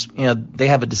Mavs, they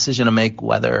have a decision to make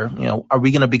whether, are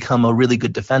we going to become a really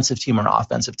good defensive team or an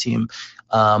offensive team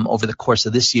over the course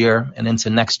of this year and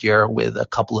into next year with a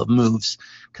couple of moves.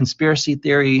 Conspiracy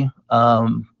theory,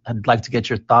 I'd like to get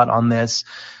your thought on this.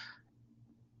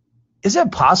 Is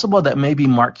it possible that maybe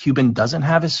Mark Cuban doesn't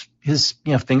have his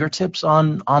fingertips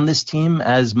on this team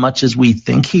as much as we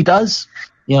think he does?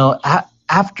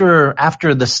 After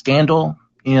the scandal,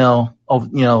 a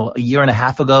year and a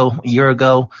half ago, a year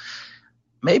ago,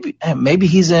 maybe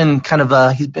he's in kind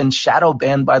of he's been shadow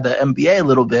banned by the NBA a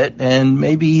little bit, and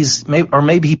maybe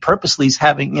he purposely is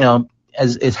having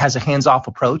as it has a hands-off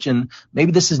approach, and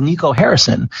maybe this is Nico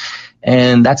Harrison,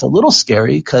 and that's a little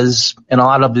scary because in a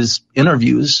lot of his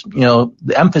interviews,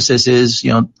 the emphasis is,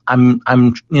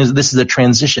 this is a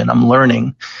transition. I'm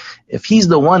learning. If he's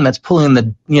the one that's pulling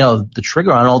the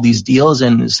trigger on all these deals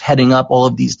and is heading up all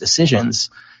of these decisions,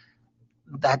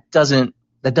 that doesn't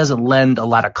lend a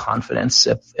lot of confidence.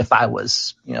 If I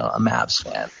was a Mavs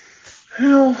fan,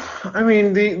 I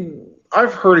mean,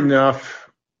 I've heard enough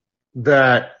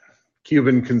that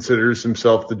Cuban considers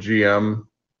himself the GM,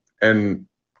 and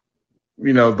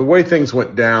the way things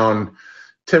went down,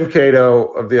 Tim Cato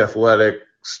of The Athletic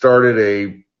started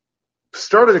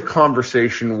a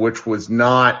conversation which was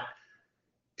not.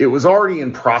 It was already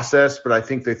in process, but I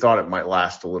think they thought it might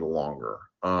last a little longer.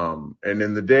 And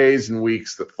in the days and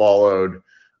weeks that followed,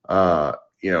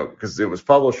 because it was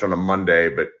published on a Monday,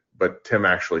 but Tim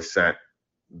actually sent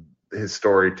his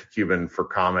story to Cuban for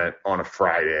comment on a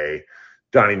Friday.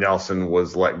 Donnie Nelson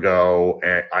was let go,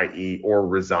 i.e., or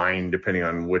resigned, depending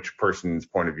on which person's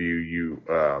point of view you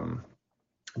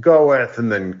go with,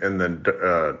 and then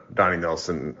Donnie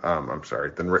Nelson,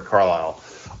 then Rick Carlisle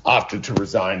opted to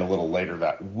resign a little later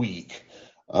that week.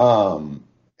 And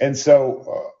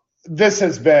so this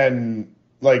has been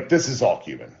this is all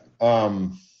Cuban.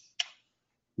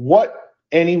 What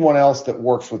anyone else that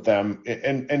works with them,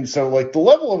 and so the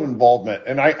level of involvement,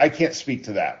 and I can't speak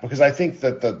to that because I think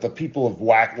that the people of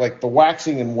the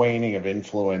waxing and waning of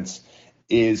influence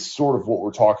is sort of what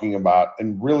we're talking about.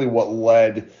 And really what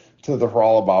led to the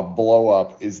Haralabob blow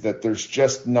up is that there's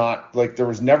just not, like, there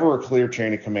was never a clear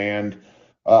chain of command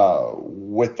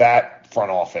with that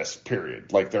front office,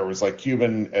 period. Like, there was like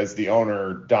Cuban as the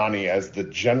owner, Donnie as the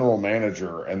general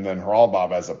manager, and then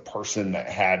Haralabob as a person that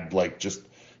had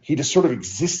he just sort of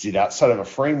existed outside of a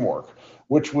framework,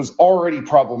 which was already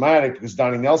problematic because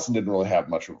Donnie Nelson didn't really have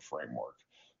much of a framework.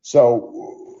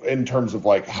 So in terms of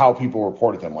like how people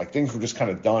reported them, like things were just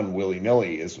kind of done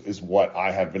willy-nilly is what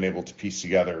I have been able to piece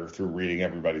together through reading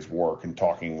everybody's work and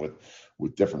talking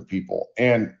with different people.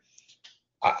 And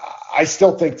I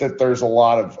still think that there's a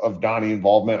lot of Donnie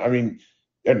involvement. I mean,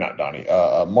 not Donnie,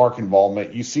 Mark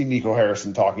involvement. You see Nico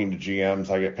Harrison talking to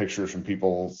GMs. I get pictures from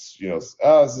people, this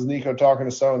is Nico talking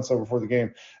to so-and-so before the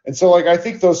game. And so, like, I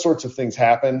think those sorts of things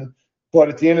happen. But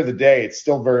at the end of the day, it's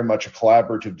still very much a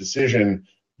collaborative decision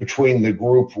between the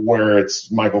group where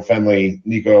it's Michael Fenley,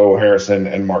 Nico Harrison,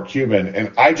 and Mark Cuban.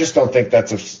 And I just don't think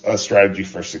that's a strategy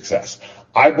for success.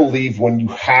 I believe when you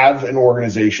have an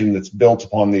organization that's built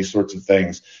upon these sorts of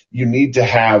things, you need to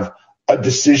have a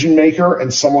decision maker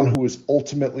and someone who is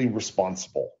ultimately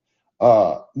responsible.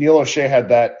 Neil O'Shea had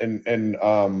that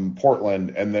in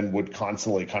Portland, and then would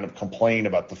constantly kind of complain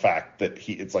about the fact that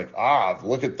it's like,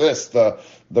 look at this,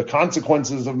 the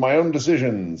consequences of my own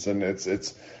decisions. And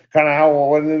it's kind of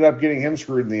how it ended up getting him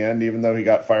screwed in the end, even though he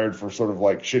got fired for sort of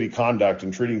like shitty conduct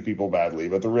and treating people badly.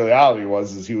 But the reality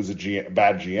was he was a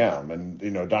bad GM.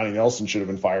 And, Donnie Nelson should have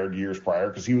been fired years prior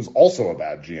because he was also a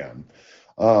bad GM.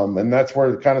 And that's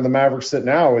where kind of the Mavericks sit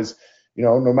now is,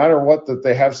 no matter what, that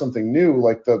they have something new,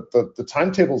 like the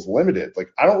timetable's limited.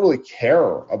 Like, I don't really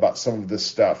care about some of this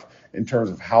stuff in terms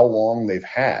of how long they've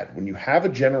had. When you have a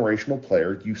generational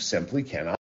player, you simply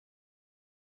cannot.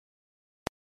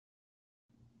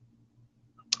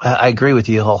 I agree with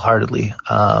you wholeheartedly.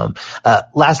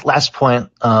 Last point.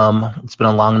 It's been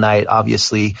a long night,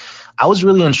 obviously. I was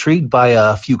really intrigued by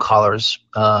a few callers,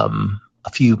 a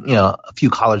few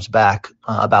callers back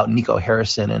about Nico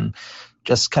Harrison and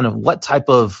just kind of what type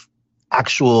of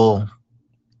actual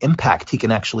impact he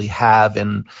can actually have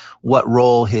and what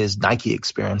role his Nike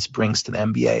experience brings to the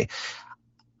NBA.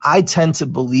 I tend to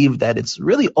believe that it's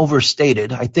really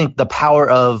overstated. I think the power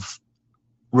of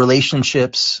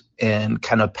relationships and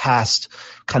kind of past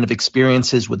kind of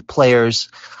experiences with players,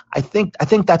 I think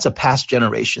that's a past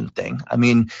generation thing. I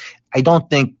mean, I don't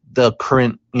think the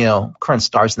current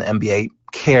stars in the NBA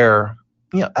care.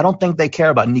 I don't think they care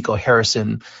about Nico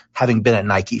Harrison having been at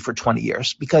Nike for 20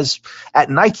 years, because at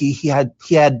Nike he had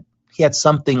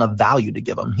something of value to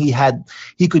give them. He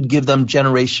could give them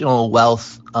generational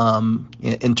wealth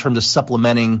in terms of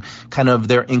supplementing kind of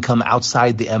their income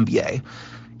outside the NBA.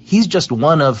 He's just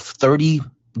one of 30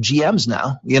 GMs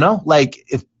now, like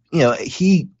if,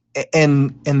 he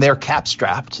and they're cap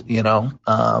strapped,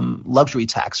 luxury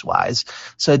tax wise.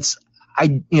 So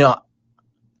over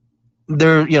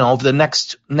the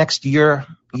next year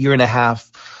and a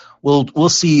half, we'll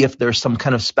see if there's some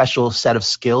kind of special set of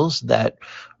skills that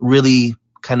really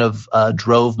kind of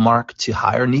drove Mark to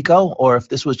hire Nico, or if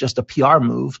this was just a PR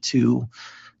move to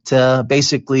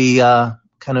basically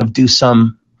kind of do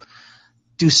some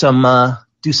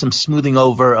smoothing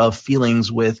over of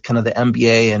feelings with kind of the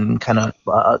NBA and kind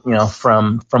of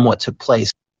from what took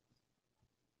place.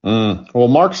 Well,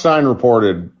 Mark Stein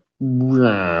reported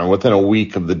within a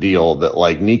week of the deal that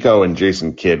like Nico and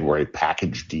Jason Kidd were a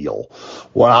package deal.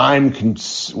 What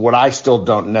I still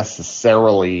don't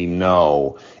necessarily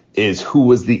know is who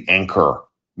was the anchor,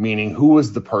 meaning who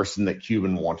was the person that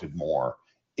Cuban wanted more.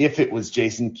 If it was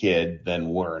Jason Kidd, then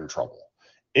we're in trouble.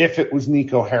 If it was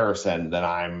Nico Harrison, then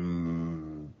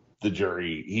I'm the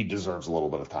jury. He deserves a little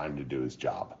bit of time to do his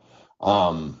job.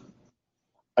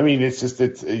 I mean, it's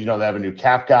they have a new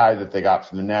cap guy that they got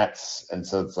from the Nets, and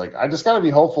so it's like I just got to be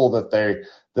hopeful that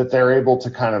they're able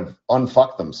to kind of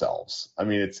unfuck themselves. I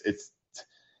mean, it's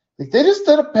like they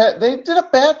did a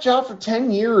bad job for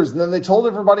 10 years, and then they told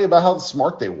everybody about how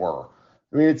smart they were.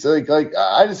 I mean, it's like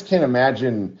I just can't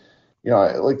imagine.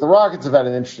 Like the Rockets have had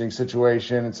an interesting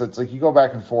situation, and so it's like you go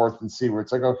back and forth and see where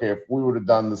it's like, okay, if we would have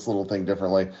done this little thing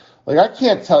differently. Like I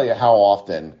can't tell you how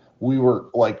often we were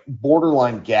like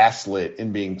borderline gaslit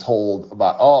in being told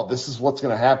about, oh, this is what's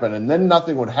going to happen, and then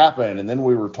nothing would happen, and then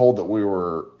we were told that we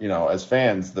were, as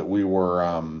fans, that we were,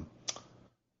 our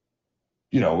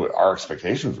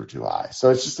expectations were too high.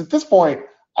 So it's just at this point,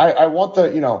 I want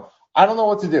I don't know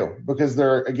what to do because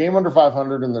they're a game under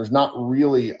 500 and there's not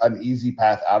really an easy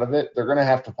path out of it. They're going to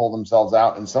have to pull themselves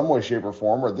out in some way, shape, or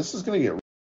form, or this is going to get.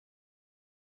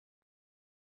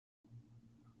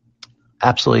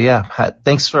 Absolutely, yeah.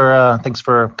 Thanks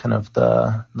for kind of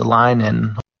the line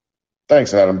and.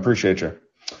 Thanks, Adam. Appreciate you.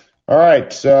 All right,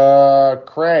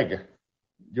 Craig,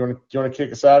 you want to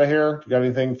kick us out of here? You got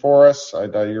anything for us?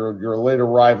 You're a late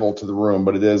arrival to the room,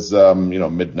 but it is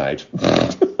midnight.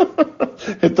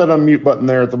 Hit that unmute button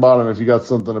there at the bottom if you got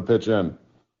something to pitch in.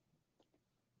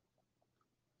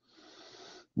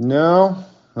 No,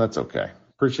 that's okay.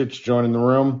 Appreciate you joining the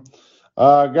room.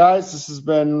 Guys, this has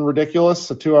been ridiculous,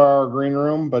 a 2-hour green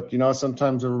room, but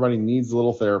sometimes everybody needs a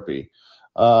little therapy.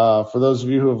 For those of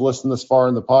you who have listened this far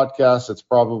in the podcast, it's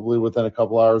probably within a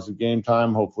couple hours of game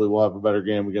time. Hopefully we'll have a better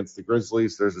game against the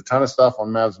Grizzlies. There's a ton of stuff on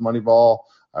Mavs Moneyball.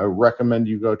 I recommend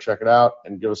you go check it out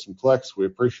and give us some clicks. We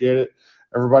appreciate it.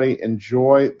 Everybody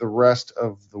enjoy the rest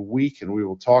of the week, and we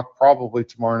will talk probably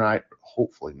tomorrow night, but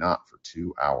hopefully not for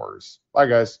 2 hours. Bye,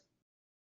 guys.